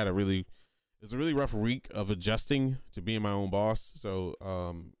because I had a really rough week of adjusting to being my own boss. So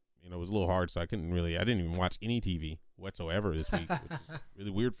it was a little hard. So I didn't even watch any TV whatsoever this week, which is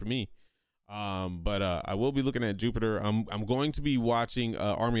really weird for me. But I will be looking at Jupiter. I'm going to be watching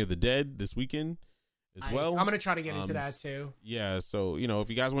Army of the Dead this weekend as well. I'm going to try to get into that too. Yeah. So, if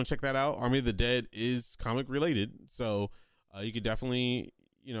you guys want to check that out, Army of the Dead is comic related. So you could definitely,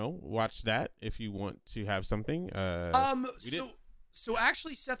 watch that if you want to have something. So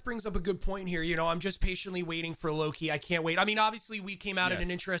actually Seth brings up a good point here. I'm just patiently waiting for Loki. I can't wait. I mean, obviously we came out at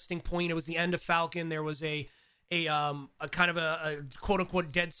an interesting point. It was the end of Falcon. There was a kind of a quote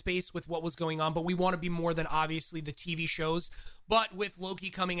unquote dead space with what was going on, but we want to be more than obviously the TV shows. But with Loki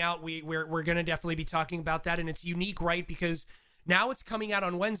coming out, we're going to definitely be talking about that. And it's unique, right? Because now it's coming out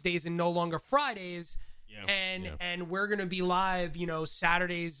on Wednesdays and no longer Fridays. Yeah, and we're going to be live,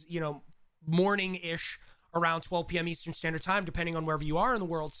 Saturdays, morning ish around 12 p.m. Eastern Standard Time, depending on wherever you are in the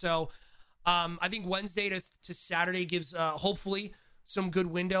world. So I think Wednesday to Saturday gives hopefully some good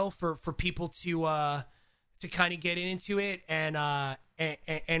window for people to kind of get into it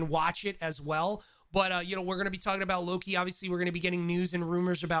and watch it as well. But we're going to be talking about Loki. Obviously, we're going to be getting news and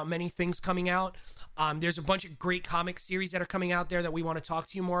rumors about many things coming out. There's a bunch of great comic series that are coming out there that we want to talk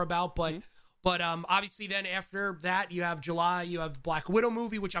to you more about. But But obviously then after that, you have July, you have Black Widow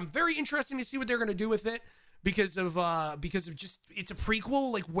movie, which I'm very interested to see what they're going to do with it because of just, it's a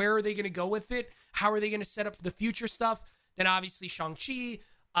prequel. Like, where are they going to go with it? How are they going to set up the future stuff? Then obviously Shang-Chi,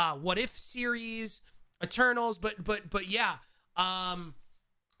 What If series, Eternals. But yeah,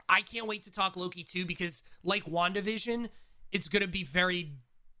 I can't wait to talk Loki too, because like WandaVision, it's going to be very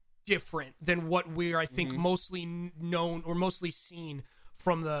different than what we're, I think, mostly known or mostly seen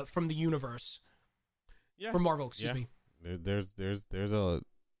from the universe. Yeah. From Marvel, excuse me. There's a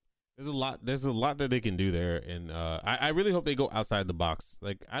lot that they can do there, and I really hope they go outside the box.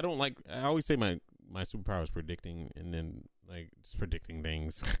 Like, I always say my superpower is predicting, and then like just predicting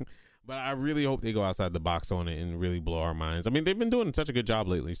things. But I really hope they go outside the box on it and really blow our minds. I mean, they've been doing such a good job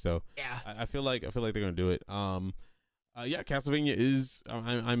lately, so yeah, I feel like they're gonna do it. Yeah, Castlevania is.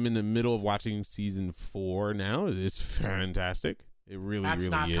 I'm in the middle of watching season 4 now. It's fantastic. It really is. That's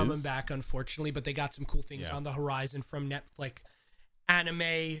not coming back, unfortunately, but they got some cool things on the horizon from Netflix.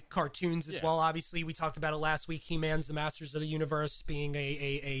 Anime cartoons as well. Obviously, we talked about it last week. He-Man's the Masters of the Universe being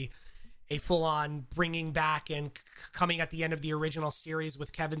a full-on bringing back and coming at the end of the original series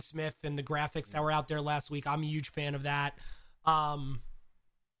with Kevin Smith and the graphics that were out there last week. I'm a huge fan of that. Netflix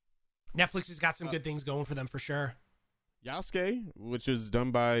has got some good things going for them for sure. Yasuke, which is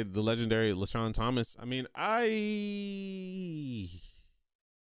done by the legendary LaShawn Thomas. I mean, I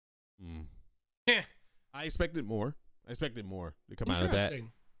expected more. I expected more to come out of that.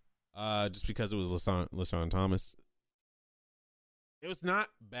 Just because it was LaShawn Thomas. It was not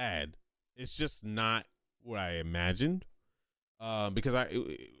bad. It's just not what I imagined. Because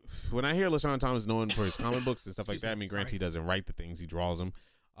when I hear LaShawn Thomas known for his comic books and stuff like that, I mean, granted, he doesn't write the things, he draws them.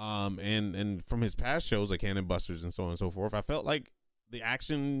 And from his past shows like Cannon Busters and so on and so forth, I felt like the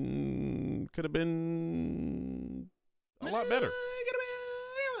action could have been a lot better.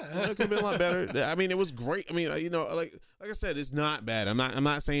 It could have been a lot better. I mean, it was great. I mean, like I said, it's not bad. I'm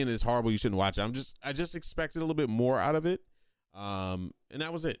not saying it's horrible. You shouldn't watch it. I just expected a little bit more out of it. And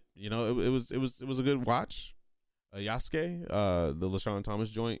that was it. It was a good watch. Yasuke, the LaShawn Thomas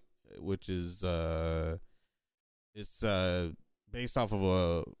joint, which is it's based off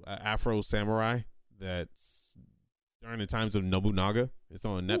of a Afro samurai that's during the times of Nobunaga. It's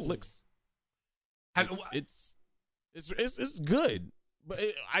on Netflix. It's good, but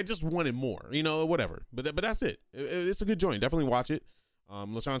I just wanted more. Whatever. But that's it. It's a good joint. Definitely watch it.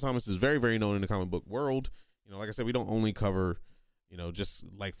 LaShawn Thomas is very, very known in the comic book world. Like I said, we don't only cover just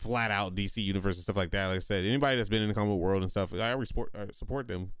like flat out DC universe and stuff like that. Like I said, anybody that's been in the comic book world and stuff, I support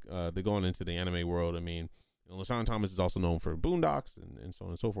them. They're going into the anime world. I mean, LaShawn Thomas is also known for Boondocks and so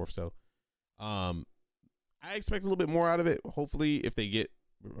on and so forth. So, I expect a little bit more out of it. Hopefully, if they get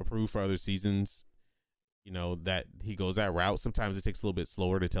approved for other seasons, that he goes that route. Sometimes it takes a little bit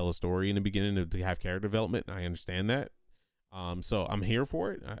slower to tell a story in the beginning to have character development. And I understand that. So I'm here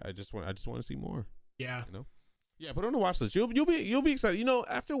for it. I just want to see more. Yeah. Yeah, put it on the watch list. You'll be excited.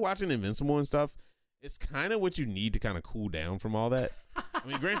 After watching Invincible and stuff, it's kind of what you need to kind of cool down from all that. I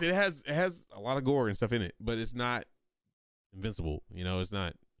mean, granted, it has a lot of gore and stuff in it, but it's not Invincible. It's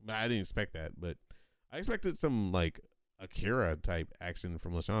not. I didn't expect that, but I expected some like Akira type action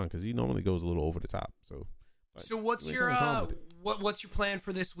from LaShawn because he normally goes a little over the top. So what's your what's your plan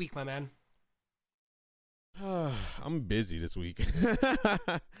for this week, my man? I'm busy this week.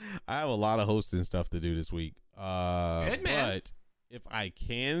 I have a lot of hosting stuff to do this week. Good, man. But if I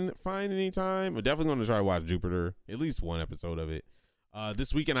can find any time, I'm definitely going to try to watch Jupiter, at least one episode of it.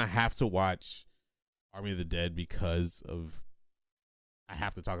 This weekend I have to watch Army of the Dead because I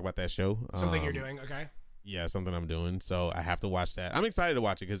have to talk about that show. Something you're doing, okay? Yeah, something I'm doing. So I have to watch that. I'm excited to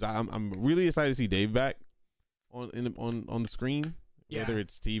watch it because I'm really excited to see Dave back on the screen, whether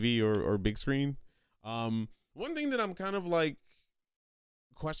it's TV or big screen. One thing that I'm kind of like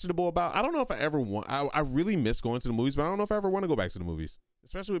questionable about, I don't know if I ever want, I really miss going to the movies, but I don't know if I ever want to go back to the movies,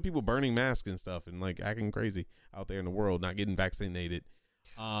 especially with people burning masks and stuff and like acting crazy out there in the world, not getting vaccinated.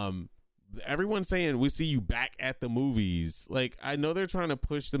 Everyone's saying we see you back at the movies. Like, I know they're trying to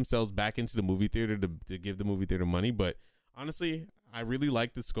push themselves back into the movie theater to give the movie theater money, but honestly, I really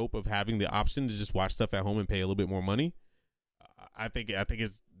like the scope of having the option to just watch stuff at home and pay a little bit more money. I think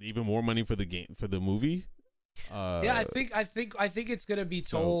it's even more money for the movie. I think it's gonna be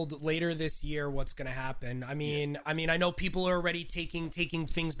told later this year what's gonna happen. I mean, I know people are already taking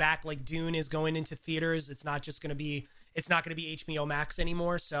things back. Like Dune is going into theaters. It's not gonna be HBO Max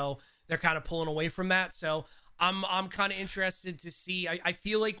anymore. So they're kind of pulling away from that. So I'm kind of interested to see. I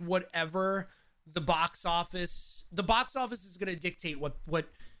feel like whatever the box office is gonna dictate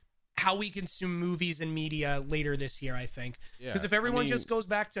how we consume movies and media later this year, I think. Because Yeah, if everyone just goes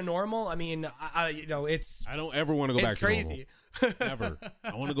back to normal, I mean, it's... I don't ever want to go back to crazy. normal. Never.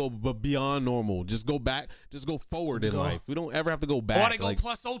 I want to go beyond normal. Just go back. Just go forward in life. We don't ever have to go back. I want to go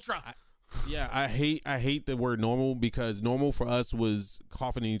plus ultra. I hate the word normal, because normal for us was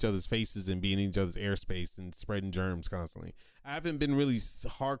coughing in each other's faces and being in each other's airspace and spreading germs constantly. I haven't been really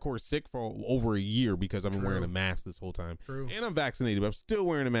hardcore sick for over a year because I've been wearing a mask this whole time. True. And I'm vaccinated, but I'm still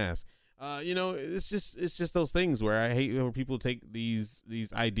wearing a mask. It's just those things where I hate when people take these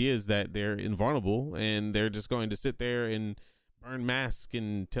ideas that they're invulnerable and they're just going to sit there and burn masks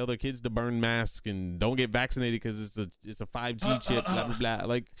and tell their kids to burn masks and don't get vaccinated because it's a 5G chip, blah blah blah.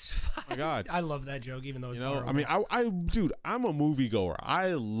 Like, oh my God, I love that joke, even though it's horrible. I mean, dude, I'm a moviegoer.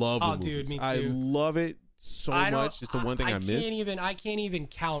 I love the movies. Dude, me too. I love it so much. It's the one thing I miss. I can't even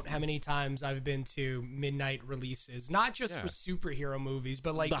count how many times I've been to midnight releases, not just for superhero movies,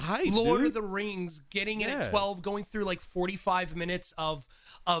 but like the hype, Lord dude. of the Rings, getting in at 12, going through like 45 minutes of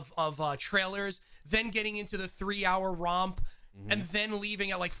trailers, then getting into the 3-hour romp. And then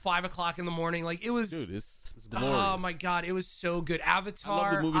leaving at like 5 o'clock in the morning. Like, it was, dude, it's glorious. Oh my God, it was so good. Avatar. I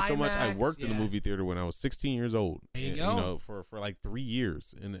love the movie so much. I IMAX, worked in a movie theater when I was 16 years old. There you and, go. For like 3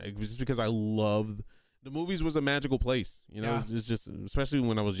 years, and it was just because I loved the movies. Was a magical place. It's just, especially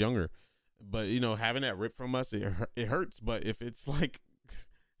when I was younger. But having that ripped from us, it hurts. But if it's like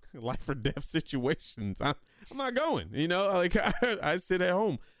life or death situations, I'm not going. Like I sit at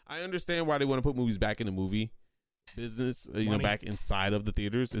home. I understand why they want to put movies back in the movie business, back inside of the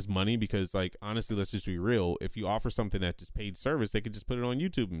theaters, is money, because like, honestly, let's just be real. If you offer something that's just paid service, they could just put it on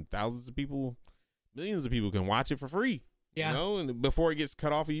YouTube and thousands of people, millions of people can watch it for free. And before it gets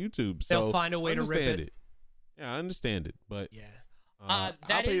cut off of YouTube. So they'll find a way to rip it. Yeah, I understand it, but I'll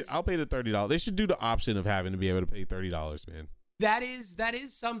pay the $30. They should do the option of having to be able to pay $30, man. That is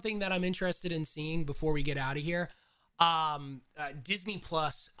something that I'm interested in seeing before we get out of here. Disney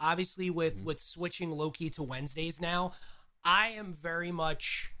Plus, obviously with switching Loki to Wednesdays now, I am very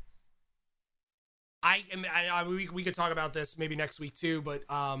much, we could talk about this maybe next week too, but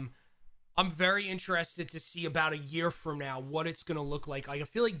I'm very interested to see about a year from now what it's going to look like. Like, I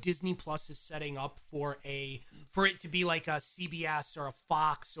feel like Disney Plus is setting up for it to be like a CBS or a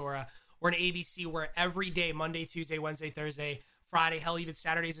Fox or an ABC, where every day, Monday, Tuesday, Wednesday, Thursday, Friday, hell, even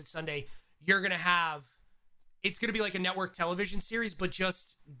Saturdays and Sunday, you're going to have, it's going to be like a network television series, but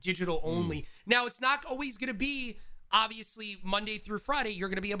just digital only. Now, it's not always going to be, obviously, Monday through Friday. You're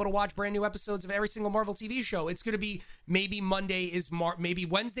going to be able to watch brand new episodes of every single Marvel TV show. It's going to be maybe maybe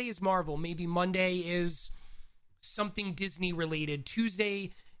Wednesday is Marvel. Maybe Monday is something Disney related. Tuesday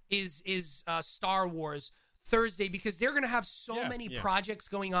is Star Wars. Thursday, because they're going to have so many projects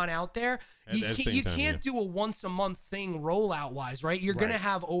going on out there. You can't do a once a month thing rollout wise, right? You're going to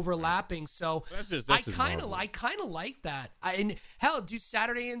have overlapping. So I kind of like that. And hell, do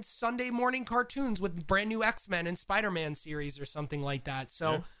Saturday and Sunday morning cartoons with brand new X-Men and Spider-Man series or something like that.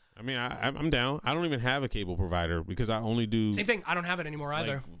 So. Yeah. I mean, I'm down. I don't even have a cable provider because I only do... Same thing. I don't have it anymore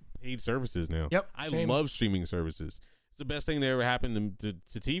either. Paid services now. Yep. I love streaming services. It's the best thing that ever happened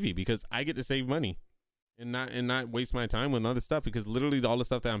to TV, because I get to save money and not waste my time with other stuff, because literally all the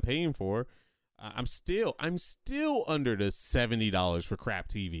stuff that I'm paying for, I'm still under the $70 for crap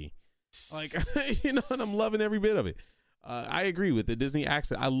TV. Like, and I'm loving every bit of it. I agree with the Disney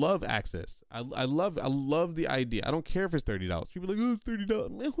Access. I love Access. I love the idea. I don't care if it's $30. People are like, oh, it's $30.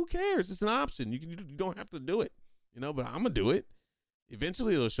 Man, who cares? It's an option. You don't have to do it, but I'm gonna do it.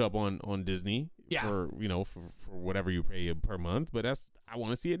 Eventually, it'll show up on Disney for whatever you pay per month. But I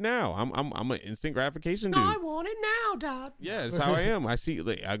want to see it now. I'm an instant gratification dude. I want it now, Dad. Yeah, that's how I am. I see.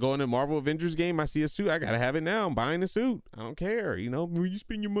 I go in a Marvel Avengers game. I see a suit. I gotta have it now. I'm buying the suit. I don't care. Where you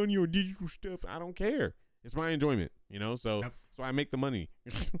spend your money on digital stuff, I don't care. It's my enjoyment. So that's why I make the money.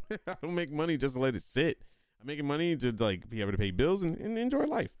 I don't make money just to let it sit. I'm making money to be able to pay bills and enjoy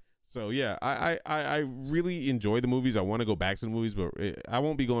life. So yeah, I really enjoy the movies. I want to go back to the movies, but I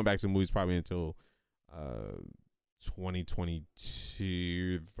won't be going back to the movies probably until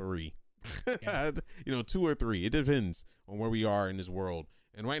 2022, 3. Yeah. 2 or 3. It depends on where we are in this world.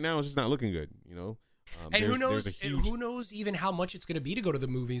 And right now, it's just not looking good. And who knows? Who knows even how much it's going to be to go to the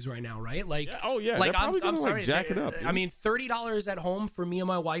movies right now, right? Like, Like I'm sorry, jack it up. I mean, $30 at home for me and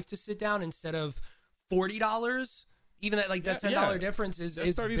my wife to sit down instead of $40. Even that that $10 difference is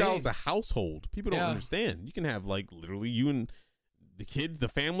 $30 big. a household. People don't understand. You can have literally you and the kids, the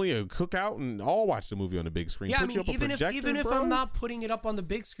family, a cookout, and all watch the movie on the big screen. Yeah, even if bro. I'm not putting it up on the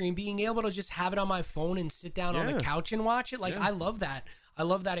big screen, being able to just have it on my phone and sit down on the couch and watch it, I love that. I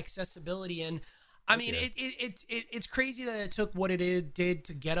love that accessibility. And I mean, it's crazy that it took what it did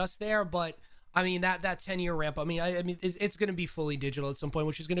to get us there, but I mean that 10-year ramp. I mean, it's going to be fully digital at some point,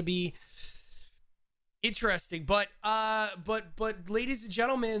 which is going to be interesting. But ladies and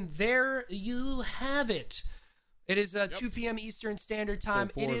gentlemen, there you have it. It is 2 p.m. Eastern Standard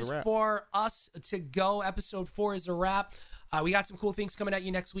Time. It is for us to go. Episode 4 is a wrap. We got some cool things coming at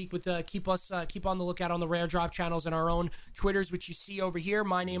you next week. With keep on the lookout on the Rare Drop channels and our own Twitters, which you see over here.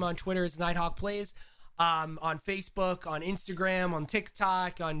 My name on Twitter is Nighthawk Plays. On Facebook, on Instagram, on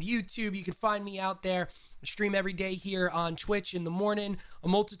TikTok, on YouTube, you can find me out there. I stream every day here on Twitch in the morning. A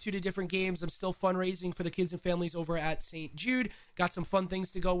multitude of different games. I'm still fundraising for the kids and families over at St. Jude. Got some fun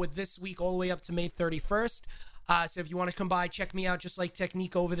things to go with this week, all the way up to May 31st. So if you want to come by, check me out, just like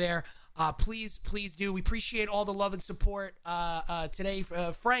Technique over there. Please do. We appreciate all the love and support today.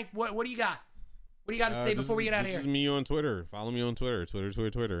 Frank, what do you got? What do you got to say before we get out of here? This is me on Twitter. Follow me on Twitter.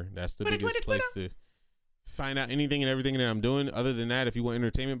 Twitter. That's the biggest place to find out anything and everything that I'm doing. Other than that, if you want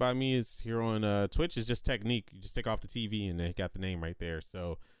entertainment by me, is here on Twitch. It's just Technique. You just take off the TV and they got the name right there.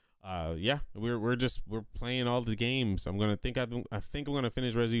 So yeah, we're playing all the games. I think I'm gonna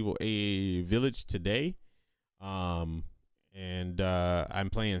finish Resident Evil A Village today. And I'm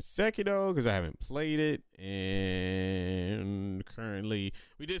playing Sekiro because I haven't played it, and currently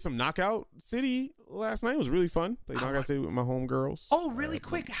we did some Knockout City last night. It was really fun. Played Knockout City with my homegirls. Oh, really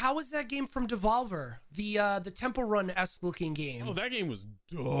quick, how was that game from Devolver? The Temple Run-esque looking game. Oh, that game was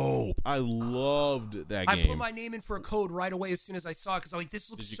dope. I loved that game. I put my name in for a code right away as soon as I saw it because I'm like,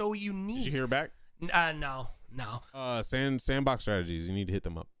 this looks so unique. Did you hear back? No. Sandbox Strategies. You need to hit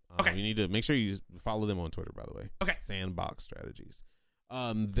them up. Okay. You need to make sure you follow them on Twitter, by the way. Okay. Sandbox Strategies.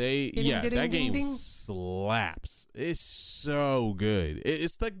 That game slaps. It's so good.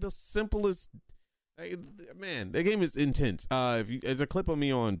 It's like the simplest. Man, that game is intense. There's a clip of me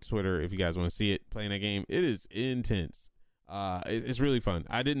on Twitter if you guys want to see it playing that game. It is intense. It's really fun.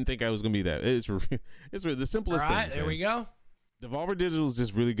 I didn't think I was gonna be that. It's the simplest. All right, things, there man. we go. Devolver Digital is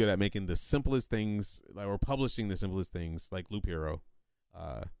just really good at making the simplest things, or publishing the simplest things, like Loop Hero.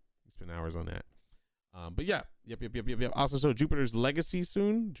 Spend hours on that. But yeah, yep. Also, so Jupiter's Legacy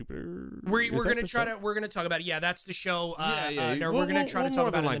soon. We're gonna talk about it. Yeah, that's the show. We're gonna try to talk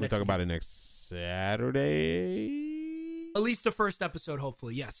about it. We'll talk about it next Saturday. At least the first episode,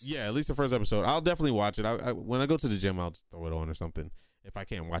 hopefully. Yes. Yeah, at least the first episode. I'll definitely watch it. When I go to the gym, I'll just throw it on or something if I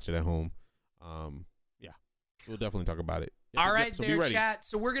can't watch it at home. Yeah, we'll definitely talk about it. Yep, all right, so there, chat.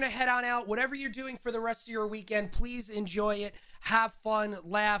 So we're going to head on out. Whatever you're doing for the rest of your weekend, please enjoy it. Have fun,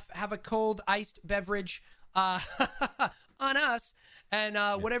 laugh, have a cold iced beverage on us. And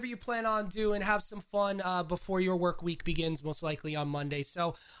whatever you plan on doing, have some fun before your work week begins, most likely on Monday.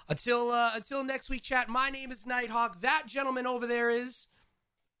 So until next week, chat, my name is Nighthawk. That gentleman over there is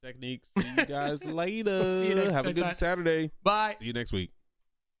Technique. See you guys later. We'll see you next Have a good Saturday. Bye. See you next week.